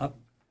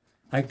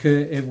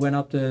 It went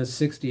up to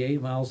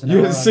 68 miles an You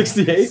hour. had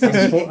 68?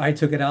 I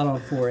took it out on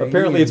 480.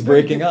 Apparently, it's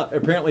breaking up.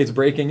 Apparently, it's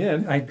breaking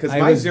in. I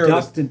my was zero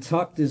ducked and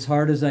tucked as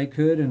hard as I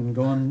could and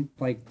going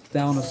like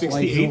down a slight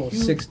 68? hill.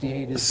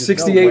 68 is the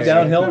 68 way.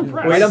 downhill.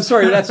 Impressed. Wait, I'm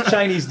sorry. That's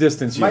Chinese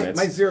distance My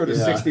units. 0 to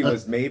 60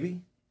 was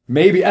maybe.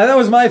 Maybe, and that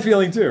was my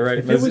feeling too, right?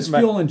 If it was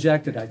fuel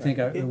injected, I think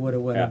it would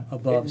have went Yeah.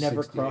 above It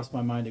never 68. crossed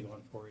my mind to go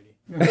on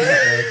 480.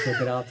 I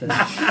took it out to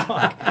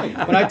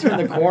When I turned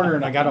the corner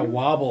and I got a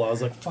wobble, I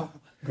was like, fuck,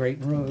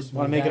 Great Road. just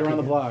want to make it around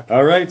the block.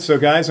 All right, so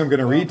guys, I'm going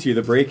to read to you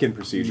the break-in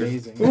procedure.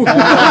 Amazing.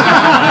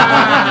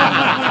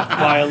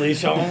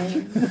 Violation.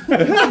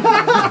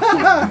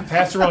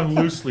 Pass around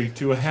loosely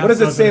to a half. What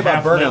does it dozen say about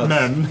half-lit burnouts?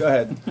 men. Go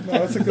ahead. No,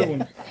 that's a good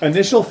one.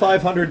 Initial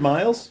 500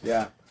 miles,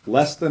 Yeah.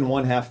 less than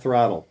 1/2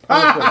 throttle.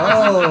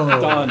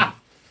 Done.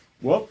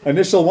 Whoop.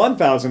 Initial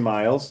 1,000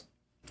 miles,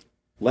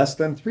 less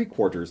than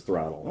 3/4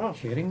 throttle.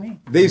 Kidding me?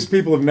 These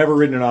people have never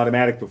ridden an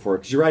automatic before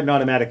because you ride an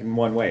automatic in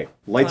one way: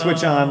 light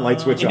switch on,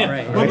 light switch off.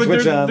 right. Well, Light but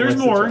switch on, there's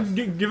light switch more.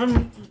 off. Give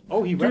him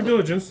Oh, he due read it.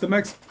 diligence. The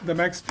max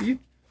speed.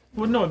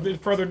 Well, no,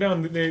 further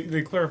down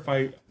they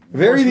clarify.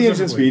 Vary more the engine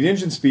specifically. speed.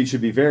 Engine speed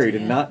should be varied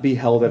and not be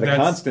held at a That's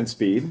constant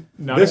speed.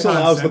 Not This a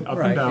allows constant, the up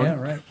Right, and down. yeah,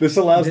 right. This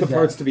allows Did the that.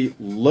 parts to be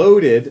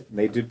loaded, and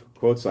they did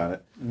quotes on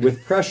it,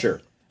 with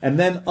pressure, and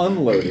then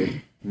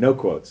unloaded, no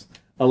quotes,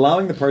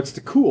 allowing the parts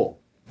to cool.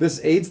 This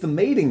aids the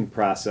mating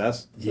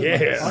process of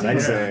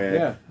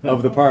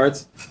the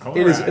parts.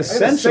 It is Alright.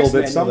 essential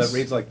that some. that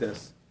reads like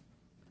this.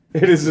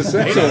 It is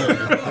essential.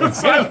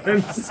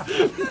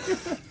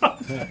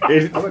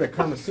 It, I would have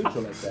Kama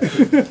Sutra like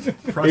that.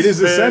 it is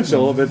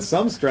essential that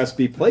some stress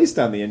be placed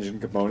on the engine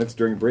components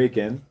during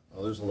break-in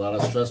Well, there's a lot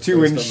of stress to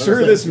based on ensure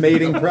those this things.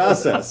 mating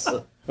process.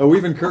 Oh,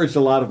 we've encouraged a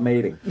lot of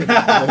mating.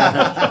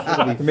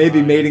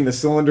 Maybe mating the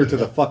cylinder to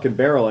the fucking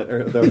barrel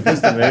or the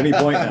piston at any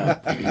point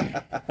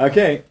now.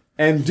 Okay,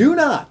 and do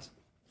not,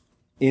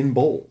 in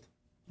bold,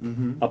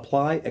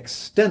 apply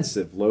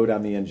extensive load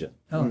on the engine.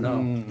 Oh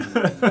no.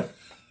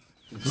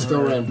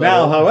 Still ran better.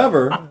 Now,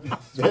 however,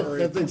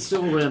 that thing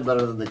still ran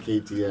better than the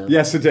KTM.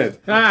 yes, it did.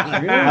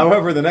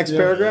 However, the next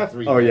paragraph.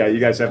 three. Oh yeah, you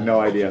guys have no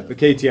idea. The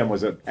KTM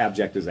was an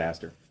abject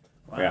disaster.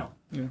 Yeah.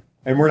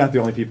 And we're not the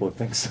only people that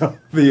think so.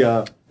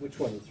 The Which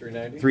one, the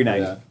 390?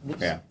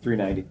 390. Yeah,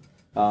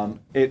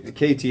 390.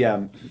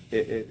 KTM,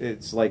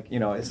 it's like,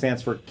 it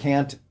stands for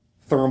Can't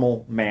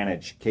Thermal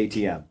Manage,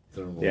 KTM.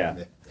 Thermal Yeah.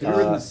 manage. Have you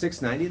ridden the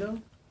 690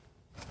 though?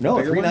 No,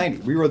 Bigger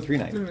 390. We rode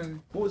 390.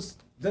 What was?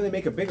 Then they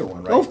make a bigger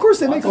one, right? Oh, of course,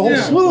 they make a whole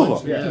slew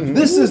of them.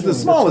 This is the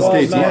smallest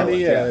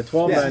 1290, KTM. yeah, the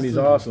 1290 is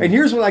awesome. And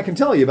here's what I can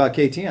tell you about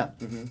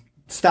KTM.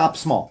 Stop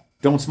small.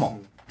 Don't small.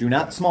 Do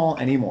not small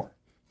anymore.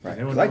 Right.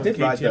 Because I did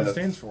ride KTM the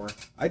stands for.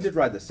 I did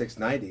ride the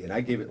 690, and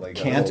I gave it like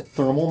Can't a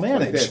thermal little,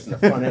 like manage. this, and the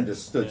front end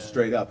just stood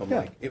straight up. I'm Yeah.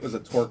 like, it was a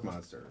torque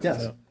monster.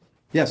 Yes.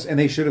 Yes, and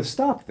they should have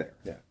stopped there.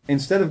 Yeah.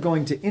 Instead of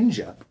going to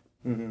Inja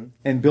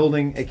and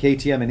building a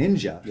KTM in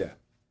Inja, Yeah.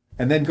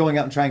 and then going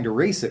out and trying to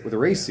race it with a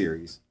race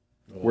series,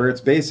 where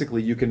it's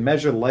basically you can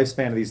measure the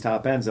lifespan of these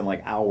top ends in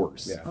like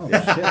hours. Yeah. Oh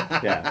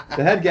shit. Yeah.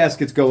 The head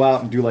gaskets go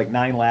out and do like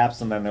 9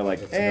 laps, and then they're like,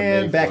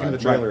 and back into the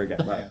trailer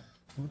again. Right.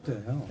 What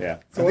the hell? Yeah.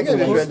 I think I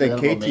just read that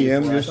Animal made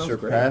KTM for just us.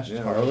 surpassed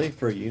Harley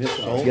for units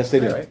sold. Yes, they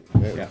do. Right.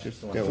 Yeah.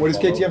 Yeah. What does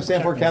KTM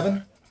stand for,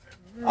 Kevin?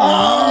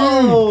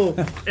 Oh!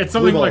 It's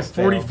something We've like all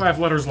failed. 45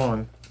 letters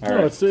long. All No,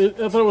 right. I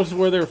thought it was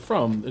where they're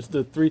from. It's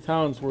the 3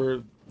 towns where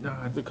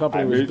the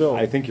company was built.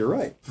 I think you're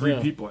right. 3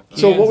 Yeah. people. I think.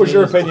 So, what was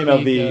your Kansas, opinion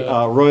of the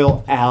Topeka.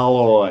 Royal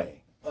Alloy?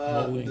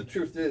 The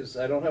truth is,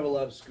 I don't have a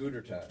lot of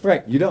scooter time.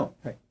 Right, you don't.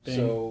 Right.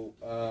 So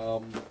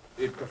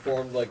it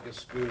performed like a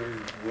scooter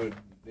would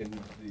in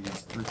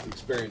the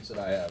experience that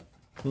I have.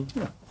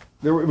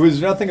 There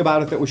was nothing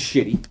about it that was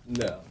shitty.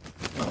 No.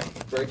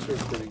 Brakes were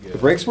pretty good. The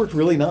brakes worked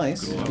really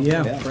nice.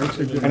 Yeah.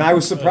 And I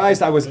was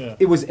surprised.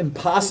 It was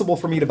impossible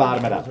for me to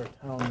bottom it out,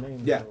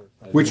 Yeah.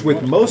 which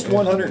with most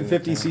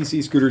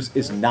 150cc scooters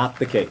is not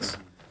the case.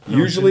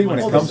 Usually, when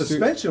it Well, the comes to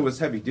suspension was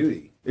heavy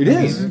duty. it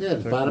is. Yeah,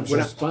 it bottoms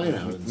your spine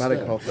out. Might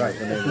have instead. called right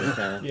the name of the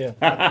town.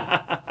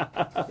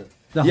 Yeah.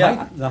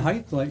 The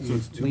height let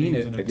you lean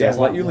it. It does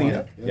let you lean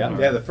it. Yeah.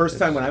 Yeah, the first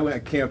time when I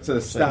went camp to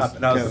the stop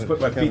and I was just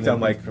putting my feet down,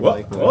 like, Kevin-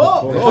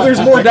 whoa, Oh, there's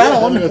more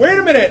down. wait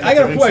a minute, I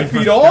gotta put my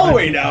feet all the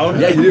way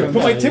down. Yeah, you do.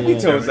 Put my tippy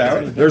toes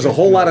out. There's a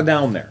whole lot of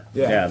down there.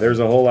 Yeah. There's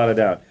a whole lot of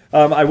down.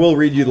 I will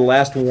read you the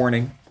last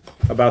warning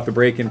about the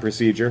break-in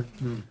procedure.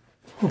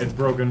 It's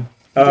broken.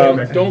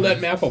 Don't let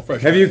Mapple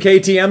fresh. Have you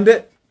KTM'd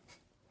it?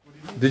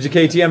 Did you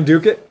KTM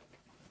Duke it?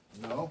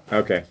 No.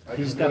 Okay.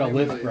 He's got a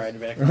lift right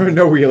back.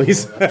 No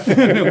wheelies.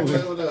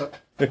 Fill it up.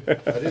 I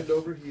didn't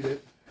overheat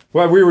it.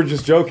 Well, we were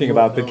just joking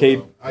about the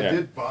K. I yeah.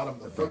 did bottom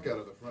the fuck out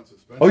of the front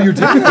suspension. Oh, you did?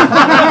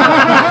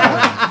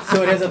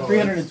 So it has a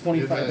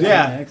 325.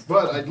 Yeah.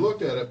 But I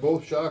looked at it.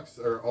 Both shocks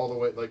are all the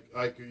way.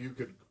 Like you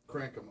could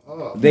crank them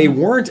up. They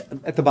weren't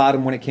at the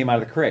bottom when it came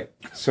out of the crate.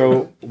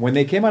 So when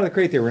they came out of the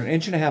crate, they were an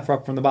inch and a half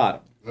up from the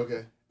bottom.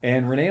 Okay.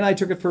 And Renee and I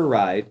took it for a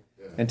ride,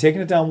 and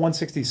taking it down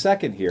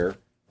 162nd here,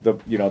 the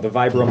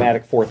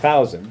Vibromatic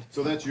 4000,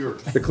 So that's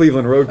yours. the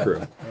Cleveland Road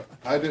Crew.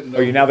 I didn't know.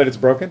 Oh, you now that it's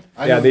broken?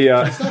 I Yeah,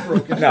 know. It's not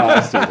broken. No,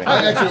 I'm teasing.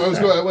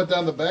 I went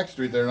down the back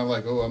street there, and I'm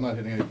like, oh, I'm not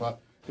hitting any pot.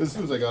 As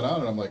soon as I got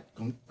on it, I'm like,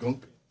 gunk,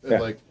 gunk. It Yeah.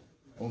 like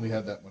only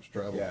had that much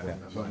travel. Yeah. For me.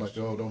 So I'm like,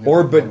 oh, don't. Hit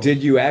Or, the but tunnel.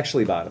 did you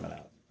actually bottom it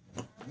out?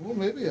 Well,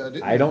 maybe I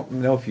did. I don't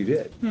know if you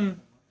did.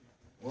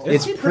 Well,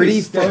 It's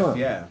pretty stiff, firm.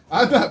 yeah.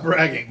 I'm not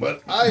bragging,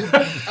 but I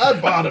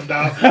bottomed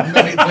out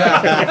many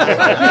times.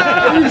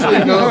 I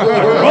usually know.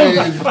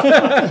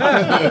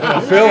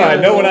 Phil, I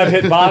know when I've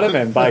hit bottom,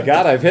 and by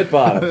God, I've hit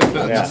bottom.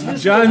 Yeah.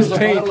 John's There's a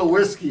taint. bottle of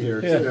whiskey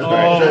here, too.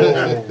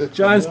 Oh,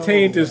 John's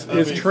taint is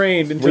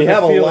trained into We the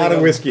have a feeling lot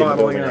of whiskey in the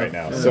bottling building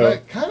out. right now. I So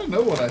kind of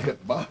know when I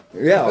hit bottom.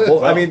 yeah,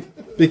 well, I mean,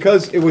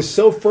 because it was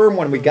so firm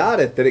when we got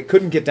it that it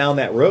couldn't get down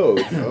that road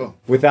Oh.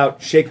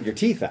 without shaking your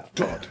teeth out.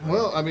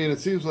 Well, I mean, it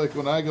seems like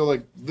when I go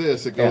like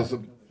this, it goes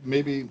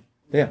maybe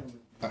Yeah,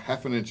 a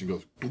half an inch and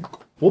goes.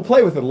 we'll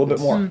play with it a little bit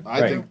more.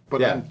 I Right. think,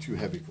 but Yeah. I'm too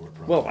heavy for it.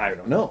 Probably. Well, I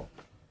don't know.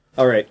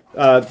 All right,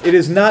 it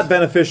is not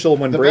beneficial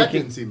when the back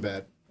braking, didn't seem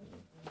bad.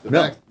 The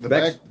No, back, the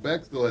back's-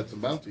 back still had some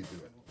bouncy to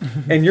it.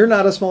 and you're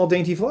not a small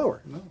dainty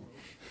flower.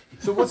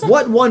 So what's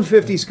What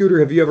 150 scooter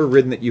have you ever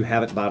ridden that you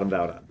haven't bottomed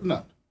out on?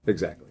 No.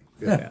 Exactly.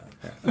 Yeah.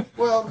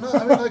 Well, no,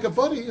 I mean like a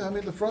buddy. I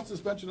mean the front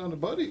suspension on the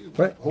buddy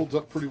Right. holds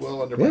up pretty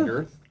well under Yeah. my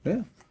girth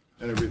Yeah.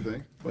 and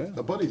everything. But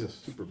the buddy's a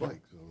super bike,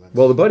 so that's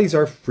Well, the buddies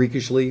are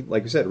freakishly,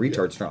 like you said,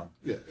 retard strong.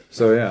 yeah.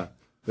 So yeah,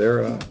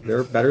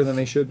 they're better than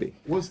they should be.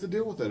 What's the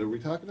deal with that? Are we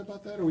talking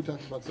about that, or are we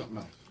talking about something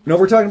else? No,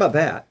 we're talking about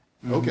that.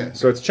 Okay,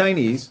 So it's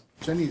Chinese.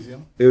 Chinese, yeah.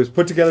 It was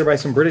put together by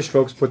some British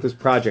folks. Put this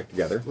project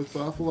together. Looks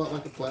an awful lot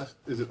like a plastic.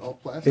 Is it all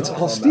plastic? It's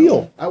all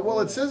steel. Well,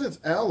 it says it's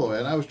alloy,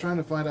 and I was trying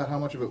to find out how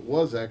much of it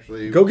was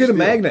actually. Go get a steel.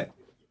 magnet.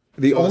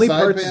 The So only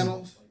side parts.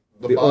 panels.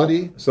 the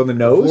body. So the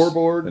nose,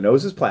 floorboard. the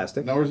nose is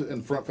plastic, Nose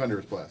and front fender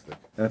is plastic.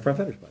 and the front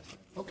fender's plastic.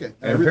 Okay. And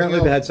Everything apparently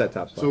the else- headset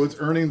top's So plastic.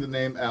 it's earning the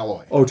name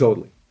Alloy. Oh,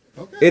 totally.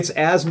 Okay. It's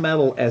as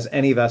metal as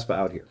any Vespa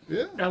out here.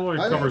 Yeah. Alloy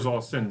I- covers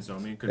all sins, so I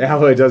mean, it could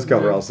Alloy does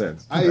cover all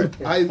sins.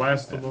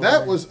 Plastable.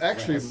 That was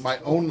actually my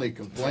only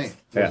complaint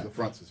was Yeah. the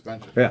front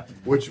suspension. Yeah.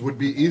 Which would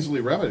be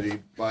easily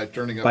remedied by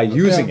turning up By the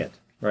using Yeah. it,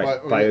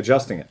 right? By yeah.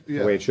 adjusting it the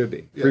Yeah. way it should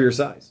be Yeah. for your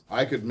size.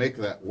 I could make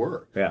that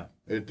work. Yeah.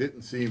 It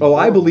didn't seem. Oh,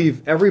 I horrible.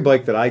 believe every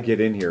bike that I get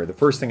in here, the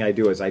first thing I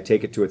do is I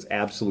take it to its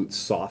absolute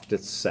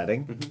softest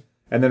setting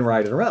and then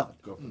ride it around.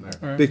 Go from there.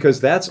 Right. Because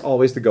that's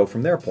always the go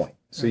from there point.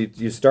 So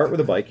you start with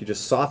a bike, you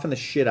just soften the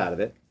shit out of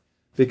it,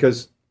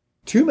 because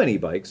too many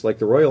bikes, like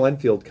the Royal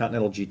Enfield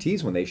Continental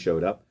GTs when they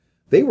showed up,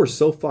 they were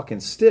so fucking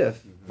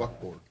stiff.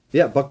 Buckboard.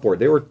 Yeah,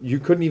 buckboard. You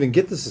couldn't even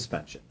get the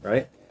suspension,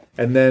 right?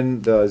 And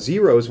then the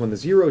Zeros, when the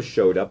Zeros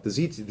showed up, the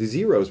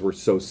Zeros were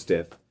so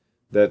stiff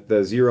that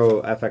the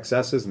Zero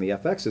FXSs and the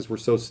FXs were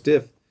so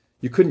stiff,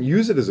 you couldn't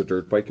use it as a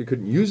dirt bike, you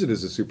couldn't use it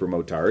as a super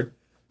motard,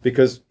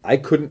 because I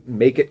couldn't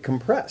make it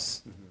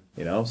compress.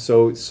 You know,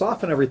 so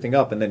soften everything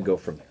up and then go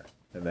from there,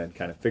 and then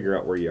kind of figure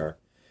out where you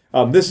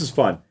are. This is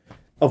fun.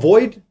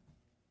 Avoid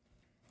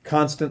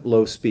constant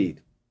low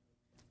speed.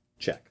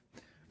 Check.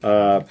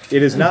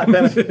 It is not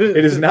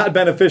it is not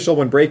beneficial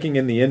when braking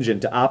in the engine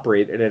to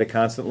operate it at a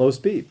constant low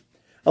speed.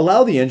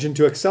 Allow the engine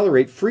to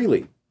accelerate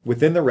freely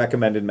within the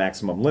recommended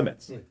maximum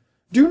limits.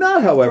 Do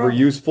not, however,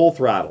 use full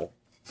throttle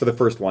for the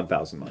first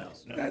 1,000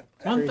 miles.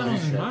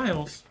 1,000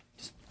 miles?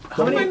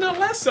 How might not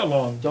last that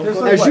long?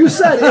 As you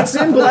said, it's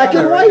in black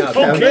and white.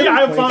 Okay,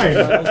 I'm fine.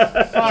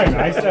 Fine,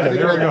 I said it.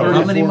 There we go.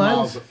 How many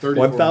miles?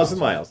 1,000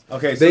 miles.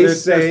 Okay, so They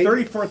there's say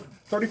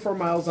 34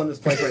 miles on this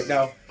bike right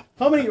now.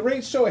 How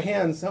many, show of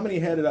hands, how many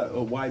had it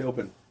wide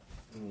open?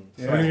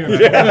 Yeah. All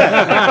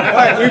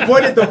right, we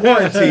voided the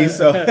warranty,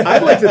 so.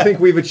 I'd like to think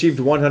we've achieved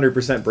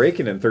 100%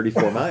 braking in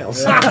 34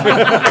 miles.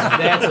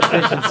 That's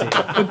efficiency.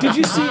 But did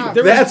you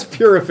see? That's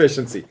pure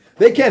efficiency.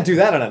 They can't do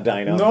that on a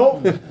dyno. No.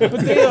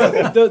 But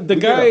the a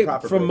guy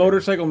proper from program.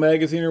 Motorcycle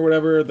Magazine or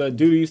whatever, the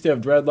dude who used to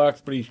have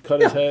dreadlocks, but he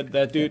cut his head.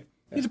 That dude,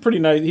 he's a pretty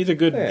nice. He's a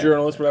good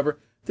journalist, whatever.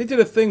 They did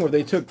a thing where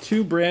they took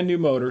two brand new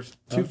motors,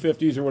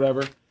 250s or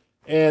whatever,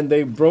 and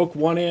they broke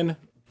one in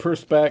per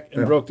spec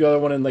and broke the other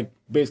one in like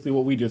basically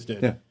what we just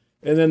did. Yeah.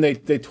 And then they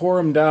tore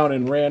them down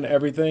and ran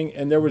everything,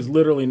 and there was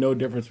literally no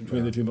difference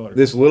between the two motors.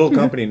 This little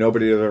company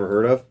nobody has ever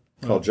heard of,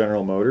 called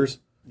General Motors,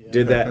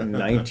 did that in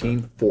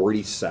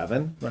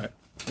 1947. Right.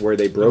 Where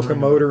they broke a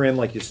motor in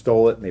like you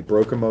stole it, and they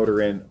broke a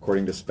motor in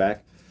according to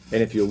spec.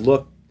 And if you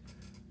look,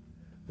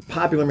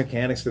 Popular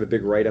Mechanics did a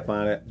big write-up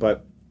on it,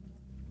 but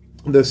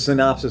the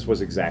synopsis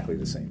was exactly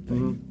the same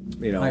thing.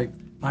 You know,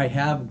 I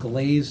have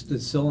glazed the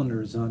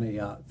cylinders on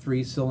a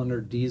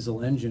 3-cylinder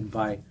diesel engine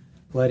by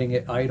letting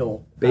it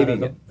idle.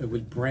 Babying it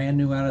was brand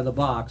new out of the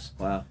box.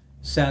 Wow.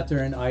 Sat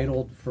there and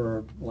idled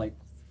for like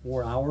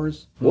 4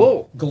 hours.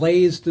 Whoa.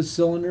 Glazed the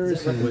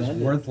cylinders and was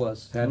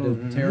worthless. Had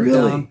to tear it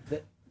down.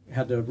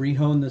 Had to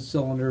rehone the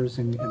cylinders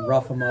and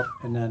rough them up,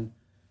 and then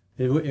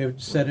it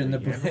said in the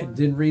it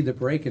didn't read the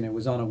brake, and it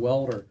was on a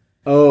welder.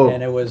 Oh,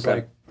 and it was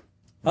like,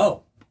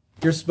 oh,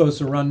 you're supposed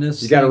to run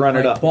this. You gotta thing run it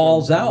like up.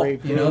 balls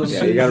out. You know,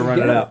 Yeah, you got to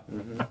run it up.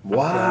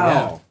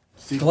 Wow.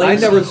 Yeah. I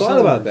Glazed never the thought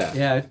about cylinders. that.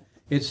 Yeah,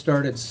 it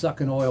started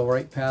sucking oil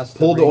right past.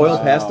 Pulled the rings. oil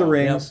past the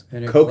rings,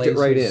 Yep, and coked it glazed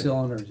right the in.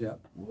 Cylinders, yep.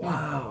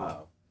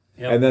 Wow.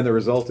 Yep. And then the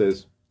result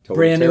is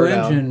totally Brand new tear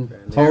down, engine,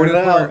 tone tear it it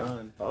out.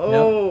 apart.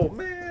 Oh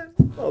man.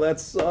 Oh, that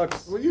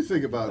sucks. When you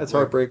think about That's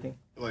like, heartbreaking.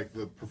 Like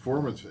the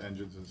performance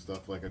engines and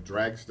stuff, like a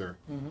dragster,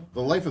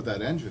 the life of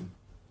that engine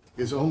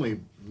is only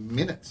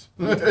minutes.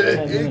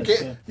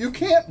 You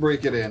can't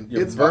break it in.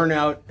 It's burn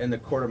out in the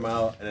quarter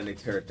mile, and then they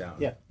tear it down.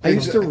 Yeah. I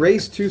used to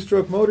race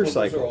two-stroke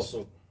motorcycles.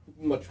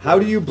 How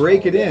do you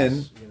break it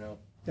in? You know?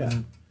 Yeah.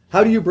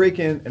 How do you break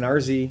in an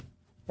RZ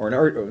or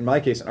or in my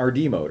case an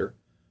RD motor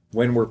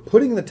when we're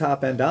putting the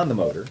top end on the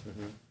motor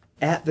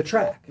at the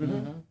track?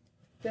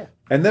 Yeah.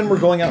 And then we're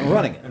going out and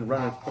running it. And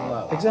run it full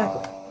out.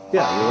 Exactly.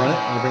 Yeah, you run it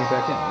and you bring it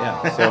back in.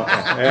 Yeah. So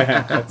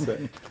yeah, that's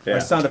it. Yeah.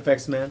 Our sound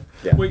effects man.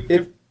 Yeah. Wait,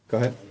 Go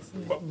ahead.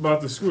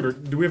 about the scooter,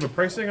 do we have a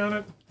pricing on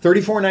it?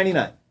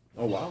 $34.99.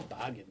 Oh wow.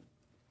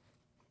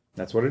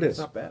 That's what it is.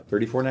 Not bad.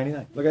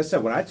 $34.99. Like I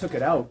said, when I took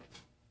it out,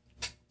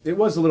 it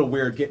was a little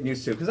weird getting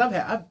used to, because I've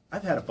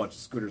had a bunch of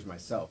scooters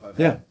myself. I've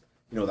had,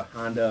 you know, the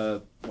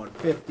Honda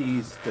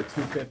 150s, the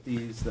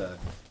 250s, the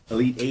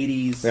Elite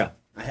 80s. Yeah.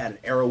 I had an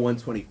Aero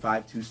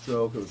 125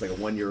 two-stroke. It was like a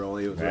 1 year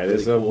only. It was That really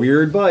is a cool.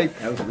 weird bike.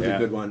 That was a really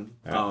good one.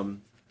 Yeah.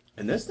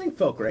 And this thing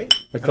felt great.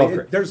 It felt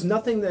great. There's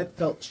nothing that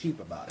felt cheap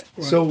about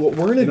it. So what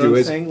we're gonna You know do what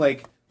I'm is saying?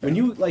 Like when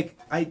you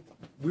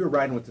we were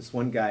riding with this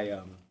one guy. I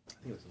think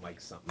it was Mike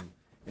something,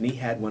 and he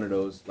had one of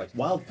those like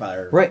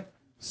wildfire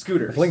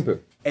scooters. Fling poo.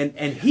 And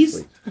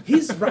he's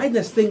riding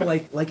this thing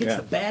like it's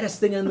the baddest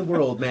thing in the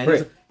world, man. Right.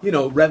 He's, you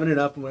know, revving it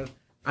up. And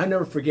I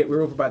never forget. We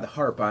were over by the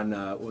Harp on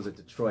what was it,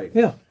 Detroit?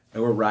 Yeah.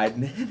 And we're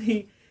riding,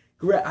 and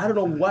I don't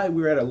know why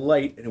we were at a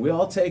light, and we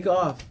all take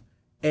off,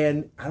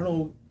 and I don't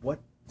know what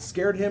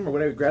scared him or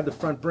whatever. He grabbed the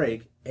front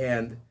brake,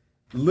 and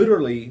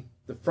literally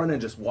the front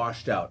end just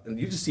washed out, and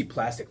you just see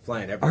plastic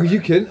flying everywhere. Are you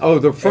kidding? Oh,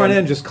 the front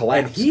end just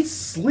collapsed. And he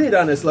slid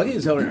on his, lucky he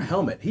was on a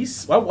helmet.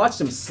 I watched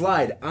him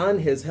slide on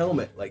his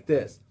helmet like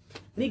this.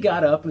 And he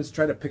got up and was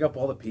trying to pick up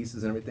all the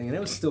pieces and everything, and it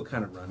was still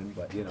kind of running,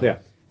 but, you know. Yeah.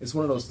 It's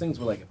one of those things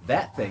where, like,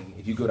 that thing,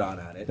 if you go down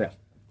on it, Yeah.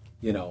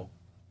 you know,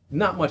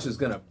 not much is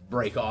going to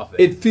break off it.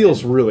 It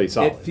feels really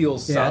solid. It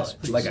feels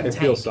solid. Like a it tank.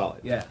 feels solid.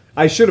 Yeah.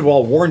 I should have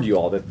warned you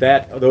all that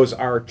those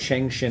are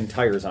Changshin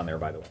tires on there,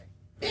 by the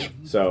way.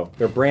 So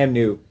they're brand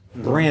new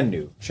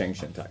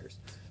Changshin tires.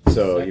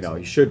 So, you know,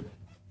 you should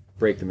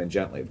break them in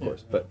gently, of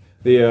course. But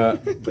the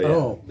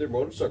Their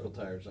motorcycle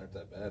tires aren't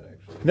that bad,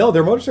 actually. no,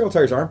 their motorcycle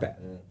tires aren't bad.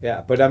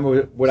 Yeah, but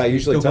what I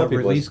usually Still tell got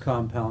people release is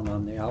compound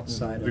on the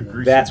outside. of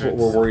the, that's what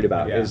we're worried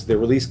about Yeah. is the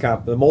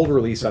the mold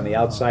release on the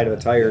outside of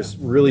the tires.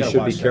 Really Gotta should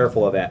be watch that.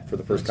 careful of that for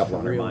the first couple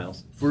hundred real.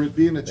 miles. For it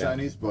being a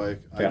Chinese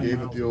bike, I Yeah. gave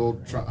it the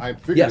old. I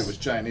figured Yes. it was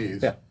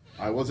Chinese. Yeah.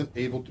 I wasn't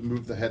able to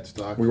move the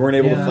headstock. We weren't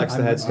able to Yeah, flex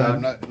the I'm-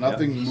 headstock.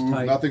 Nothing It's moved.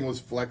 tight. Nothing was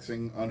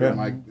flexing under Yeah.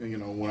 my. You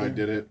know, when I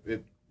did it,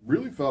 it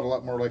really felt a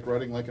lot more like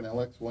riding like an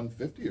LX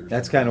 150 or.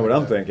 That's something kind of what like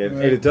I'm that. thinking.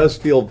 And it does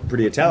feel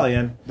pretty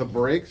Italian. The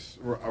brakes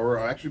were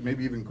actually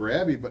maybe even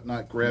grabby, but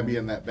not grabby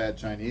in that bad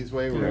Chinese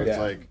way, where it's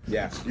Yeah. like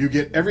Yeah. you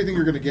get everything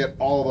you're going to get,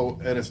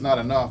 and it's not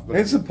enough. But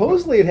And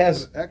supposedly it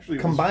has actually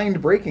was-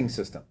 combined braking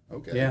system.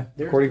 Okay. yeah,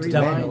 According to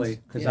definitely.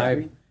 Because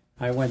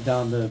I went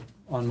down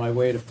on my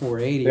way to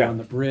 480 Yeah. on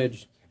the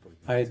bridge.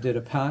 I did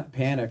a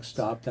panic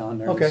stop down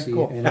there Okay, to see,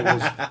 cool. and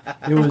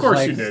it was course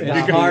like you did.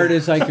 as hard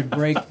as I could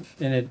brake,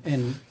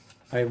 and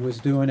I was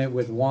doing it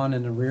with one,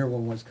 and the rear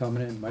one was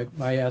coming in. My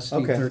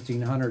SD Okay.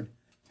 1300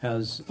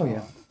 has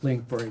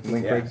link brake.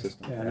 Link brake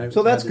system. Yeah, and I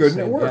So that's had the good,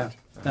 and it same- worked.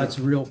 Yeah, that's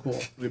real cool.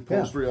 The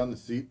upholstery on the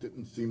seat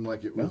didn't seem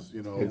like it was,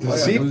 you know, The like,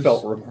 seat loose.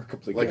 felt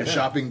remarkably like good. a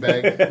shopping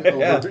bag.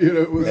 Yeah. Over, you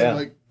know, it was Yeah.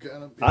 like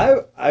kind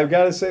of. I've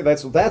got to say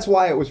that's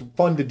why it was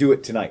fun to do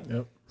it tonight.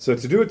 Yep. So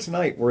to do it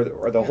tonight, or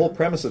the whole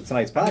premise of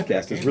tonight's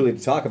podcast is really to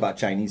talk about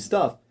Chinese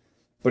stuff,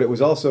 but it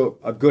was also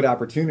a good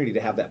opportunity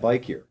to have that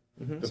bike here.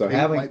 The So paint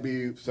having might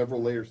be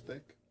several layers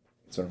thick.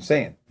 that's what I'm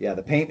saying. Yeah,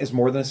 the paint is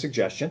more than a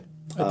suggestion.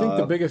 I think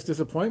the biggest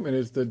disappointment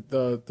is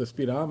the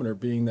speedometer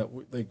being that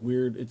like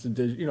weird. It's a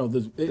it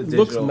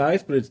looks digital.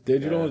 nice, but it's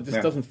digital. It just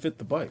Yeah. doesn't fit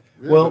the bike.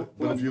 Yeah, Well-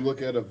 but if you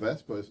look at a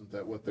Vespa, isn't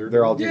that what they're?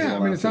 They're all doing? digital. Yeah, I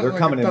mean, now, it's so not they're like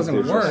coming it in doesn't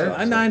digital work. stuff,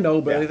 so- I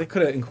know, but Yeah. they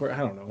could have. I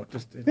don't know.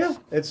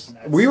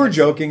 We were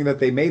joking that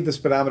they made the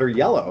speedometer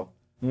yellow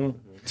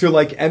to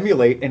like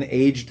emulate an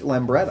aged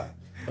Lambretta.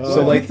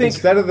 So like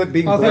instead of it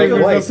being I'll bright think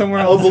of white,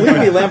 somewhere oh else. believe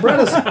me,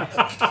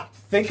 Lambrettas.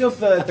 Think of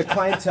the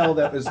clientele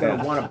that is going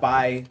to want to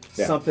buy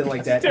Yeah. something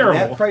like that in terrible.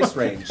 that price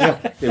range.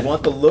 They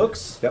want the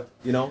looks, Yep.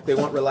 you know, they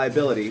want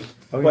reliability,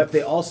 Oh, but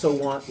they also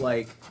want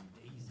like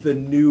the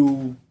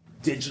new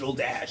digital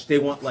dash. They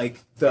want like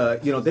they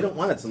don't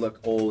want it to look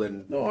old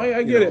and. No,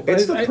 I get it. but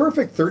It's the I-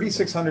 perfect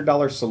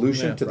 $3,600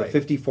 solution Yeah, to the right.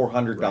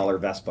 $5,400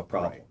 Vespa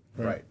problem.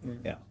 Right.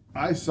 Yeah.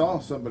 I saw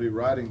somebody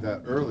riding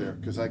that earlier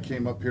because I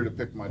came up here to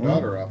pick my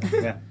daughter up,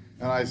 Yeah.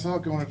 and I saw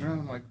it going around.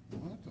 I'm like,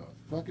 what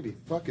the fuckity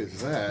fuck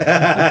is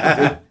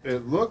that?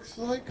 it looks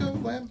like a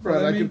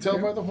Lambretta. I can tell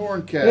by the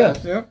horn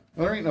cast. Yeah.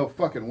 Well, there ain't no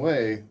fucking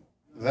way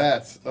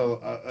that's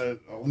a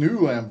new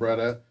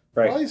Lambretta.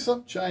 Right. Probably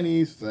some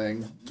Chinese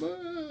thing.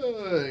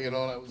 And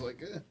I was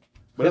like, eh.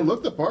 But it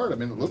looked the part. I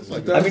mean, it looks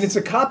like I mean, it's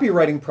a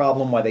copywriting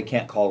problem why they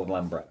can't call it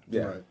Lambretta.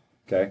 Yeah. Right.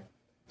 Okay.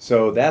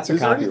 So that's a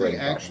Is there copywriting anything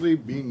problem. actually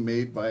being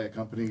made by a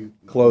company?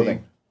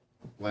 Clothing.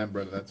 named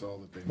Lambretta, that's all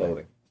that they make.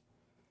 Clothing.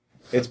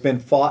 It's been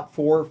fought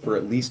for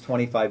at least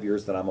 25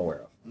 years that I'm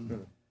aware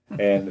of.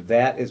 And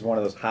that is one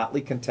of those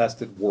hotly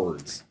contested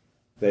words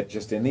that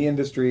just in the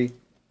industry,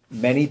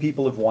 many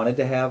people have wanted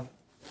to have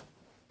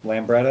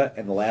Lambretta,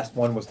 and the last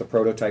one was the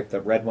prototype,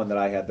 the red one that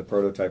I had, the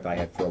prototype I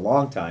had for a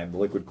long time, the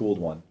liquid cooled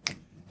one.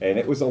 And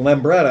it was a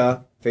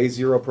Lambretta Phase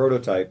Zero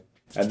prototype,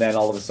 and then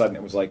all of a sudden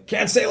it was like,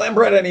 can't say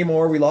Lambretta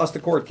anymore, we lost a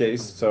court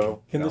case,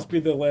 so... Can this be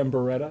the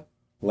Lamberetta?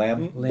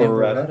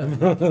 Lambretta?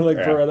 Like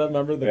Yeah. Beretta,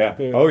 remember? Yeah.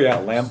 Oh yeah,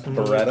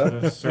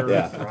 Lambretta. Sir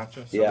Yeah.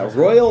 Sriracha, Yeah,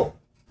 something.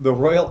 the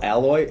Royal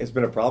Alloy has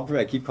been a problem for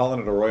me. I keep calling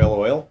it a Royal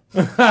Oil.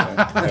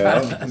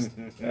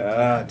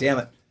 Damn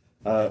it.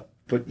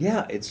 But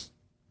yeah, it's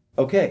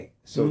okay.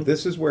 So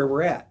this is where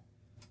we're at.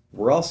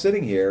 We're all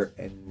sitting here,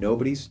 and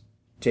nobody's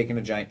taking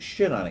a giant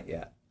shit on it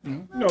yet.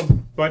 No,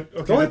 but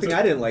okay. The only that's thing a-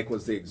 I didn't like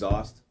was the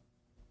exhaust.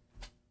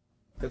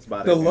 That's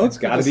about The it. look, It's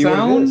got to the be what it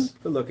sound. is.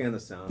 The look and the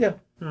sound. Yeah.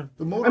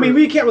 The motor, I mean,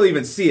 we can't really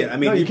even see it. I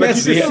mean, No, you but can't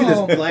you see just it.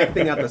 see this black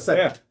thing out the side.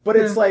 Yeah. But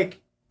it's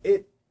like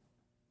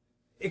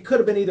it could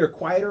have been either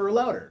quieter or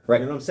louder. Right.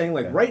 You know what I'm saying?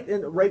 Like Yeah.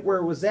 right where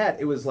it was at,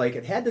 it was like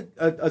it had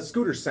a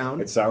scooter sound.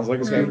 It sounds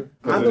like a scooter.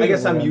 I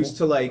guess I'm used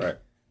to like Right.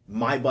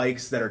 my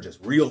bikes that are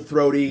just real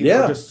throaty,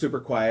 Yeah. or just super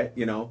quiet.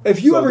 You know.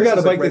 If you So ever this got a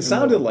is, like, bike right that in the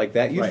sounded middle. like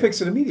that, you'd Right.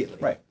 fix it immediately.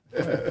 Right.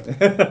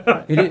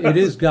 It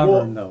is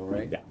governed though,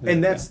 right? Yeah.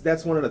 And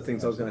that's one of the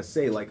things I was going to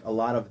say. Like a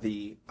lot of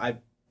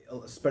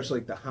especially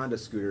like the Honda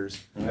scooters,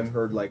 I've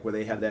heard like where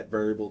they have that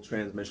variable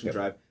transmission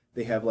drive,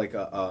 they have like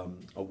a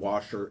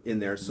washer in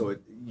there, so if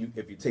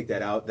you take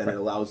that out, then it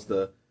allows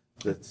the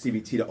the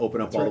CVT to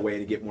open up all the way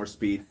and get more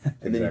speed,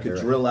 and then you could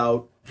drill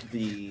out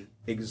the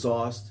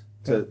exhaust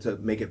to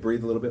make it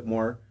breathe a little bit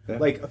more. Yeah.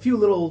 Like a few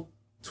little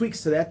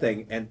tweaks to that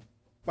thing, and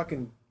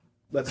fucking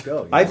let's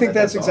go. I think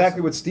that's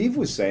exactly what Steve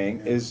was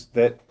saying. Is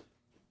that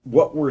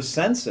what we're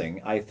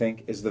sensing? I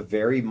think is the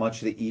very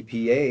much the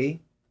EPA,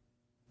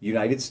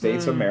 United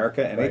States of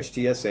America,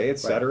 NHTSA,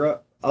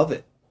 etc. of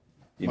it.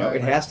 You know,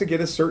 it has to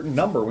get a certain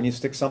number when you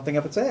stick something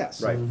up its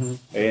ass. Right.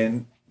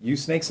 And you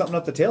snake something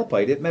up the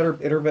tailpipe, it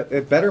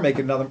better make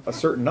a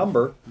certain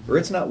number, or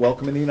it's not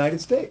welcome in the United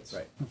States.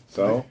 Right.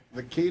 So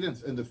the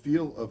cadence and the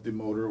feel of the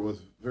motor was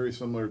very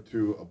similar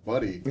to a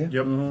Buddy. Yeah.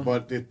 Yep.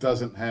 But it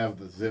doesn't have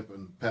the zip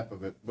and pep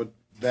of it. But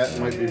that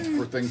might be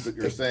for things that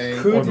you're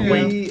saying. Could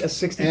be a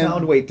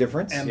 60-pound weight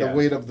difference. And the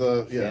weight of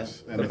the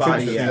and the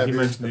body. Yeah. He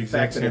mentioned the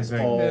exact same thing.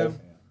 All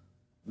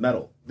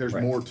metal. There's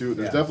more to it.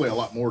 There's definitely a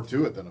lot more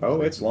to it than a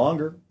Buddy. it's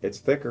longer. It's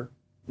thicker.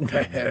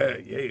 Yeah.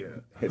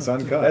 It's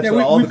uncut. That's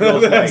what all the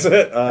girls like. That's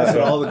it. That's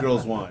what all the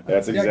girls want.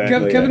 That's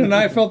exactly Kevin and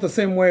I felt the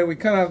same way. We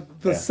kind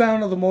of the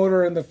sound of the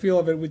motor and the feel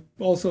of it. We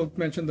also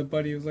mentioned the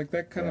Buddy. It was like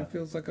that kind of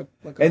feels like a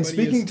And Buddy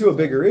speaking to a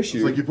bigger issue,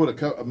 it's like you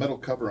put a metal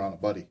cover on a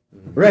Buddy.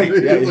 Right?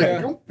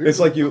 It's it's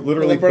like you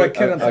literally Brought put a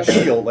kid a on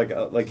shield,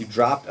 like you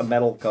dropped a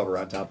metal cover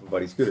on top of a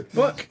Buddy scooter.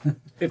 But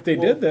if they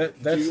did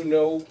that, that's Do you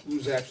know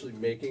who's actually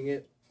making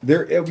it?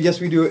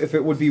 Yes, we do. If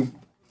it would be,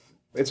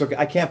 it's okay.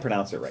 I can't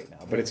pronounce it right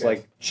now, but it's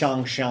like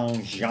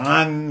Changshang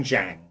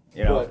Zhang.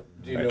 You know.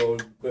 But do you know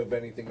of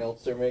anything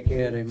else they're making?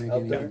 Yeah, they make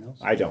out there? anything else?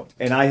 I don't,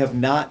 and I have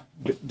not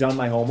done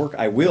my homework.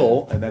 I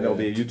will, and then there'll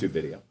be a YouTube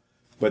video.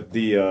 But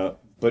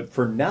but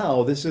for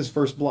now, this is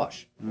first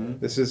blush.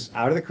 This is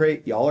out of the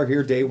crate. Y'all are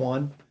here day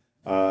one.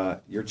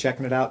 You're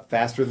checking it out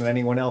faster than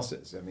anyone else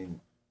is. I mean,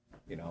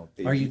 you know.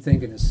 Are you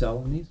thinking of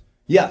selling these?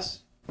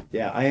 Yes.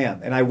 Yeah, I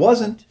am, and I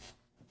wasn't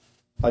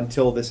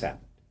until this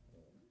happened.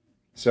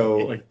 So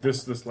like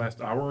this last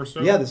hour or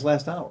so? Yeah, this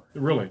last hour.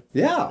 Really?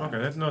 Yeah. Okay,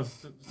 that's kind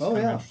of an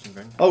interesting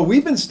thing. Oh,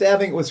 we've been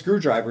stabbing it with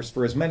screwdrivers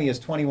for as many as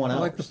 21 hours.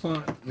 I like the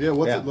font. Yeah,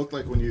 what's it look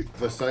like when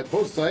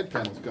both side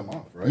panels come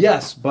off, right?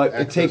 Yes, but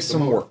it takes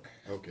some work.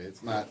 Okay,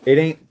 it's not. It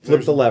ain't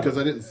flip the lever. Because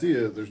I didn't see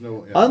it. There's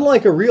no. Yeah.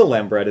 Unlike a real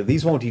Lambretta,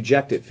 these won't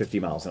eject at 50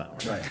 miles an hour.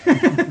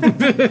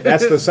 Right.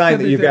 That's the sign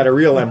that you've got a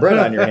real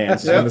Lambretta on your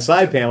hands. And the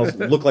side panels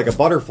look like a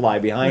butterfly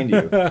behind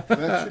you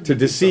to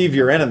deceive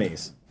your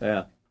enemies.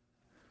 Yeah.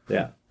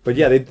 Yeah. But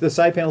yeah, the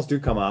side panels do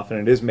come off,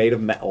 and it is made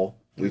of metal.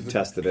 We've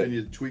tested it. Can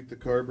you tweak the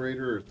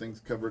carburetor or things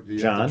covered? Do you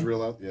John? have to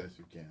drill out? Yes,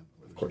 you can.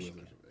 Of course you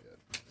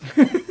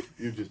can.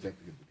 You just have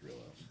to get the drill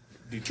out.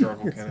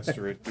 Dechargeable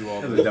canister, do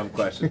all That's a dumb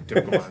question.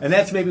 And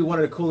that's maybe one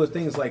of the cooler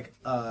things. Like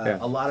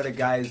a lot of the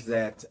guys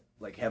that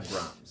like have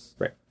Broms,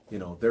 right? You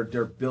know,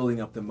 they're building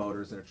up the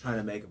motors and they're trying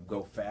to make them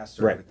go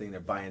faster. Right. And everything.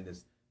 They're buying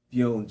this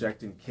fuel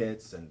injecting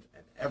kits and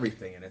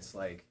everything, and it's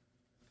like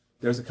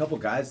there's a couple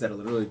guys that are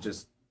literally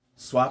just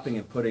swapping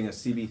and putting a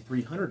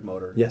CB300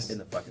 motor in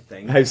the fucking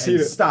thing. I've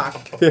seen it.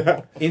 Stock.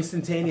 Yeah.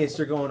 Instantaneous,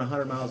 you're going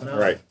 100 miles an hour.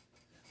 Right.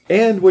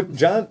 And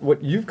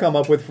what you've come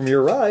up with from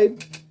your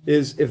ride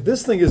is if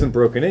this thing isn't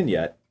broken in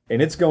yet,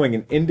 and it's going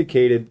an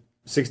indicated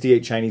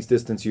 68 Chinese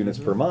distance units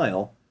per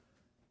mile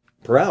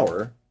per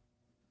hour,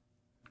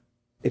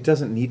 it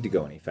doesn't need to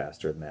go any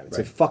faster than that. It's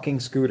a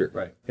fucking scooter.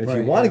 Right. And if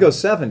you want to go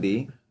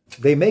 70,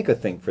 they make a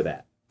thing for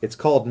that. It's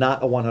called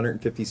not a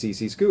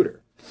 150cc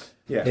scooter.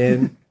 Yeah.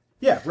 And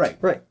yeah, right.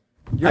 Right.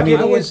 I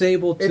was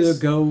able to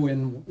go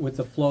in with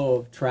the flow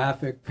of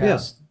traffic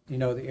past,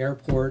 the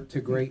airport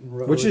to Grayton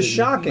Road, which is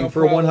shocking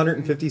for a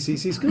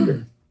 150cc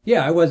scooter.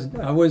 Yeah, I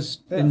was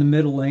in the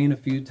middle lane a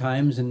few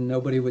times, and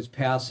nobody was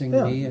passing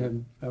me,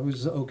 and I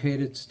was okay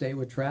to stay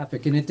with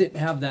traffic, and it didn't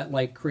have that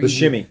like crazy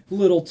shimmy.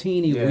 little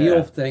teeny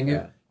wheel thing.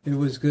 It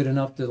was good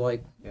enough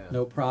to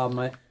no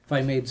problem. If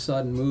I made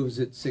sudden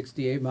moves at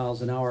 68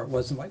 miles an hour, it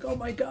wasn't like, oh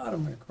my God,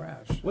 I'm going to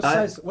crash.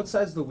 What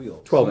size is the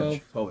wheel? 12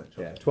 inch. 12 inch.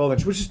 Okay. Yeah, 12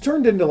 inch, which is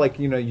turned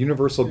into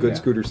universal good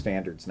scooter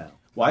standards now.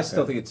 Well, I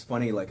still think it's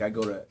funny. Like I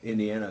go to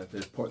Indiana,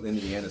 there's Portland,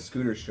 Indiana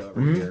scooter show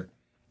every year,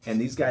 and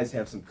these guys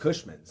have some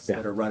Cushmans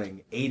that are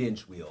running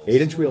 8-inch wheels.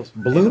 8-inch wheels,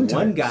 balloon. And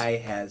one guy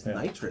has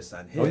nitrous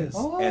on his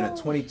and a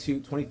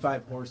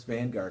 25 horse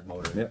Vanguard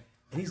motor. Yeah.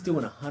 And he's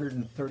doing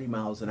 130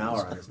 miles an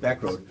hour on his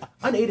back road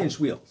on 8-inch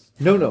wheels.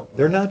 No,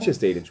 they're not just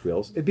 8-inch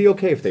wheels. It'd be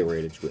okay if they were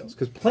 8-inch wheels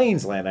because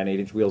planes land on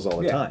 8-inch wheels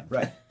all the time.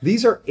 Right.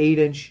 These are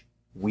 8-inch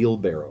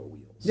wheelbarrow wheels.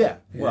 Yeah.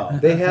 Well,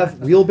 they have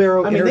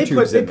wheelbarrow. I mean, they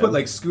tubes put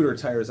like scooter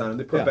tires on them.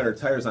 They put better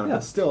tires on them.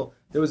 But still,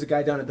 there was a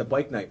guy down at the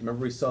bike night.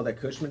 Remember we saw that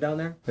Cushman down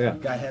there? Yeah.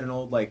 Guy had an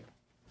old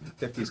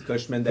 50s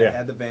Cushman that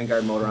had the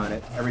Vanguard motor on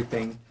it.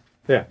 Everything.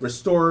 Yeah.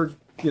 Restored.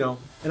 And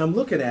I'm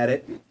looking at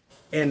it.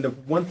 And the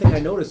one thing I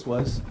noticed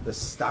was the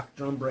stock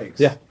drum brakes.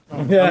 Yeah.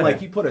 I'm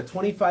like, you put a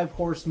 25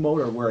 horse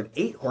motor where an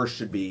 8 horse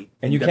should be,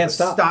 and you got can't the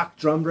stop. Stock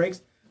drum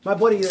brakes. My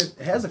buddy that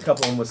has a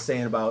couple of them was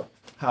saying about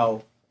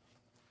how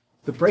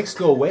the brakes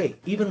go away,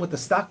 even with the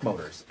stock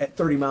motors at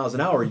 30 miles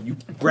an hour. You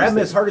grab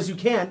them as hard as you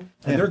can,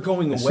 and they're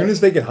going away. As soon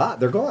as they get hot,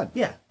 they're gone.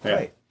 Yeah,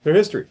 right. They're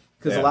history.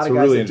 Because a lot of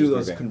guys that do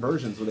those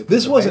conversions. Where they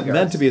this wasn't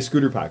meant to be a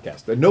scooter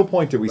podcast. At no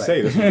point did we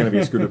say this was going to be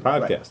a scooter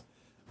podcast.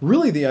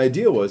 really the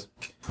idea was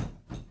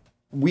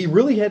we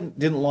really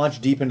didn't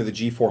launch deep into the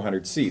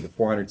G400C, the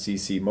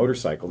 400cc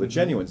motorcycle that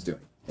Genuine's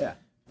doing. Yeah.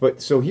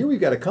 But so here we've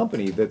got a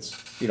company that's,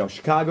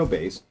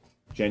 Chicago-based,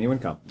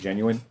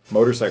 genuine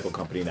motorcycle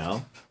company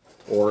now,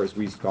 or as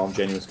we call them,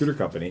 Genuine Scooter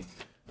Company,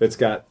 that's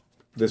got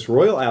this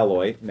Royal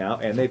Alloy now,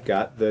 and they've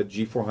got the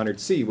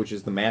G400C, which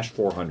is the MASH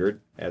 400,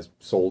 as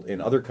sold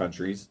in other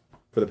countries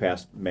for the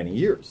past many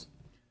years.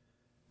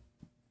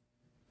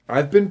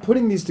 I've been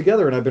putting these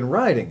together, and I've been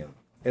riding them,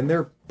 and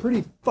they're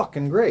pretty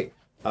fucking great.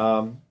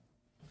 I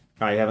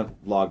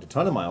haven't logged a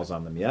ton of miles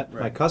on them yet.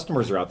 Right. My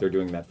customers are out there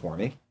doing that for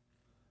me.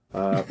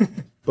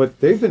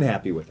 But they've been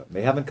happy with them.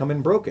 They haven't come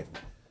in broken.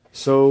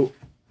 So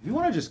if you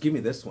want to just give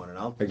me this one, and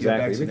I'll get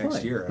back to you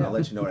next year, and I'll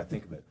let you know what I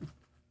think of it.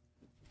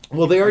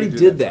 Well, they already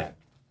did that.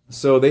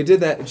 So they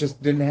did that. It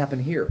just didn't happen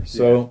here.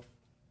 So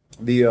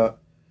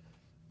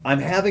I'm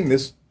having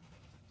this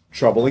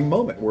troubling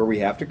moment where we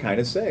have to kind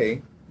of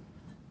say,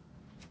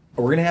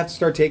 we're going to have to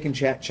start taking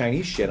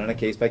Chinese shit on a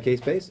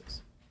case-by-case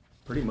basis.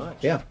 Pretty much.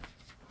 Yeah,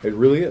 it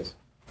really is.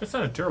 That's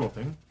not a terrible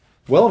thing.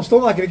 Well, I'm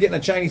still not going to get in a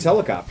Chinese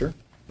helicopter.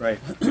 Right.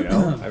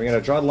 I'm going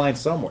to draw the line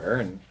somewhere.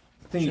 And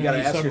the thing you got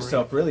to ask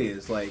yourself really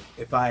is, like,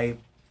 if I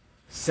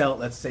sell,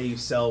 let's say you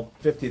sell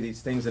 50 of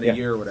these things in a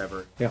year or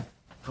whatever. Yeah.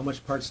 How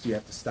much parts do you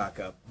have to stock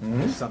up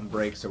if something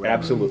breaks or whatever?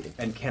 Absolutely.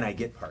 And can I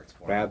get parts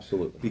for them?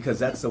 Absolutely. Because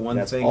that's the one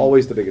thing. That's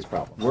always the biggest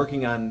problem.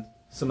 Working on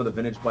some of the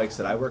vintage bikes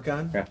that I work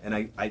on, and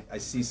I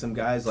see some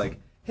guys like,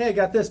 hey, I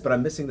got this, but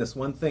I'm missing this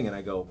one thing, and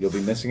I go, you'll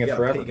be missing it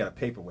forever. You got a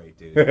paperweight,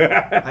 dude.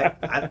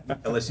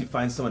 Unless you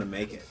find someone to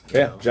make it. You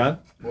know? John?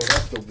 Well,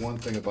 that's the one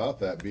thing about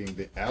that being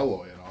the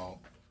alloy and all,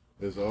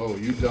 is,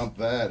 you dump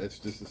that, it's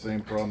just the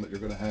same problem that you're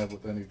going to have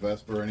with any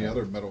Vespa or any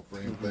other metal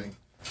frame thing.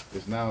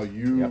 Is now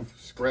you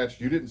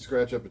didn't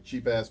scratch up a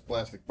cheap ass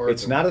plastic part.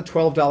 It's not a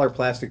 $12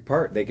 plastic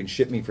part. They can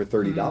ship me for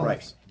 $30.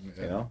 Right.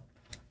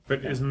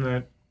 But isn't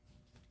that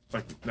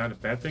not a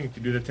bad thing if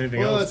you do that to anything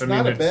well, else? It's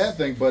not a bad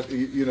thing, but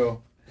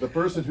the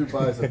person who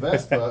buys a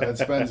Vespa and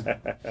spends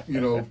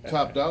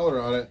top dollar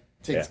on it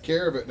takes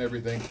care of it and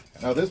everything.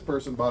 Now this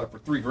person bought it for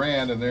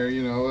 $3,000 and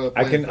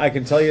they're I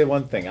can tell you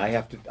one thing. I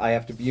have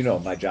to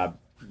my job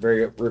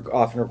very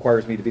often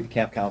requires me to be the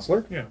camp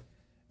counselor. Yeah.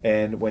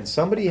 And when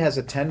somebody has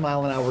a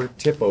 10-mile-an-hour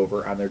tip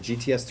over on their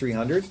GTS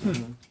 300,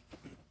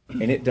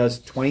 and it does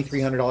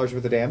 $2,300 worth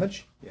of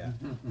damage,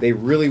 they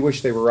really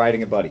wish they were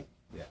riding a Buddy,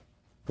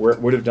 where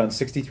it would have done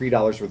 $63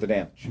 worth of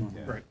damage.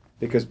 Right.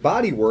 Because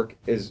body work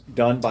is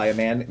done by a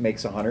man that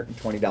makes $120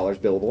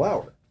 billable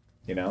hour,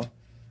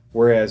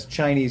 Whereas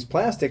Chinese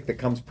plastic that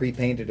comes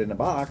pre-painted in a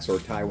box, or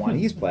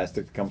Taiwanese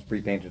plastic that comes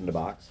pre-painted in a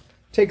box,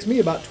 takes me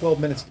about 12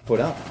 minutes to put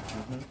on.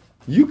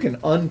 You can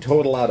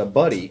untotal out a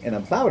Buddy in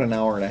about an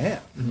hour and a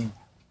half.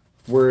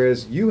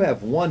 Whereas you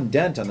have one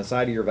dent on the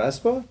side of your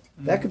Vespa,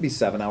 that could be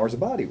 7 hours of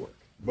body work.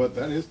 But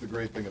that is the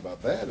great thing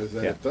about that, is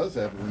that it does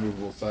have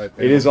removable side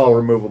panels. It is all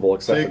removable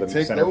except for the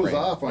take center those frame.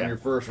 off on your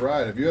first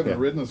ride. If you haven't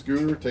ridden a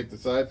scooter, take the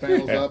side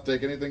panels off,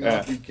 take anything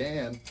off you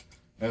can.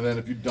 And then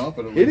if you dump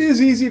it, it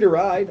is easy to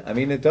ride. I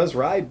mean, it does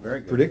ride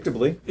very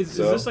predictably. Is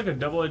this like a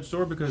double-edged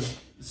sword? Because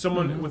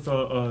someone with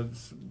a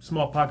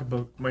small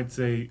pocketbook might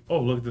say, "Oh,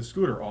 look at the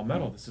scooter, all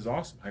metal. This is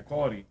awesome, high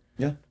quality."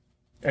 Yeah.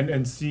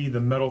 And see the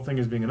metal thing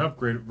as being an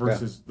upgrade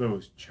versus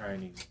those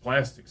Chinese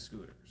plastic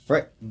scooters.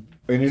 Right.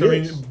 But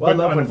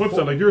on the flip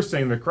side, like you're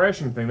saying, the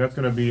crashing thing, that's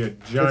going to be a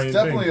giant It's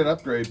definitely thing. an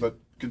upgrade, but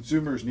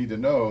consumers need to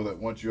know that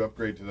once you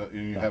upgrade to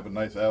you have a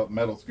nice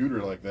metal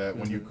scooter like that,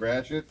 when you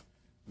crash it,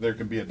 there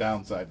can be a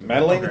downside to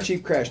metal that. ain't a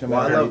cheap crash. No Well,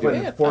 I matter love how you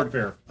do when it. Ford,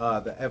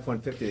 the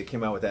F-150, they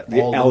came out with that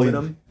The all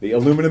aluminum. The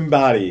aluminum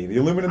body. The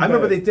aluminum. I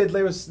remember body. they did.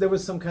 There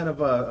was some kind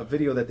of a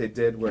video that they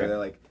did where they're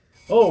like,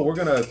 "Oh, we're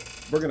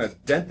gonna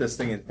dent this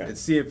thing and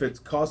see if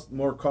it's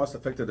more cost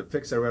effective to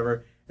fix it or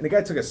whatever." And the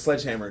guy took a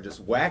sledgehammer and just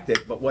whacked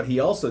it. But what he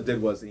also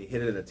did was he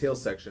hit it in the tail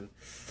section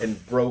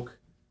and broke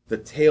the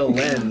tail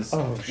lens,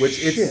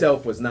 which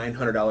itself was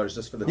 $900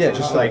 just for the tail.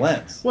 just for the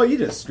lens. Well, you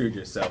just screwed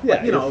yourself. Yeah,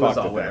 But, you're it was fucked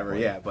all at that whatever.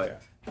 point. Yeah,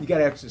 but you got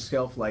to ask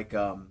yourself like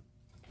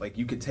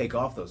you could take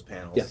off those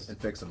panels and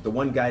fix them. The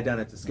one guy down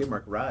at the skid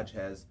mark garage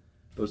has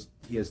those.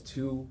 He has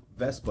two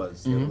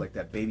Vespas, that are like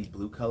that baby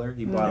blue color.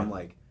 He bought them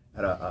like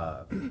at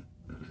a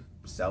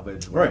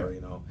salvage, whatever,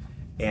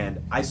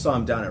 And I saw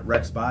him down at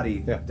Rex Body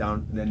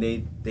down, and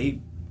they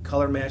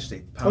color matched. They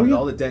pounded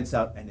all the dents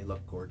out, and they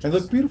look gorgeous. They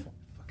look beautiful.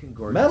 Fucking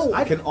gorgeous. Metal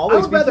I can always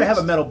I would be rather fixed. have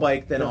a metal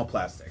bike than all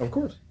plastic. Of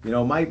course. My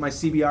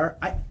CBR.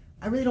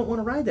 I really don't want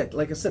to ride that.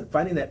 Like I said,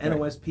 finding that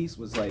NOS piece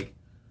was like,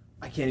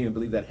 I can't even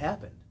believe that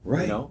happened.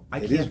 Right. I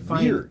It can't is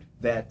find weird.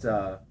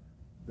 that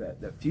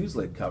fuse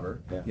lid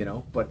cover.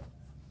 But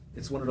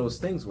it's one of those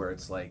things where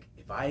it's like,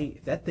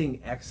 if that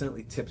thing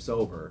accidentally tips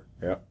over,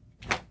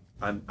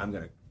 I'm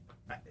gonna.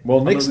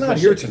 Well, Nick's not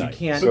here tonight, You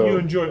can't. So you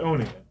enjoy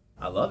owning it.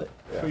 I love it.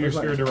 But you're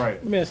scared to ride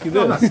it. Let me ask you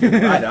No, I'm not this. scared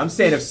to ride it. I'm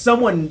saying if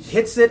someone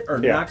hits it or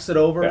knocks it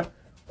over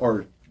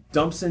or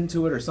dumps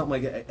into it or something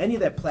like that, any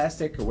of that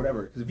plastic or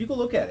whatever, because if you go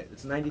look at it,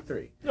 it's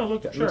 93. No,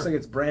 look, It sure. looks like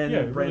it's brand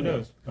it brand really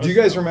new. does. Do you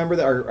guys remember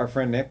that our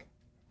friend Nick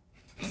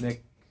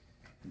Nick,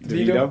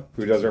 DeVito,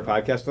 who does our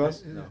podcast with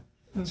us? No.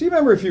 So you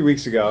remember a few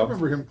weeks I ago,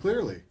 remember him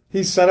clearly.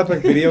 he set up a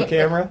video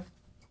camera.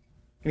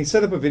 And he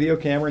set up a video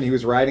camera, and he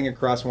was riding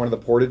across one of the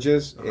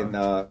portages in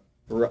the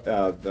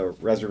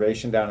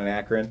reservation down in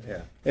Akron,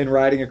 and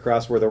riding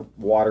across where the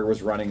water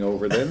was running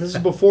over them. This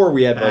is before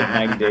we had like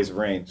 90 days of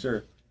rain.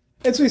 Sure.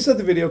 And so he set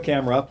the video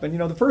camera up, and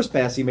the first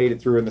pass he made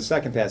it through, and the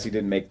second pass he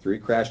didn't make it through. He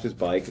crashed his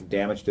bike and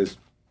damaged his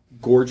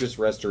gorgeous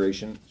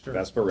restoration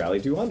Vespa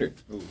Rally 200.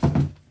 Ooh.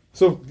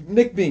 So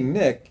Nick being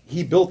Nick,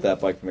 he built that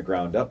bike from the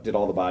ground up, did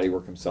all the body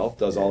work himself,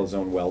 does all his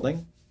own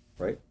welding,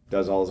 right?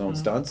 Does all his own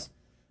stunts.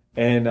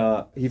 And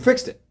he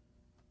fixed it.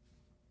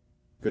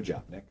 Good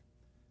job, Nick.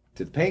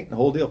 Did the paint and the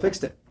whole deal,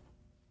 fixed it.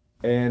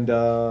 And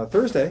last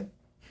Thursday,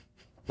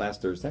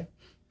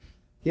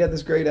 he had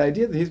this great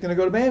idea that he's going to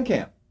go to band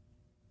camp.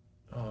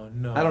 Oh,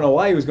 no. I don't know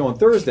why he was going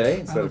Thursday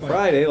instead of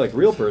Friday, like a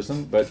real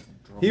person, but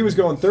he was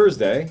going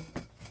Thursday.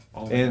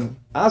 And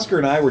Oscar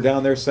and I were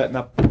down there setting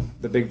up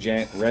the big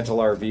giant rental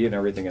RV and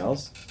everything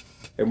else.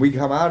 And we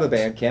come out of the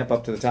band camp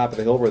up to the top of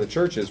the hill where the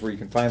church is, where you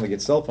can finally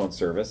get cell phone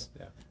service.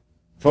 Yeah.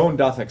 Phone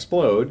doth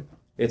explode.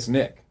 It's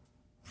Nick.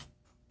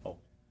 Oh.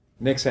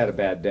 Nick's had a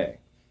bad day.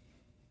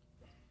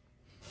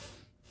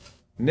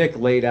 Nick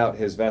laid out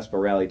his Vespa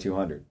Rally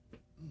 200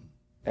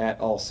 at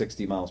all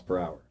 60 miles per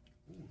hour.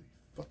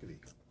 Fuckity.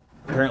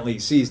 Apparently he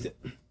seized it.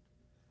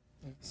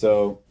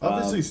 So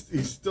obviously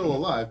he's still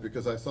alive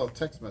because I saw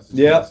text messages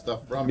and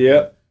stuff from him.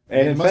 Yep.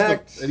 And in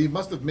fact, he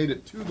must have made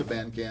it to the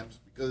band camps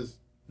because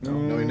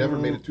no, he never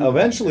made it to.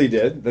 Eventually,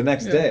 did the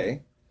next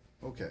day.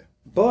 Okay.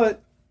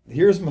 But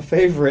here's my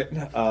favorite.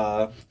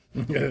 At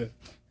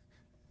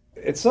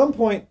some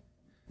point,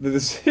 the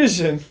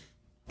decision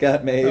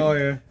got made. Oh,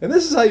 yeah. And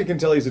this is how you can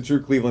tell he's a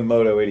true Cleveland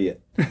Moto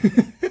idiot.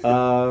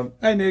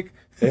 Hi, Nick.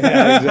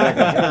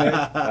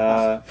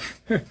 Yeah,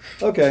 exactly.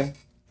 Okay.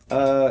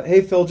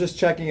 Hey, Phil, just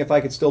checking if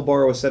I could still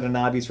borrow a set of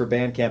knobbies for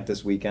band camp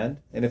this weekend,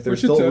 and if there's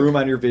still room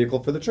on your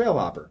vehicle for the trail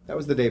hopper. That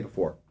was the day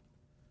before.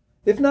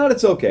 If not,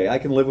 it's okay. I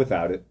can live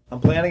without it. I'm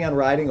planning on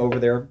riding over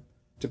there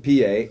to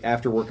PA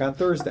after work on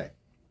Thursday.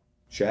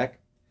 Check.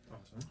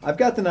 Awesome. I've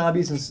got the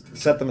knobbies and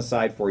set them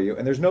aside for you,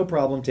 and there's no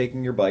problem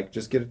taking your bike.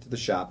 Just get it to the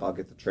shop. I'll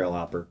get the trail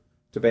hopper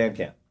to band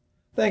camp.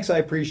 Thanks, I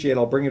appreciate it.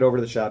 I'll bring it over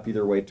to the shop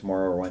either way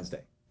tomorrow or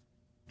Wednesday.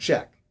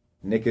 Check.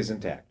 Nick is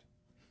intact.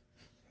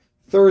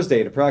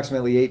 Thursday at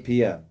approximately 8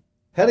 p.m.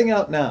 Heading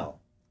out now.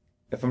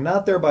 If I'm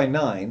not there by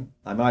 9,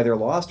 I'm either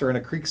lost or in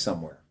a creek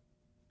somewhere.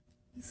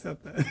 You said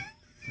that.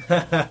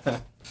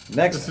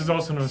 Next. This is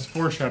also known as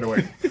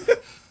foreshadowing.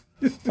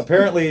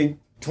 Apparently,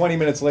 20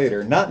 minutes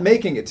later, not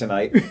making it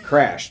tonight,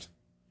 crashed.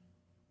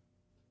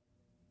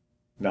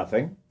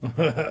 Nothing.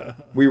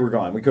 We were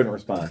gone. We couldn't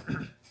respond.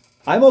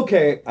 I'm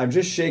okay. I'm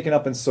just shaken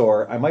up and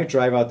sore. I might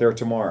drive out there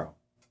tomorrow.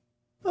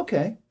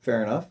 Okay,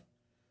 fair enough.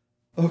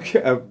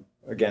 Okay,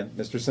 again,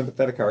 Mr.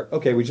 Sympathetic Heart.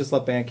 Okay, we just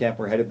left band camp.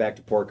 We're headed back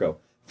to Porco.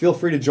 Feel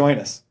free to join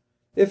us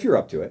if you're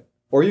up to it.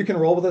 Or you can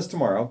roll with us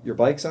tomorrow. Your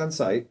bike's on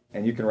site,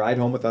 and you can ride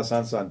home with us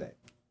on Sunday.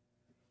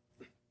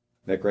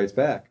 Nick writes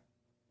back.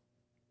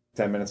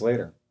 10 minutes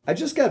later. I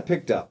just got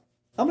picked up.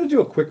 I'm going to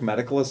do a quick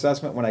medical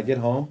assessment when I get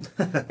home.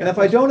 And if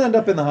I don't end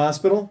up in the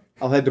hospital,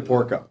 I'll head to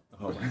Porco.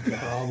 Oh, my God.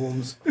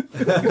 Problems. And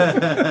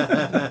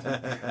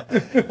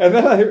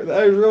then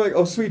I was like,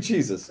 oh, sweet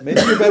Jesus. Maybe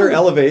you better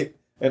elevate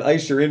and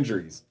ice your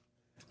injuries.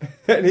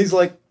 And he's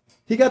like,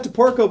 he got to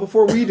Porco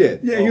before we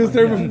did. Yeah, he was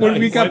there when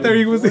we got there.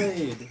 He was.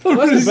 That's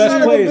the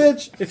best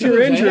place. If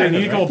you're injured,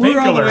 you go we were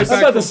all the way I was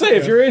about to say,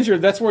 if you're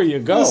injured, that's where you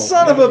go. The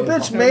son of a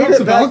bitch made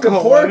it back to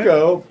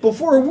Porco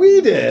before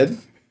we did.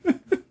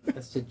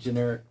 That's the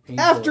generic.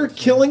 After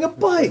killing a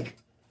bike.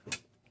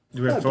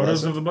 Do we have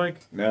photos of the bike?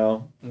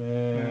 No.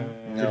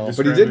 No.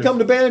 But he did come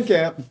to band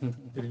camp.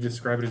 Did he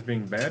describe it as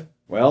being bad?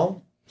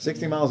 Well,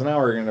 60 miles an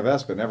hour in a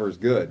Vespa never is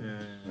good.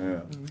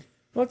 Yeah.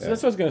 Well, that's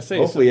what I was going to say.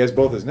 Hopefully he has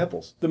both his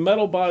nipples. The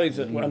metal bodies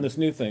on this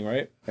new thing,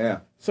 right? Yeah.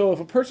 So if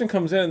a person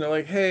comes in, they're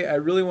like, hey, I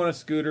really want a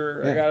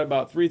scooter. I got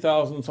about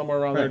 $3,000 somewhere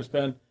around there to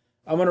spend.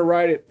 I'm going to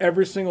ride it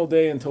every single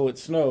day until it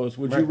snows.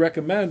 Would you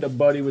recommend a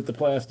buddy with the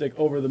plastic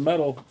over the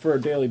metal for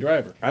a daily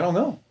driver? I don't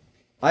know.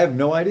 I have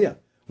no idea.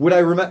 Would I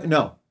remember?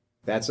 No.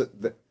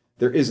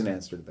 There is an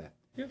answer to that.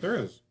 Yeah, there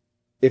is.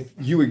 If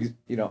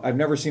I've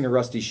never seen a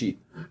rusty sheet.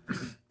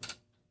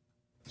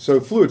 So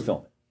fluid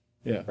film it.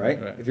 Yeah. Right?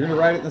 If you're going to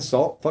ride it in the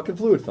salt, fucking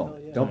fluid film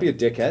it. Don't be a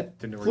dickhead.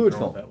 Fluid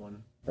film that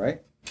one.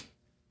 Right?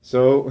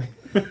 So.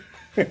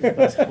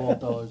 Best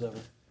 $12 ever.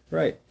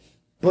 Right.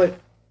 But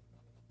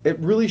it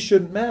really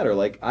shouldn't matter.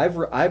 Like,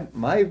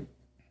 my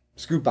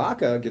Scoot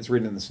Baka gets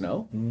ridden in the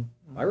snow.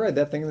 Mm-hmm. I ride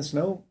that thing in the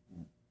snow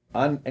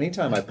on any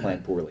time I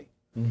plan poorly.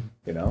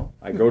 Mm-hmm.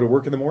 I go to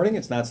work in the morning,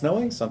 it's not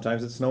snowing.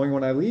 Sometimes it's snowing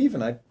when I leave,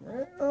 and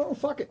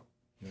fuck it.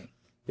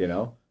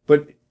 Yeah.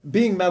 But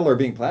being metal or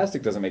being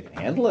plastic doesn't make it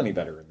handle any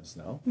better in the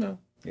snow. No.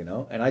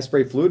 And I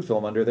spray fluid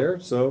film under there,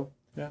 so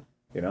yeah.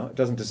 It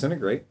doesn't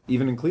disintegrate,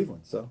 even in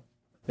Cleveland. So,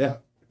 yeah.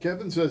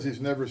 Kevin says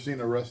he's never seen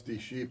a rusty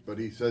sheep, but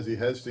he says he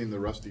has seen the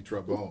rusty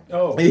trombone.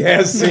 Oh, He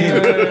has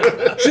seen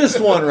just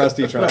one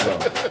rusty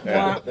trombone.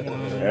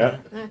 Yeah.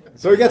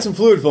 So we got some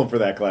fluid film for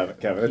that,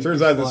 Kevin. It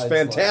turns out it's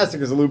fantastic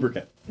as a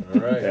lubricant.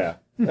 all right. Yeah.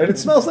 And it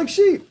smells like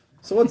sheep.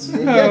 So what's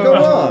you can't go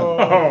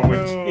wrong.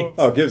 Oh,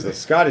 Oh, it gives the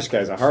Scottish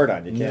guys a hard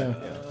on. You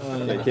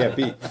can't. They can't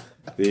beat.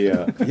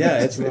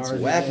 It's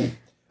wacky.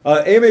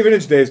 AMA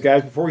Vintage Days,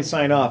 guys. Before we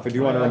sign off, I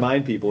do want to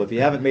remind people, if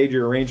you haven't made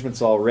your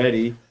arrangements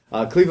already,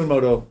 Cleveland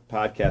Moto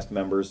podcast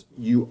members,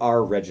 you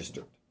are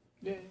registered.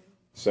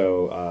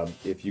 So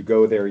if you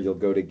go there, you'll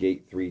go to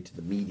Gate 3 to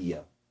the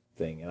media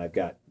thing, and I've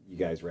got you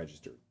guys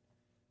registered.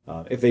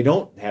 If they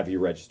don't have you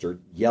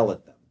registered, yell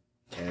at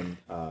them,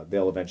 and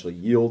they'll eventually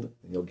yield,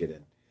 and you'll get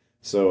in.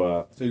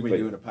 So you're going to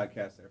be doing a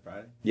podcast there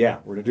Friday? Yeah,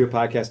 we're going to do a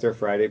podcast there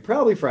Friday,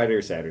 probably Friday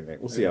or Saturday night.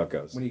 We'll see how it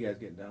goes. When are you guys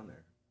getting down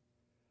there?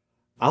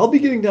 I'll be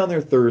getting down there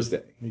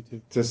Thursday. Me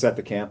too. To set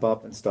the camp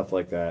up and stuff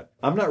like that.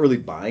 I'm not really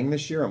buying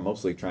this year. I'm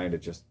mostly trying to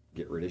just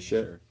get rid of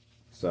shit. Sure.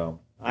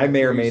 So I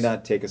may or may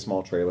not take a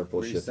small trailer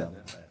full of shit down.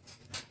 That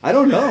at? I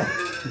don't know.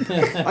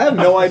 I have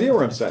no idea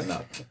where I'm setting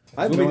up.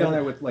 We'll be down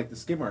there with like the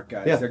Skidmark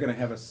guys. Yeah. They're going to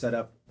have us set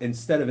up,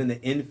 instead of in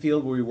the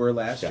infield where we were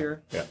last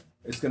year,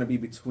 it's going to be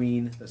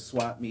between the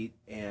swap meet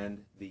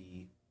and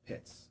the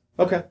pits.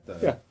 Okay.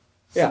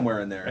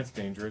 Somewhere in there. That's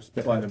dangerous.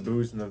 Between the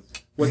booze and the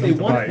What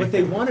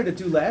they wanted to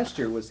do last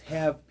year was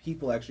have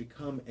people actually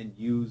come and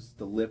use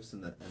the lifts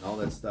and all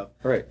that stuff.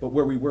 Right. But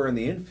where we were in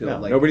the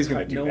infield, nobody's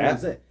going to do that.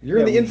 Was it. You're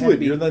in the infield.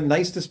 You're in the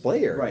nice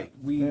display area.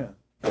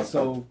 Right.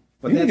 So.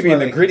 But you need to be in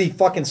the gritty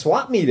fucking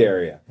swap meet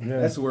area.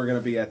 That's where we're going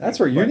to be. I think.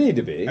 That's where you need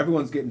to be.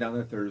 Everyone's getting down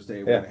there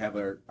Thursday. We're going to have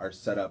our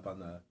setup on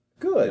the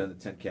the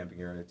tent camping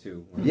area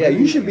too. Yeah,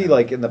 you should be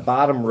like in the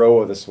bottom row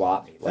of the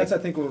swap meet. Like, that's I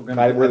think what we're going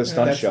to where the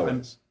stunt show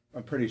is.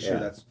 I'm pretty sure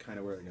that's kind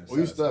of where they're going to.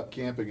 We stopped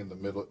camping in the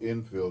middle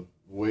infield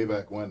way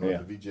back when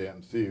with the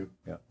VJMC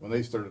when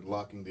they started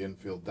locking the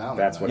infield down.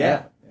 That's what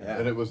happened.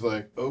 And it was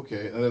like,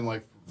 okay, and then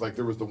like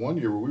there was the one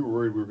year where we were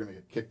worried we were going to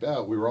get kicked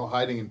out. We were all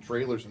hiding in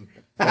trailers and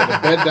had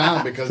to bed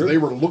down because they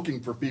were looking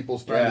for people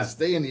trying to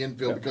stay in the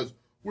infield because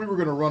we were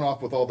going to run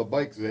off with all the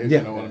bikes. You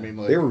know what I mean?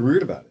 Like, they were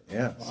rude about it.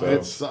 Yeah, so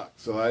it sucked.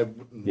 So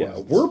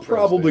we're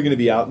probably going to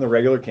be out in the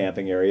regular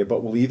camping area,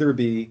 but we'll either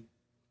be,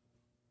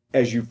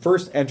 as you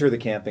first enter the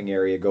camping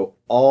area, go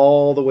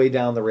all the way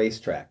down the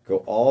racetrack, go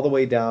all the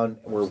way down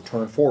where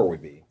turn 4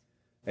 would be.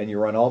 And you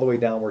run all the way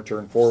down where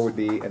turn 4 would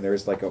be, and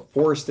there's like a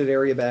forested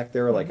area back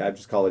there, like I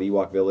just call it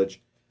Ewok Village.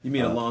 You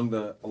mean along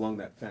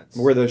that fence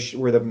where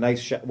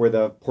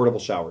the portable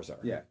showers are?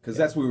 Yeah, because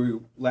that's where we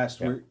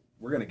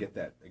we're going to get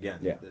that again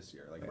this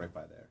year, like right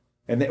by there.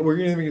 And we're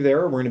going to be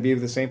there. We're going to be at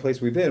the same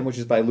place we've been, which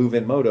is by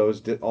Luvin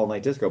Moto's all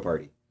night disco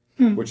party,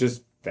 which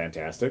is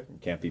fantastic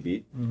and can't be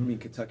beat. You mean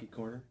Kentucky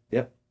Corner?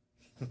 Yep.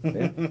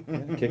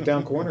 Kick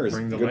down corner is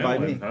good by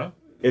me. Huh?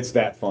 It's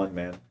that fun,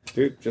 man.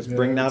 Dude, just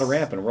bring not a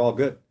ramp and we're all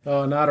good.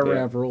 Oh, not a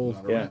ramp rules.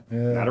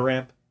 Not a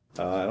ramp.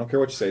 I don't care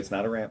what you say. It's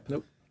not a ramp.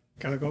 Nope.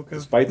 Gotta go.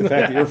 Despite the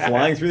fact that you're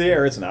flying through the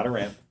air, it's not a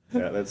ramp.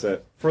 Yeah, that's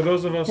it. For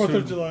those of us 4th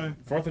of July.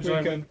 4th of July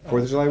weekend.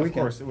 4th of July weekend.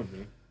 Of course, it would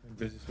be.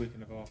 Busiest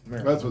weekend of all.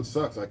 America. That's what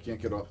sucks. I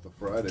can't get off the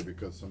Friday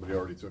because somebody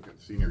already took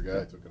it. Senior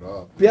guy took it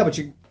off. Yeah, but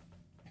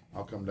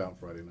I'll come down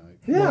Friday night.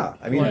 Yeah,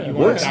 I mean,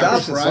 work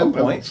stops at some I will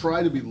point.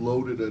 try to be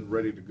loaded and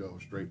ready to go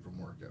straight from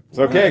work. It's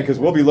okay, because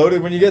we'll be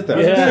loaded when you get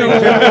there.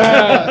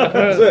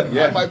 That's it.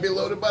 I might be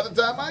loaded by the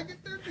time I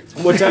get there.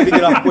 What time do you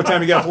get off? What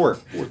time do you get off work?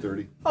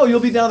 4:30. Oh, you'll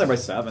be down there by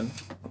 7.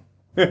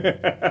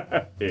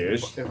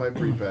 Ish. If I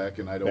pre-pack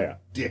and I don't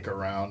dick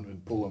around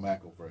and pull a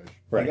Mackle Fresh.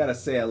 I gotta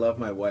say, I love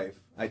my wife.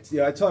 I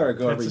tell her I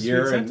go every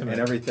year and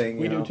everything.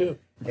 We do too.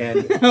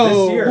 And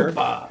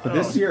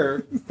this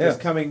year, this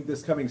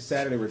coming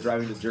Saturday, we're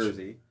driving to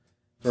Jersey.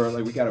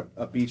 For we got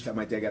a beach.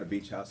 My dad got a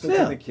beach house. So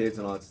it's the kids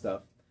and all that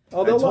stuff.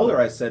 I told her,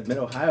 I said, Mid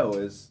Ohio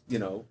is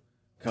coming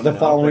the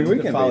following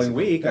weekend. The following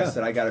week, I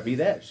said I got to be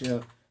that. She's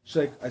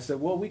like, I said,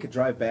 well, we could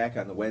drive back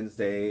on the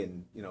Wednesday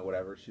and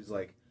whatever. She's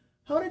like,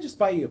 how would I just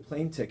buy you a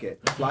plane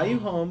ticket, fly you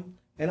home,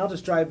 and I'll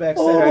just drive back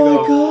Saturday.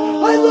 Oh my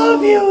God! I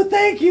love you,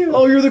 thank you.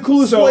 Oh, you're the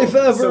coolest wife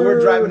ever. So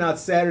we're driving out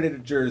Saturday to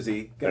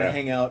Jersey, gonna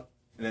hang out,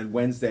 and then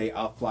Wednesday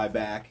I'll fly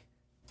back.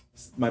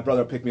 My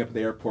brother will pick me up at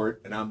the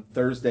airport, and on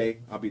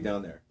Thursday I'll be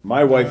down there.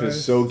 My wife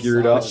is so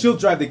geared up. She'll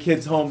drive the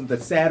kids home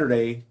that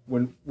Saturday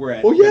when we're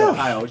at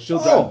Ohio.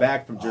 She'll drive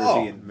back from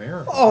Jersey and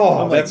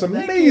that's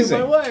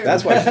amazing.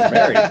 That's why she's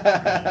married.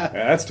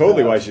 That's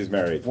totally why she's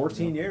married.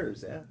 14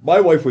 years, yeah. My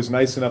wife was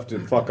nice enough to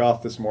fuck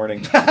off this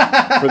morning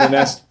for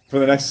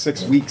the next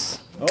 6 weeks.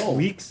 Oh,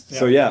 weeks.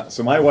 So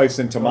so my wife's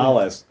in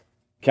Tamales,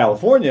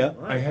 California.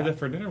 I had that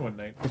for dinner one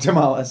night.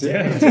 Tamales,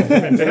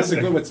 That's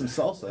good with some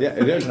salsa. Yeah,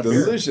 it is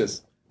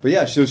delicious. But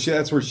yeah,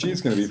 that's where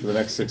she's going to be for the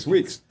next 6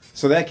 weeks.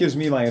 So that gives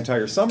me my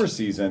entire summer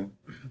season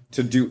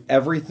to do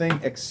everything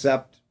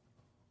except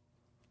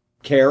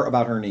care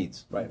about her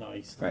needs. Right.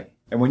 Nice. Right.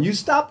 And when you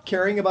stop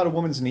caring about a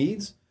woman's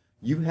needs,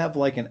 you have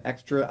like an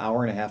extra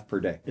hour and a half per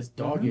day. It's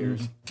dog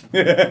years.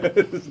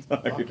 It's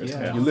dog years.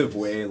 Yeah. You live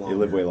way longer. You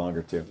live way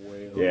longer too.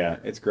 Yeah,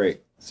 it's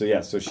great. So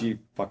yeah, so she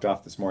fucked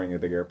off this morning in a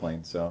big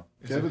airplane. So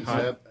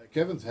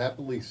Kevin's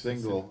happily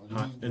single.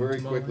 And he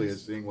very quickly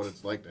is seeing what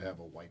it's like to have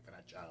a wife and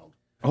a child.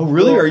 Oh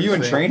really? Are you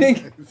in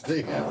training?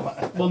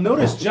 Well,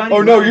 notice Johnny.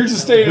 Oh no, you're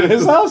just staying at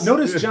his house.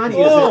 Notice Johnny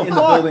isn't in the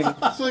building.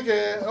 It's like,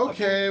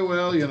 okay,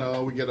 well,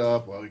 we get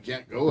up. Well, we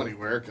can't go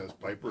anywhere because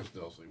Piper's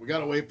still asleep. We got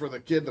to wait for the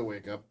kid to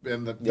wake up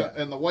and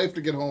the wife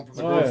to get home from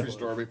the grocery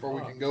store before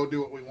we can go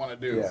do what we want to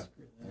do. Yeah.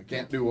 We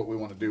can't do what we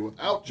want to do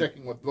without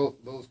checking with both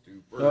those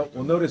two first.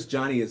 Well, notice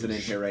Johnny isn't in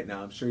here right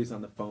now. I'm sure he's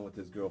on the phone with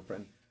his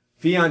girlfriend,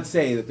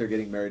 fiance, that they're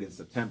getting married in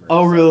September.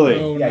 Oh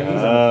really? Yeah, he's on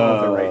the phone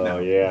with her right now.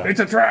 Yeah. It's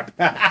a trap.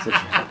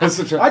 It's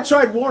a trap. I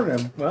tried warning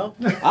him. Well,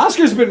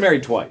 Oscar's been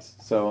married twice,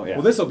 so yeah.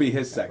 well, this will be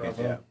his second.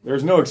 Yeah.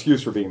 There's no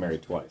excuse for being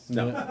married twice.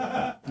 No.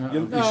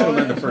 You should have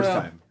learned the first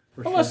time.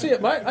 Well, let's see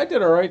it. I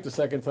did all right the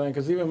second time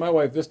because even my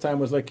wife this time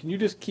was like, "Can you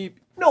just keep?"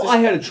 No, I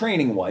had a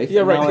training wife.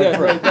 Yeah, right. Now Yeah,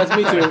 right. That's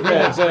me too.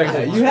 Yeah,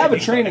 exactly. You have a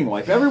training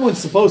wife. Everyone's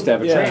supposed to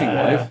have a training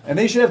wife, and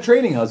they should have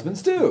training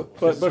husbands too.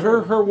 But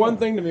her one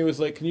thing to me was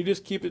like, "Can you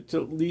just keep it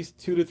to at least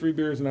 2 to 3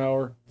 beers an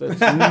hour?" That's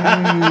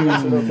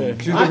I said, okay.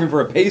 She's looking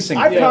for a pacing.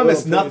 I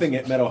promise nothing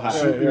at Mid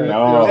Ohio.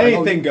 No.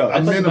 Anything goes.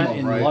 A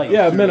minimum, right?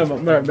 Yeah,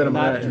 minimum. Minimum.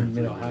 Not in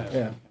Mid Ohio.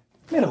 Yeah.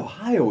 Mid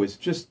Ohio is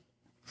just.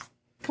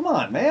 Come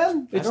on,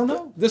 man. I don't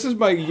know. This is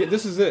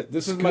it.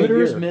 This is my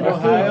Scooters, year.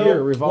 Mid-Ohio. My whole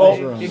year revolves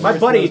around. My Christmas,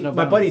 buddy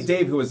November.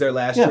 Dave, who was there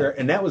last Yeah. year,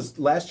 and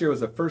last year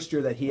was the first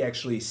year that he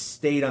actually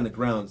stayed on the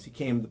grounds. He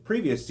came the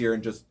previous year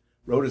and just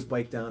rode his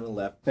bike down and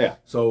left. Yeah.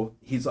 So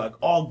he's like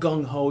all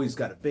gung ho. He's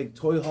got a big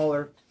toy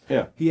hauler.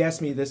 Yeah. He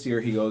asked me this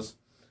year. He goes,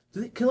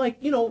 "Can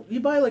you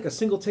buy like a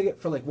single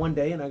ticket for like one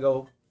day?" And I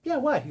go, "Yeah,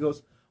 why?" He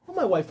goes, "Well,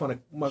 my wife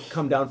want to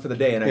come down for the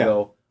day." And I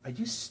go, "Are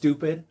you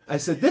stupid?" I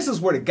said, "This is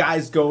where the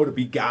guys go to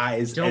be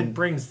guys. Don't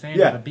bring sand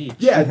yeah, to the beach."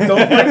 Yeah,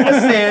 don't bring the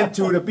sand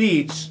to the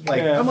beach.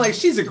 Like I'm like,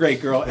 she's a great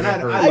girl, and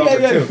I love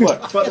her too.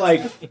 But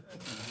like,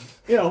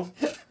 No,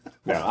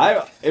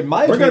 in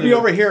my we're opinion, gonna be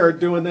over here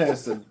doing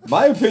this. And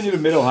my opinion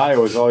of Mid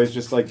Ohio is always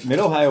just like Mid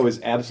Ohio is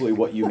absolutely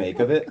what you make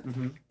of it,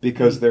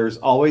 because there's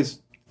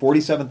always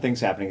 47 things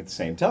happening at the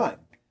same time.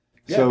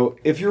 So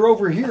if you're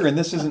over here and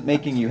this isn't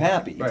making you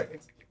happy, right.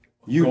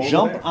 you Go over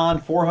jump there.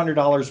 on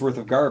 $400 worth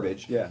of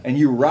garbage, Yeah. and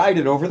you ride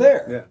it over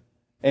there. Yeah.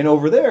 And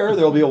over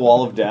there'll be a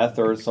wall of death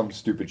or some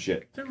stupid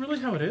shit. Is that really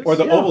how it is? Or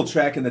the oval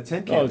track in the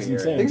tent Oh, it's camping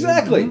insane. area.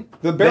 Exactly.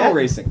 The barrel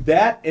racing.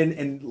 That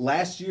and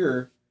last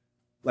year,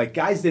 like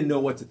guys didn't know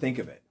what to think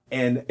of it.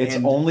 And It's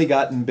and only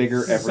gotten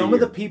bigger every some year. of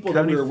the people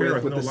that County we were fair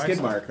with with the no skid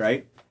lights mark,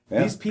 right?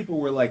 Yeah. These people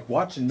were like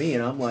watching me,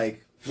 and I'm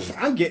like,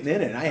 I'm getting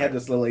in it. And I had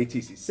this little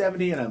ATC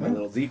 70, and I'm a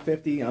little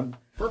Z50.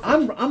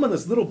 I'm on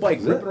this little bike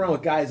ripping around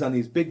with guys on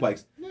these big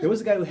bikes. There was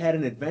a guy who had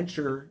an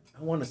adventure.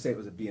 I want to say it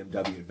was a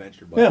BMW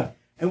adventure bike. Yeah.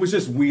 And was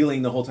just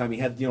wheeling the whole time. He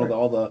had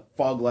all the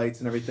fog lights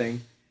and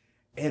everything.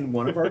 And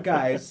one of our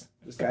guys,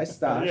 this guy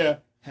Stosh,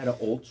 had an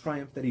old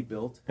Triumph that he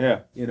built.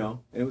 Yeah. And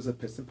it was a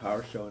piston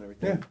power show and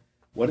everything. Yeah.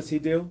 What does he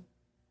do?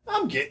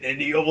 I'm getting in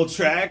the oval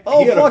track.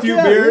 Oh, he had a fuck few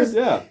yeah, beers.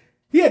 Yeah.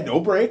 He had no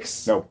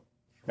brakes. No.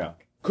 Yeah.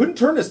 Couldn't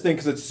turn this thing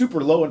because it's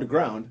super low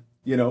underground,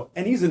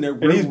 and he's in there.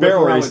 And he's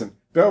barrel racing.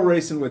 Barrel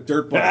racing with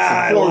dirt bikes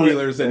I and love four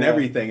wheelers it. and Yeah.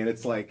 everything, and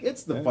it's like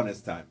it's the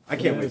funnest time. I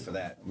can't wait for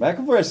that.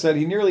 McElroy said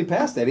he nearly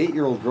passed that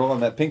 8-year-old girl on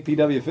that pink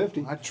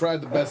PW50. I tried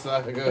the best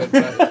I could.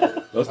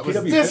 But Those I was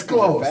PW50s this are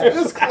close. fast.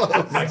 This close.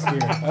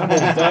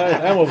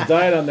 I almost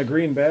died on the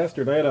Green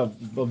Bastard. I had a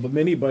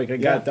mini bike. I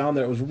got down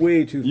there. It was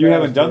way too fast. You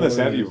haven't done for this,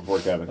 what have it you, is. before,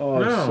 Kevin? Oh,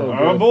 it's No. so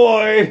Oh, good.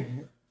 boy.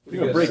 We're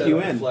gonna break you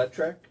in. Flat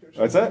track.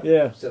 What's that?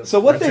 Yeah.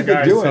 So what Bunch they've of been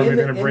guys tell me doing...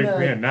 they're gonna break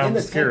me in. Now I'm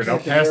scared. I'll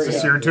pass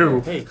this year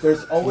too. Hey,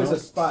 there's always a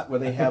spot where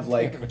they have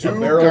like Two a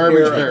barrel garbage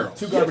here, barrels.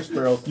 2 garbage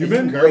barrels. You and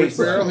been you garbage race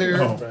barrel them. here,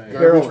 Oh. garbage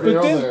Barrel. barrel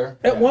But there.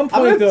 At one I'm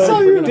point, gonna tell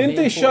though, you. didn't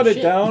they shut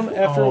it down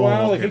after a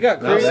while? Like, it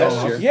got Not crazy.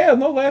 last year. Yeah,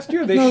 no, last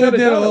year they No, shut they it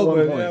did a down at little one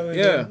bit, point.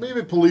 yeah, Yeah.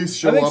 Maybe police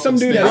show I think up some and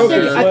dude stand drove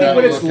there it. and I think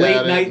when it's look late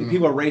at it night and- and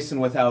people are racing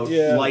without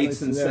Yeah,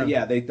 lights and stuff,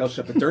 yeah. they'll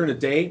shut. But during the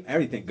day,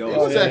 everything goes. It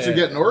was yeah, actually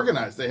yeah. getting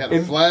organized. They had a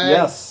In- flag.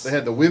 yes. They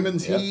had the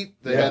women's heat.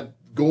 They had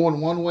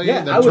going one way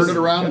and I then was- turn it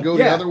around and go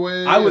the other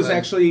way. I was and then-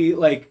 actually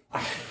like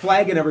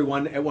flagging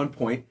everyone at one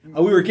point.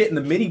 We were getting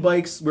the mini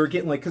bikes. We were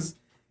getting because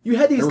you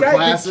had these There were guys,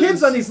 classes. these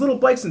kids on these little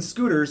bikes and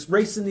scooters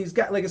racing these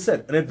guys. Like I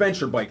said, an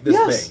adventure bike this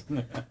Yes.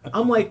 big.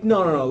 I'm like,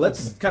 no.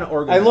 Let's kind of I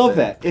organize. love it.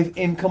 that. If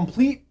in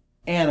complete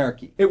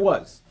anarchy. It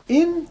was.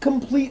 In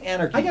complete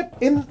anarchy. I got-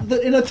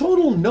 in a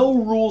total no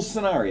rules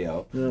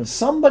scenario,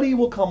 somebody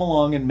will come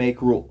along and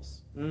make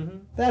rules.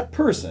 That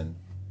person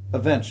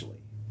eventually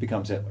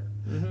becomes Hitler.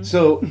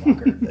 So,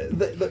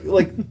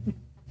 like,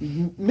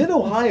 Mid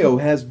Ohio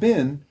has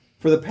been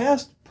for the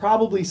past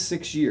probably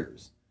 6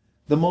 years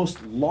the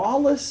most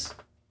lawless,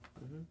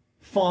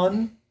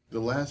 fun. the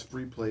last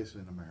free place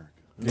in America.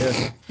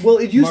 Yeah. Well,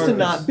 it used to Marcus.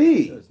 not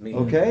be. That was me.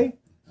 Okay.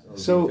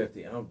 So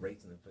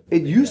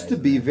it used to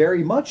be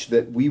very much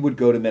that we would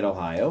go to Mid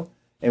Ohio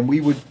and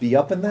we would be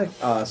up in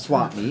the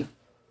swap meet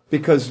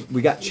because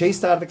we got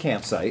chased out of the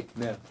campsite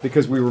Yeah.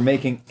 because we were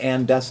making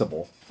an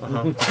decibel.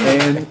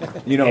 And,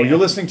 you know, you're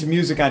listening to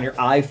music on your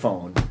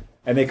iPhone,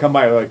 and they come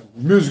by and they're like,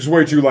 music's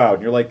way too loud.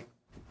 And you're like,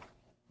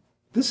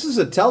 this is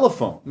a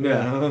telephone.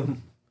 Yeah.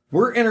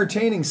 We're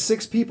entertaining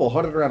 6 people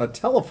huddled around a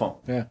telephone.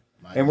 Yeah.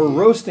 And we're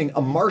roasting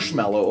a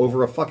marshmallow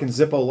over a fucking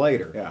Zippo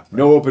lighter. Yeah.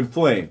 No open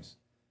flames.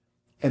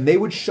 And they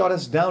would shut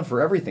us down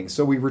for everything.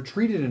 So we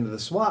retreated into the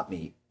swap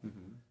meet.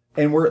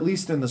 And where at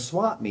least in the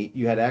swap meet,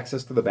 you had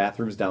access to the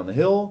bathrooms down the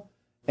hill,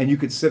 and you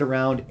could sit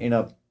around in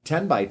a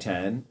 10 by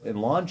 10 in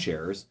lawn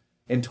chairs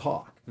and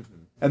talk.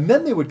 And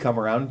then they would come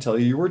around and tell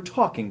you were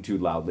talking too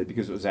loudly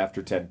because it was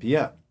after 10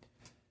 p.m.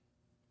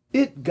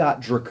 It got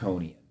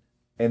draconian.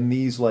 And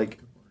these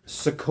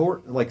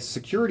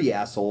security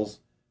assholes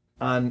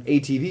on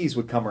ATVs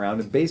would come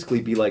around and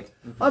basically be like,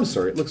 I'm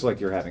sorry, it looks like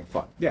you're having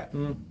fun. Yeah.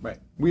 Right.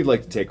 We'd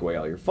like to take away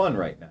all your fun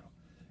right now.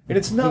 And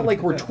it's not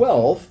like we're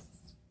 12.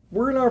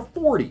 We're in our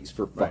 40s,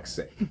 for fuck's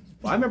sake.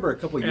 Well, I remember a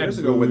couple of And years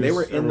ago when they booze,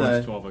 were in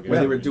everyone's the 12 again. when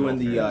they were There's doing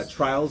no the fans.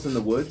 trials in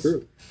the woods,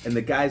 and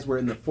the guys were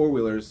in the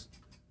 4-wheelers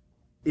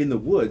in the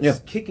woods, Yeah.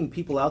 kicking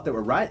people out that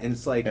were riding. And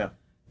it's like, Yeah.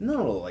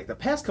 no, like the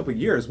past couple of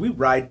years, we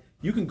ride.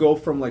 You can go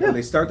from like when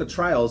they start the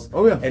trials,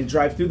 yeah. and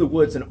drive through the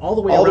woods and all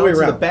the way All the around way to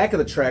the around. back of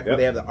the track where Yep.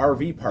 they have the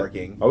RV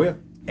parking. Oh, yeah.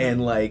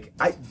 And like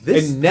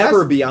this And never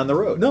last- be on the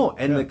road. No,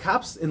 and the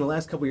cops in the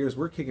last couple of years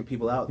were kicking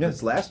people out. Yeah.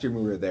 This last year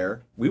when we were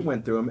there, we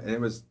went through them, and it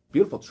was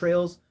beautiful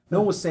trails. No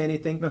one was saying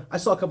anything. I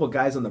saw a couple of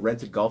guys on the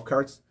rented golf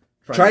carts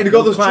Trying to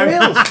go those climb.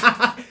 trails.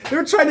 They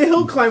were trying to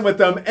hill climb with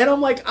them, and I'm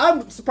like,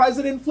 I'm surprised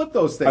they didn't flip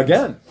those things.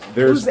 Again, It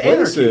there's was anarchy.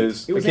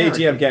 places It a was KTM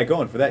anarchy. can't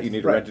go in. For that, you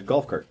need a Right. rented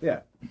golf cart.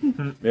 Yeah.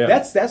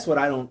 Yeah. That's what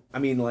I don't. I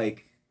mean,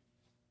 like,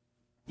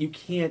 you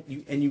can't.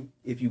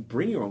 If you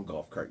bring your own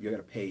golf cart, you got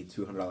to pay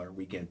 $200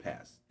 weekend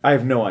pass. I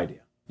have no idea.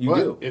 You But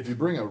do. if you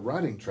bring a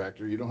riding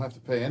tractor, you don't have to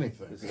pay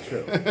anything. This is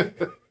true.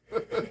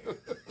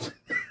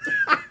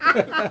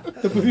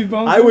 The Boofy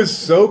Bones. I was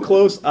so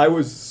close. I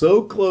was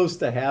so close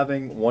to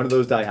having one of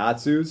those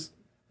Daihatsus.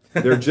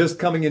 They're just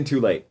coming in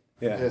too late.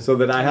 Yeah. So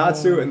the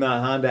Daihatsu and the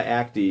Honda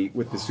Acti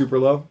with the super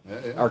low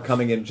are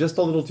coming in just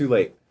a little too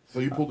late. So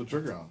you pulled the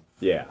trigger on.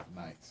 Yeah.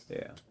 Nice.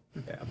 Yeah.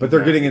 Yeah. But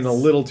they're getting in a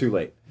little too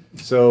late.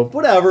 So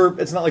whatever.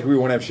 It's not like we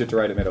won't have shit to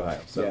ride in Mid-Ohio.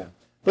 So. Yeah.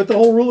 But the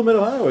whole rule of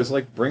Mid-Ohio is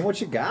like, bring what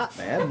you got,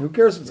 man. Who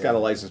cares if it's got a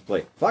license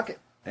plate? Fuck it.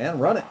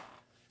 And run it.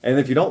 And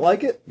if you don't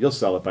like it, you'll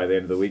sell it by the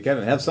end of the weekend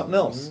and have something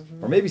else.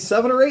 Or maybe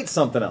 7 or 8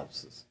 something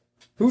else's.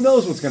 Who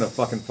knows what's going to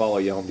fucking follow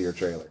you home to your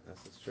trailer?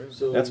 That's true.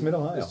 So That's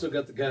Mid-Ohio. You still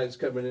got the guys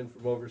coming in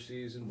from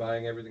overseas and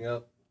buying everything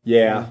up?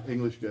 Yeah.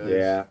 English guys.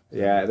 Yeah.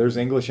 Yeah. There's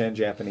English and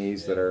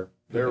Japanese that are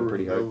They're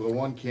pretty the hard.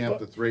 one camp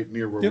that's right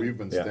near where Yep. we've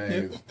been Yeah.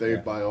 staying. Yep. They Yeah.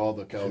 buy all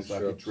the Kawasaki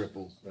strokes.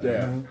 triples.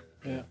 Yeah.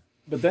 Yeah.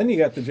 But then you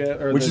got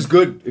the Which is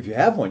good. If you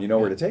have one, you know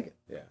where to take it.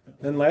 Yeah.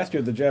 Then last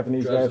year the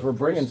Japanese Drives guys were up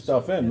bringing prices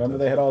stuff in. Remember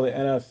they had all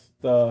the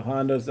the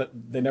Hondas that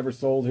they never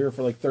sold here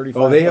for like $35,000.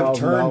 Oh, they have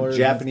turned and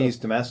Japanese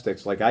stuff.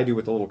 domestics like I do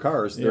with the little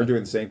cars. They're Yeah. doing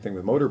the same thing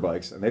with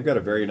motorbikes, and they've got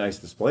a very nice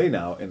display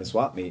now in the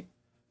swap meet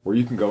where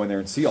you can go in there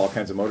and see all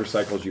kinds of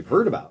motorcycles you've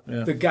heard about.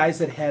 Yeah. The guys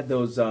that had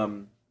those the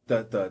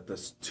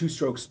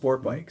 2-stroke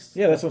sport bikes.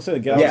 Yeah, that's what I'm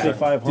saying. The Galaxy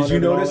 500. Did you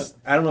and all notice?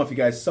 that. I don't know if you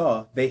guys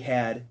saw. They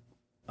had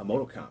a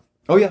motocomp.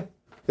 Oh yeah,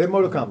 they have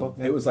Motocompo.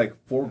 It was like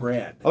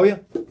 $4,000. Oh yeah,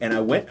 And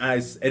I went,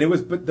 and it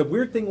was, but the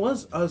weird thing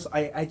was,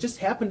 I just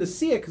happened to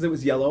see it because it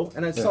was yellow,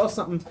 and I saw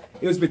something.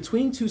 It was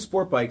between 2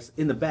 sport bikes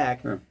in the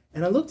back,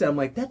 and I looked at it, I'm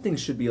like, that thing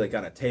should be like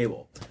on a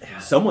table.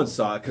 Someone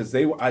saw it because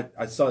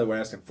I saw they were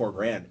asking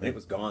 $4,000, and it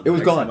was gone. it was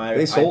Next gone. time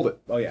They sold it.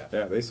 Oh yeah,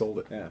 Yeah, they sold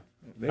it. yeah.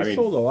 They I mean,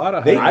 sold a lot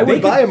of they- I would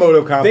could- buy a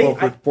Motocompo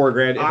they- for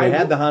 $4,000 if I it had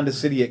would- the Honda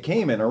City it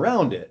came in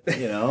around it.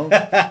 You know,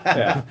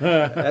 yeah,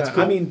 that's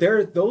cool. I mean,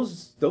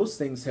 those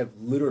things have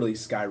literally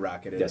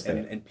skyrocketed, Yes, they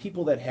have. and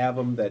people that have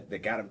them that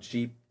got them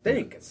cheap, they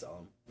ain't gonna sell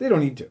them. They don't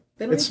need to.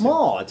 They don't It's need to.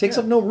 small. It takes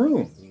Yeah. up no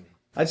room.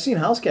 I've seen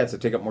house cats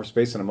that take up more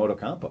space than a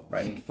Motocompo.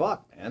 Right? I mean,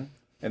 fuck, man.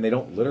 And they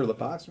don't litter the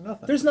box or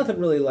nothing. There's nothing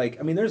really like.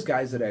 I mean, there's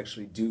guys that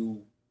actually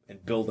do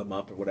and build them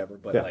up or whatever,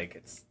 but Yeah. like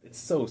it's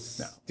so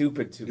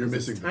stupid to. You're 'cause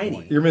missing it's the tiny.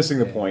 point. You're missing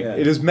the point. Yeah.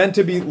 It is meant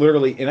to be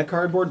literally in a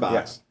cardboard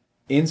box,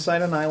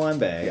 inside a nylon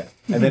bag,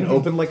 and then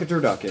open like a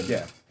turducken.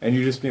 Yeah. And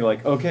you just be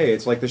like, okay,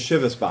 it's like the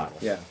Chivas bottle.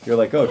 Yeah. You're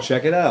like, oh,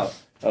 check it out.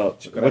 Oh,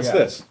 what what's I got.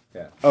 this?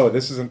 Yeah. Oh,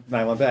 this is a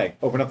nylon bag.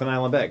 Open up the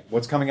nylon bag.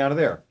 What's coming out of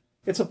there?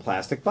 It's a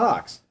plastic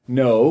box.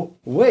 No,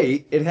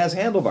 wait, it has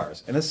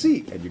handlebars and a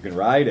seat, and you can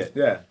ride it.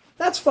 Yeah.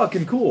 That's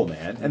fucking cool,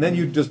 man. And then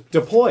you just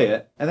deploy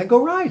it, and then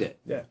go ride it.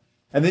 Yeah.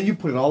 And then you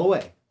put it all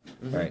away.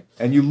 Right.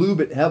 And you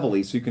lube it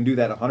heavily so you can do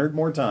that 100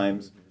 more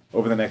times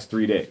over the next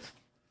 3 days.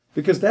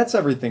 Because that's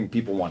everything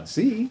people want to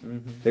see.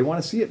 They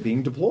want to see it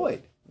being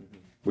deployed,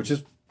 which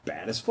is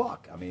bad as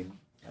fuck. I mean,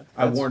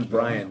 I warned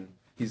Brian.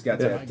 He's got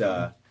Yeah.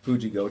 that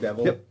Fuji Go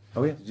Devil. Yep.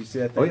 Oh, yeah. Did you see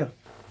that thing? Oh, yeah.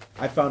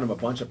 I found him a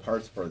bunch of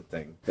parts for the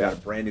thing. Yeah. Got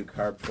a brand new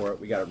carb for it.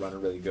 We got it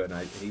running really good,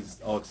 and he's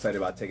all excited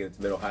about taking it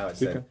to Mid-Ohio. I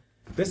said, Okay.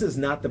 this is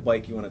not the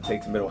bike you want to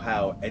take to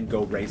Mid-Ohio and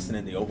go racing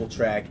in the oval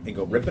track and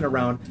go ripping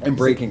around. And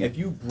breaking If it.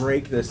 you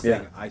break this Yeah.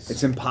 thing,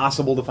 It's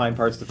impossible to find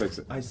parts to fix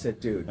it. I said,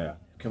 dude. Yeah.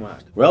 Come on.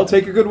 Well,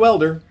 take a good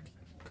welder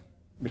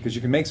because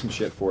you can make some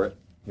shit for it.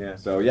 Yeah.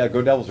 So yeah,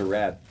 Go Devils are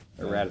rad.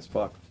 They're rad as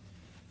fuck.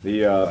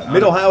 The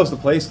Mid Ohio is the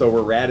place though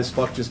where rad as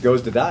fuck just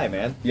goes to die,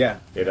 man. Yeah.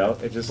 You know,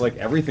 it's just like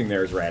everything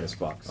there is rad as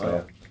fuck.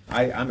 So.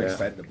 I'm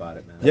excited about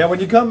it, man. Yeah, when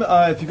you come,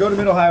 if you go to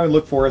Mid Ohio and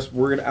look for us, I'm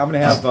gonna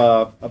have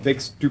a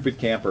big stupid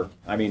camper.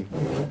 I mean,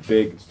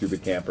 big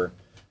stupid camper.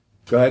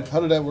 Go ahead. How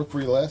did that work for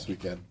you last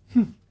weekend?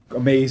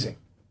 Amazing.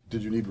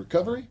 Did you need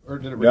recovery, or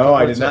did it? No,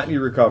 I did itself? not need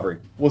recovery.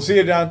 We'll see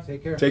you, John.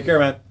 Take care. Take care,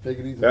 man. Take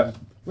it easy. Yeah. Man.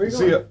 Where you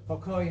See going? ya. I'll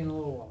call you in a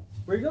little while.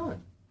 Where you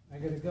going? I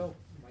gotta go.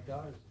 My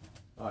daughter's.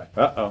 All right.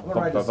 Uh All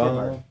right,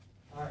 oh.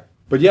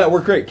 But yeah,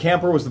 we're great.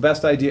 Camper was the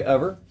best idea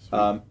ever.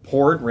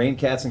 Poured, rain,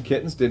 cats, and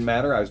kittens. Didn't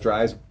matter. I was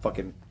dry as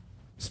fucking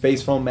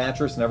space foam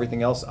mattress and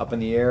everything else up in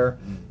the air.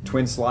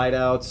 Twin slide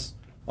outs.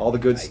 All the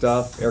good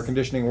stuff. Air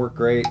conditioning worked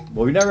great.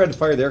 Well, we never had to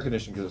fire the air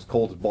conditioning because it was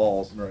cold as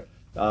balls. Right.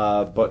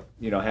 But,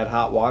 had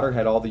hot water,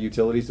 had all the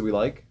utilities that we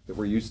like, that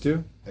we're used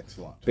to.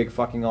 Excellent. Big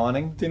fucking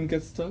awning. Didn't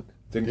get stuck.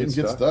 Didn't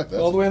get stuck. That's,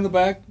 All the way in the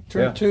back,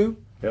 turn 2.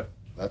 Yep.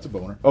 That's a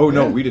boner. Oh,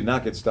 no, we did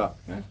not get stuck.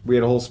 We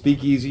had a whole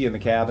speakeasy in the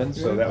cabin.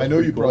 So that was I know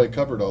pretty you cool. probably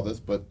covered all this,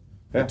 but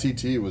Yeah. the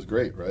TT was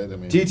great, right? I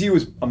mean, TT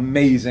was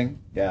amazing.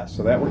 Yeah,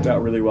 so that worked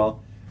out really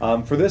well.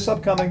 For this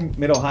upcoming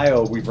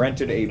Mid-Ohio, we've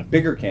rented a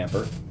bigger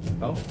camper.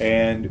 Oh.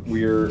 And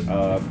we're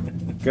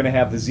going to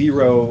have the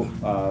Zero,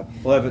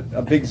 we'll have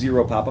a big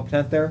Zero pop-up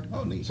tent there.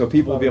 Oh, neat. So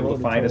people will be able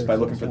to find us by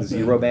looking for the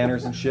Zero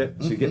banners and shit.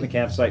 So you get in the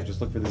campsite, just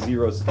look for the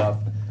Zero stuff.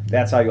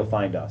 That's how you'll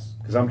find us.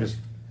 Because I'm just,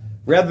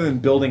 rather than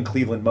building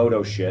Cleveland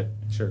Moto shit,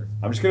 Sure.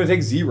 I'm just going to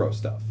take Zero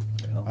stuff.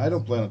 You know? I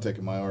don't plan on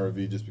taking my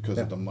RV just because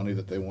Yeah. of the money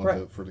that they want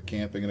Right. for the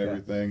camping and Yeah.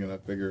 everything, and I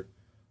figure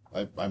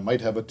I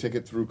might have a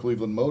ticket through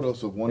Cleveland Moto,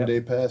 so one Yeah. day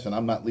pass, and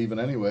I'm not leaving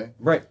anyway.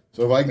 Right.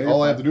 So if I can, You're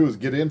all I fine. have to do is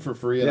get in for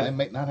free, and Yeah. I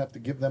might not have to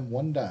give them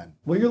one dime.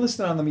 Well, you're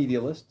listed on the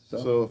media list.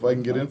 So if I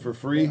can get in for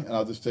free, and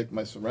I'll just take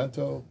my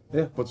Sorrento,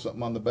 Yeah. put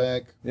something on the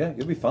back, Yeah,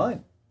 you'll be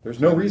fine.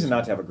 There's no reason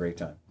not to have a great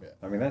time. Yeah.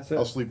 I mean, that's it.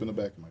 I'll sleep in the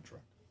back of my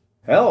truck.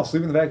 Hell,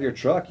 sleep in the back of your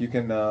truck. You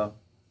can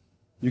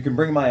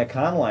bring my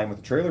Econoline with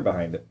a trailer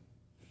behind it.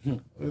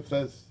 If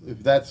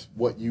that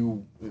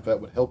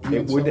would help you in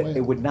It would some way,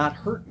 it would not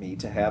hurt me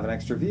to have an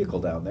extra vehicle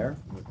down there.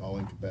 with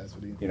hauling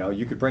capacity.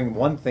 You could bring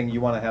one thing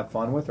you want to have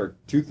fun with, or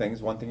two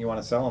things, one thing you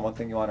want to sell and one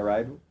thing you want to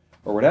ride,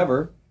 or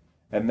whatever,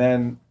 and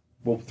then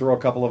we'll throw a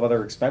couple of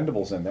other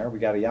expendables in there. We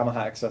got a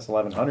Yamaha XS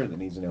 1100 that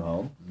needs a new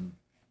home,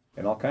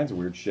 and all kinds of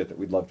weird shit that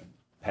we'd love to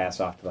pass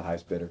off to the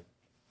highest bidder.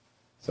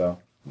 So,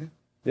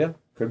 yeah,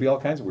 could be all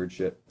kinds of weird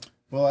shit.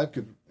 Well, I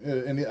could,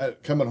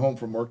 coming home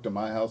from work to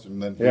my house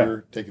and then Yeah.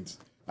 here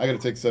I got to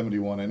take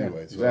 71 anyway.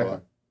 Yeah, exactly.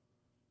 So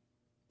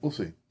we'll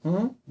see.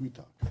 Mm-hmm. We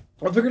talk.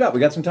 We'll figure it out. We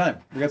got some time.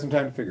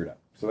 To figure it out.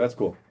 So that's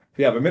cool.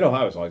 Yeah, but Mid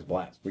Ohio is always a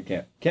blast. We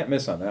can't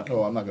miss on that.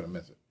 Oh, I'm not going to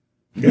miss it.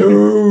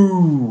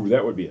 No,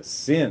 that would be a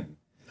sin.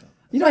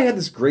 I had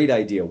this great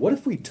idea. What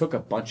if we took a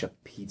bunch of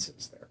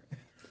pizzas there?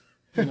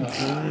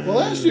 Well,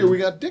 last year we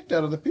got dicked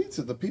out of the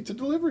pizza. The pizza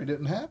delivery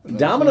didn't happen.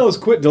 Domino's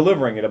quit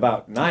delivering at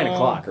about 9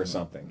 o'clock or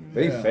something.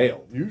 They Yeah.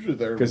 failed Usually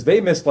they're because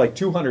they missed like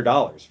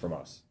 $200 from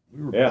us.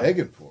 we were Yeah.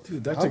 begging for it.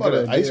 Dude, that's How a about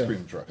good an idea. ice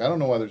cream truck? I don't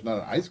know why there's not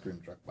an ice cream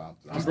truck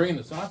bouncing. I'm bringing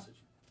the sausage.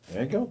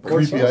 There you go.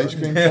 Creepy ice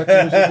cream truck.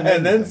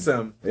 and then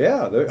some.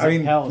 Yeah, I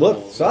mean, hell look,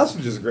 no.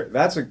 sausage is great.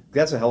 That's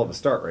a hell of a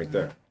start right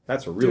there.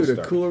 That's a real Dude, a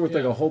start. cooler with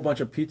like a whole bunch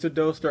of pizza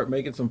dough, start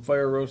making some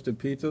fire roasted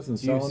pizzas and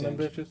selling them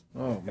bitches.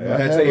 Oh,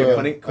 man. I tell you have,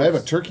 funny- I have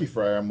a turkey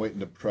fryer I'm waiting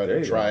to There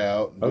you try go.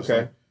 out. And just Okay.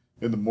 like,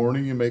 in the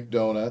morning you make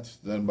donuts.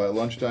 Then by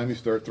lunchtime you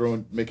start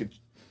making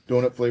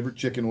donut flavored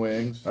chicken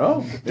wings.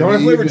 Oh, the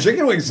donut flavored evening-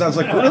 chicken wings sounds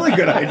like a really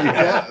good idea.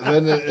 Yeah.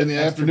 Then in the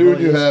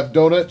afternoon you have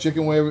donut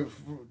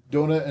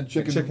and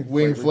chicken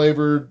wing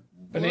flavored.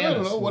 Well, I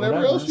don't know,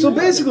 whatever else. So you want.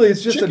 basically,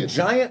 it's just Chicken. a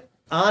giant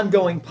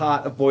ongoing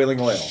pot of boiling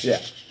oil. Yeah.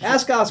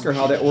 Ask Oscar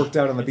how that worked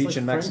out on the beach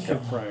in Mexico.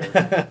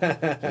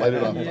 Light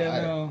it on Yeah,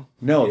 fire. no.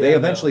 No, they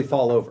eventually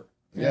fall over.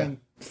 Yeah.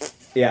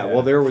 Yeah,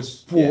 well, there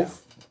was.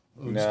 Wolf.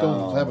 Yeah. Just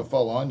don't have it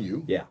fall on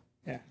you. Yeah.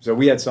 Yeah. So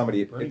we had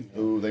somebody.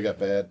 Ooh, they got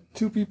bad.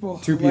 Two people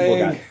Two people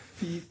laying got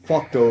feet.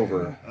 fucked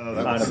over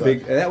that on a sucked.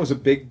 big. That was a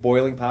big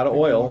boiling pot of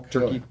oil,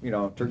 turkey,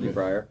 Really? turkey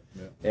fryer,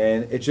 Yeah.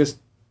 and it just.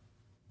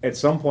 At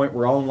some point,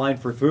 we're all in line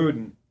for food,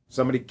 and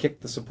somebody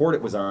kicked the support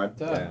it was on,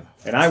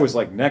 and I was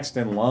like next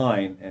in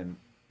line, and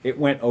it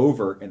went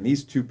over, and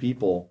these two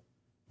people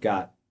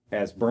got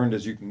as burned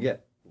as you can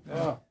get.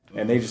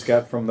 And they just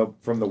got from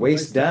the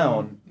waist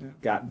down,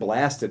 got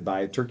blasted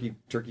by turkey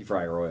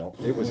fryer oil.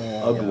 It was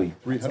ugly.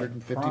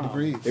 350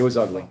 degrees. It was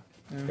ugly.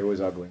 It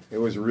was ugly. It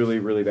was really,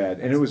 really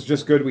bad. And it was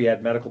just good we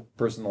had medical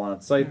personnel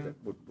on site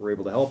that were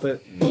able to help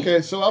it.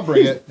 Okay, so I'll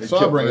bring it. So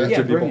I'll bring it.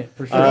 Yeah, bring it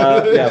for sure.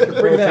 Yeah,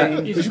 bring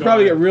that. We should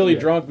probably get really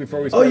drunk before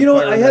we Oh, start. you know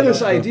what? I firing had that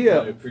this up. I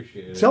idea.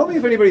 appreciate it. Tell me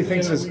if anybody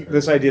thinks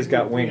this idea's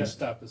got We gotta wings.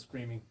 stop the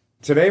screaming.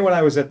 Today when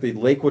I was at the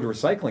Lakewood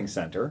Recycling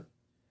Center,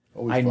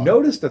 Always I fun.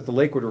 noticed at the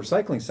Lakewood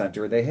Recycling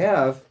Center they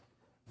have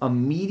a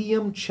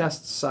medium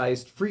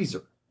chest-sized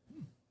freezer.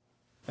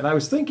 And I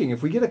was thinking,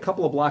 if we get a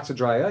couple of blocks of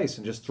dry ice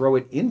and just throw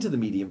it into the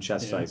medium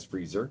chest-sized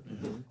freezer,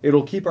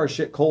 it'll keep our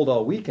shit cold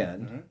all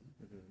weekend.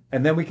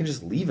 and then we can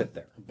just leave it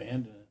there.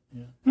 Abandon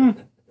it. Yeah.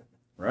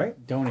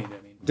 Right? Donate. I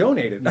mean.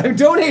 Donate it.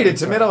 Donate it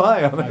to Mid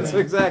Ohio. That's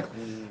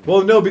exactly.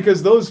 Well, no,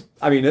 because those.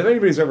 I mean, if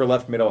anybody's ever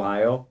left Mid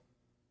Ohio,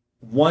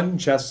 one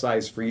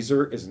chest-size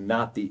freezer is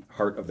not the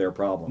heart of their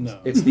problems.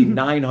 No. It's the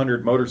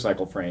 900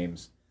 motorcycle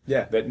frames.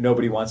 Yeah. That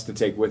nobody wants to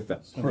take with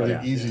them. Or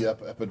the easy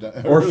up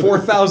epidemic. Or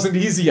 4,000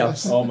 easy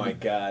ups. Oh my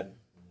God.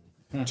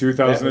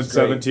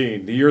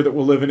 2017, the year that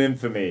will live in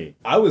infamy.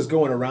 I was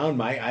going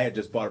around I had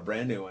just bought a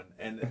brand new one,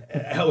 and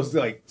I was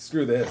like,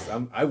 screw this.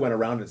 I went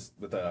around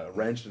with a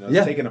wrench, and I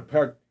was taking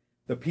apart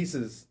the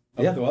pieces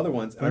of the other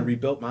ones, and I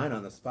rebuilt mine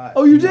on the spot.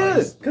 Oh, you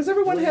did? Because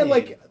everyone had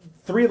like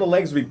 3 of the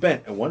legs would be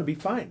bent, and one would be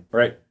fine.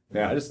 Right.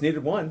 Yeah. I just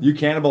needed one. You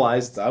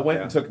cannibalized. So I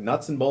went and took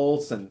nuts and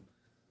bolts and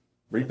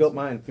rebuilt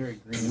mine. Very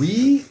green.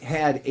 We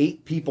had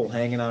 8 people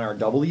hanging on our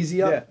double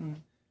easy up,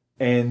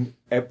 and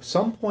at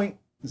some point,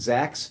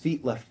 Zach's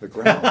feet left the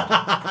ground.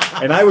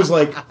 And I was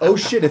like, oh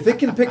shit, if it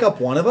can pick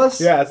up one of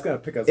us, it's going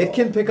to pick us it all.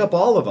 can pick up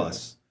all of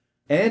us.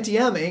 And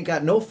NTM ain't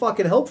got no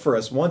fucking help for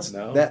us once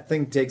that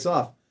thing takes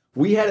off.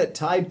 We had it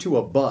tied to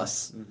a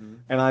bus,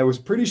 and I was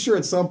pretty sure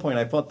at some point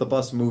I felt the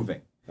bus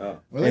moving.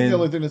 Well, I think the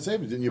only thing that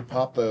saved it, didn't you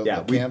pop the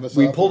canvas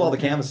we off? pulled all the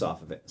canvas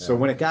off of it. So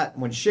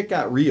when shit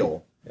got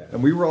real,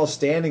 and we were all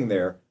standing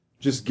there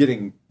just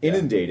getting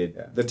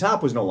inundated, the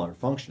top was no longer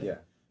functioning. Yeah.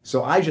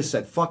 So I just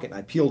said, fuck it, and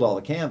I peeled all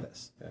the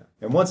canvas. Yeah.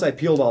 And once I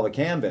peeled all the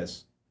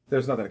canvas,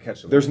 there's nothing to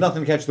catch the wind. There's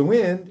nothing to catch the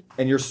wind,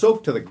 and you're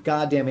soaked to the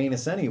goddamn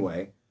anus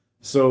anyway.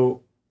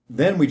 So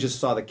then we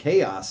just saw the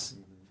chaos.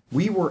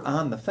 We were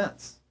on the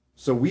fence.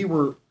 So we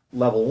were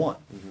level 1.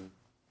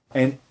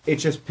 And it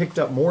just picked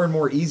up more and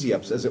more easy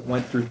ups as it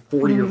went through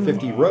 40 or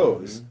 50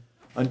 rows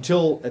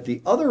until at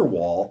the other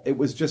wall, it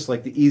was just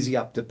like the easy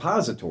up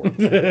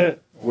depository.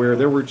 Where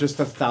there were just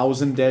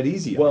 1,000 dead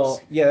easy ups.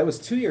 Well, yeah, that was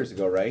 2 years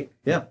ago, right?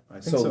 Yeah,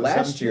 I think so.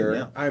 Last 17,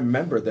 year, I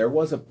remember there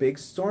was a big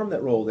storm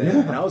that rolled in,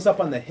 and I was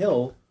up on the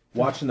hill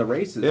watching the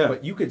races,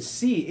 but you could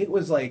see it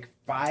was like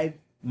 5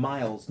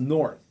 miles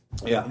north.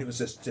 Yeah. And it was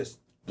just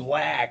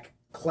black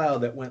cloud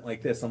that went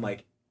like this. I'm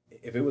like,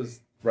 if it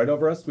was right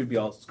over us, we'd be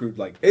all screwed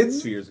like 2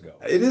 years ago.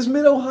 It is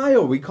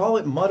Mid-Ohio. We call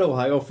it Mud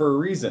Ohio for a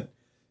reason.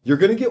 You're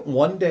going to get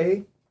one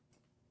day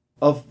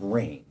of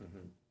rain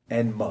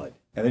and mud.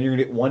 And then you're going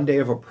to get one day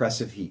of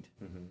oppressive heat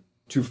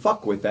to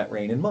fuck with that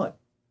rain and mud.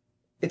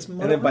 It's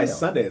Mud And then by Ohio.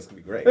 Sunday, it's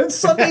going to be great. And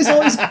Sunday's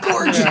always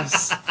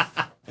gorgeous.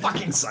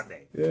 Fucking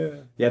Sunday.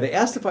 Yeah. Yeah, they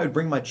asked if I would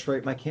bring my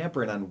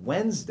camper in on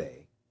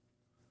Wednesday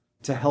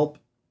to help,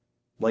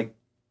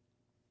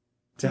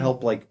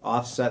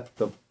 offset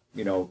the,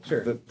 the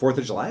 4th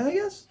of July, I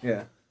guess?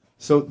 Yeah.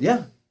 So,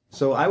 yeah.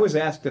 So I was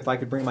asked if I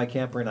could bring my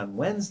camper in on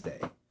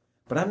Wednesday,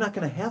 but I'm not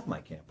going to have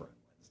my camper on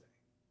Wednesday.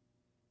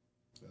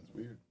 That's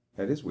weird.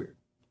 That is weird.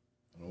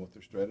 I don't know what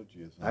their strategy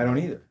is. I don't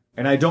either.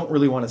 And I don't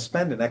really want to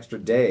spend an extra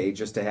day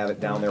just to have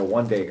it down there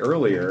one day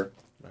earlier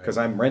because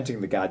I'm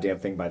renting the goddamn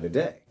thing by the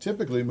day.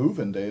 Typically,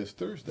 move-in day is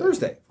Thursday.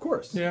 Thursday, of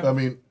course. Yeah. I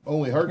mean,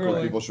 only hardcore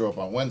Really? people show up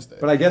on Wednesday.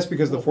 But I guess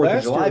because the 4th of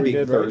last July year we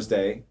being did, right?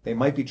 Thursday, they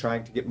might be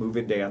trying to get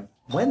move-in day on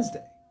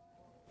Wednesday.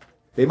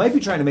 They might be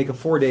trying to make a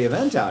 4-day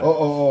event out of it.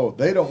 Oh!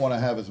 They don't want to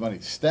have as many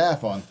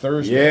staff on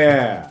Thursday.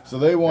 Yeah. So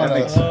they want That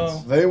makes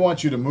sense. They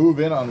want you to move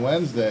in on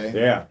Wednesday.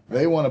 Yeah.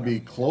 They want to be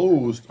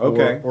closed.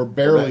 Okay. Or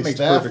barely That makes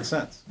staffed. perfect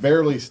sense.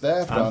 Barely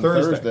staffed on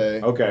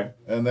Thursday. Okay.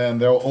 And then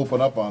they'll open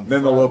up on.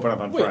 Then they'll open up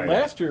on Wait, Friday.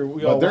 last year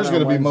we all But there's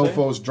going going to be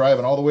mofos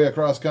driving all the way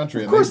across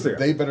country, and course they, there are.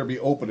 they better be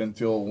open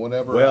until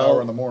whatever Well,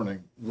 hour in the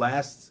morning.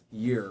 Last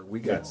year, we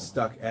got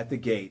stuck at the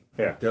gate.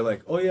 Yeah. They're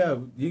like, oh, yeah,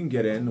 you can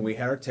get in. We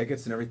had our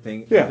tickets and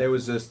everything. Yeah. And there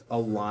was just a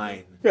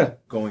line Yeah.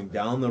 going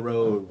down the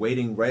road,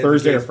 waiting right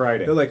Thursday at or the gates.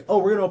 Friday. They're like, oh,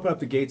 we're going to open up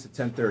the gates at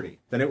 10:30.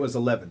 Then it was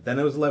 11. Then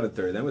it was 11:30.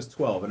 Then it was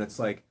 12. And it's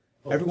like,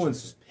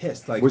 everyone's just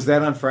pissed. Like, Was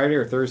that on Friday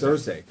or Thursday?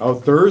 Thursday. Oh,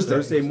 Thursday.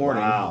 Thursday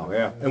morning. Wow,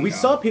 yeah. And we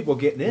saw people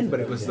getting in, but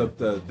it was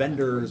the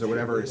vendors or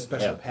whatever,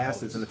 special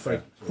passes. And it's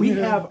like, we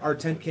have our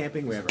tent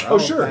camping. We have our Oh, own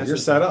sure. passes. You're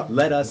set up.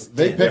 Let us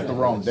They in. picked the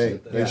wrong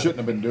date. They shouldn't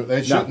have been doing.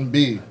 They shouldn't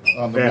be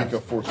on the Yeah. week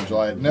of 4th of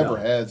July. It never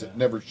has. It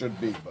never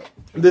should be. But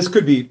This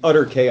could be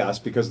utter chaos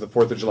because of the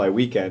 4th of July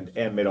weekend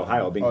and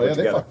Mid-Ohio being oh put yeah,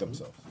 they together. fucked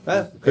themselves.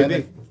 Could And be.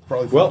 they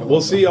probably Well, fucked a we'll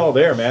little see bit. y'all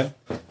there, man.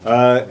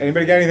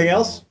 Anybody got anything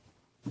else?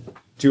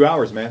 2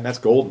 hours, man. That's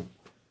golden.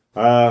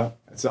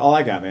 That's all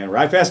I got, man.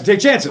 Ride fast and take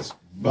chances.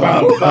 Scare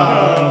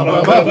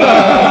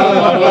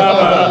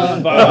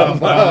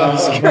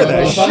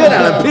the shit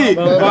out of Pete.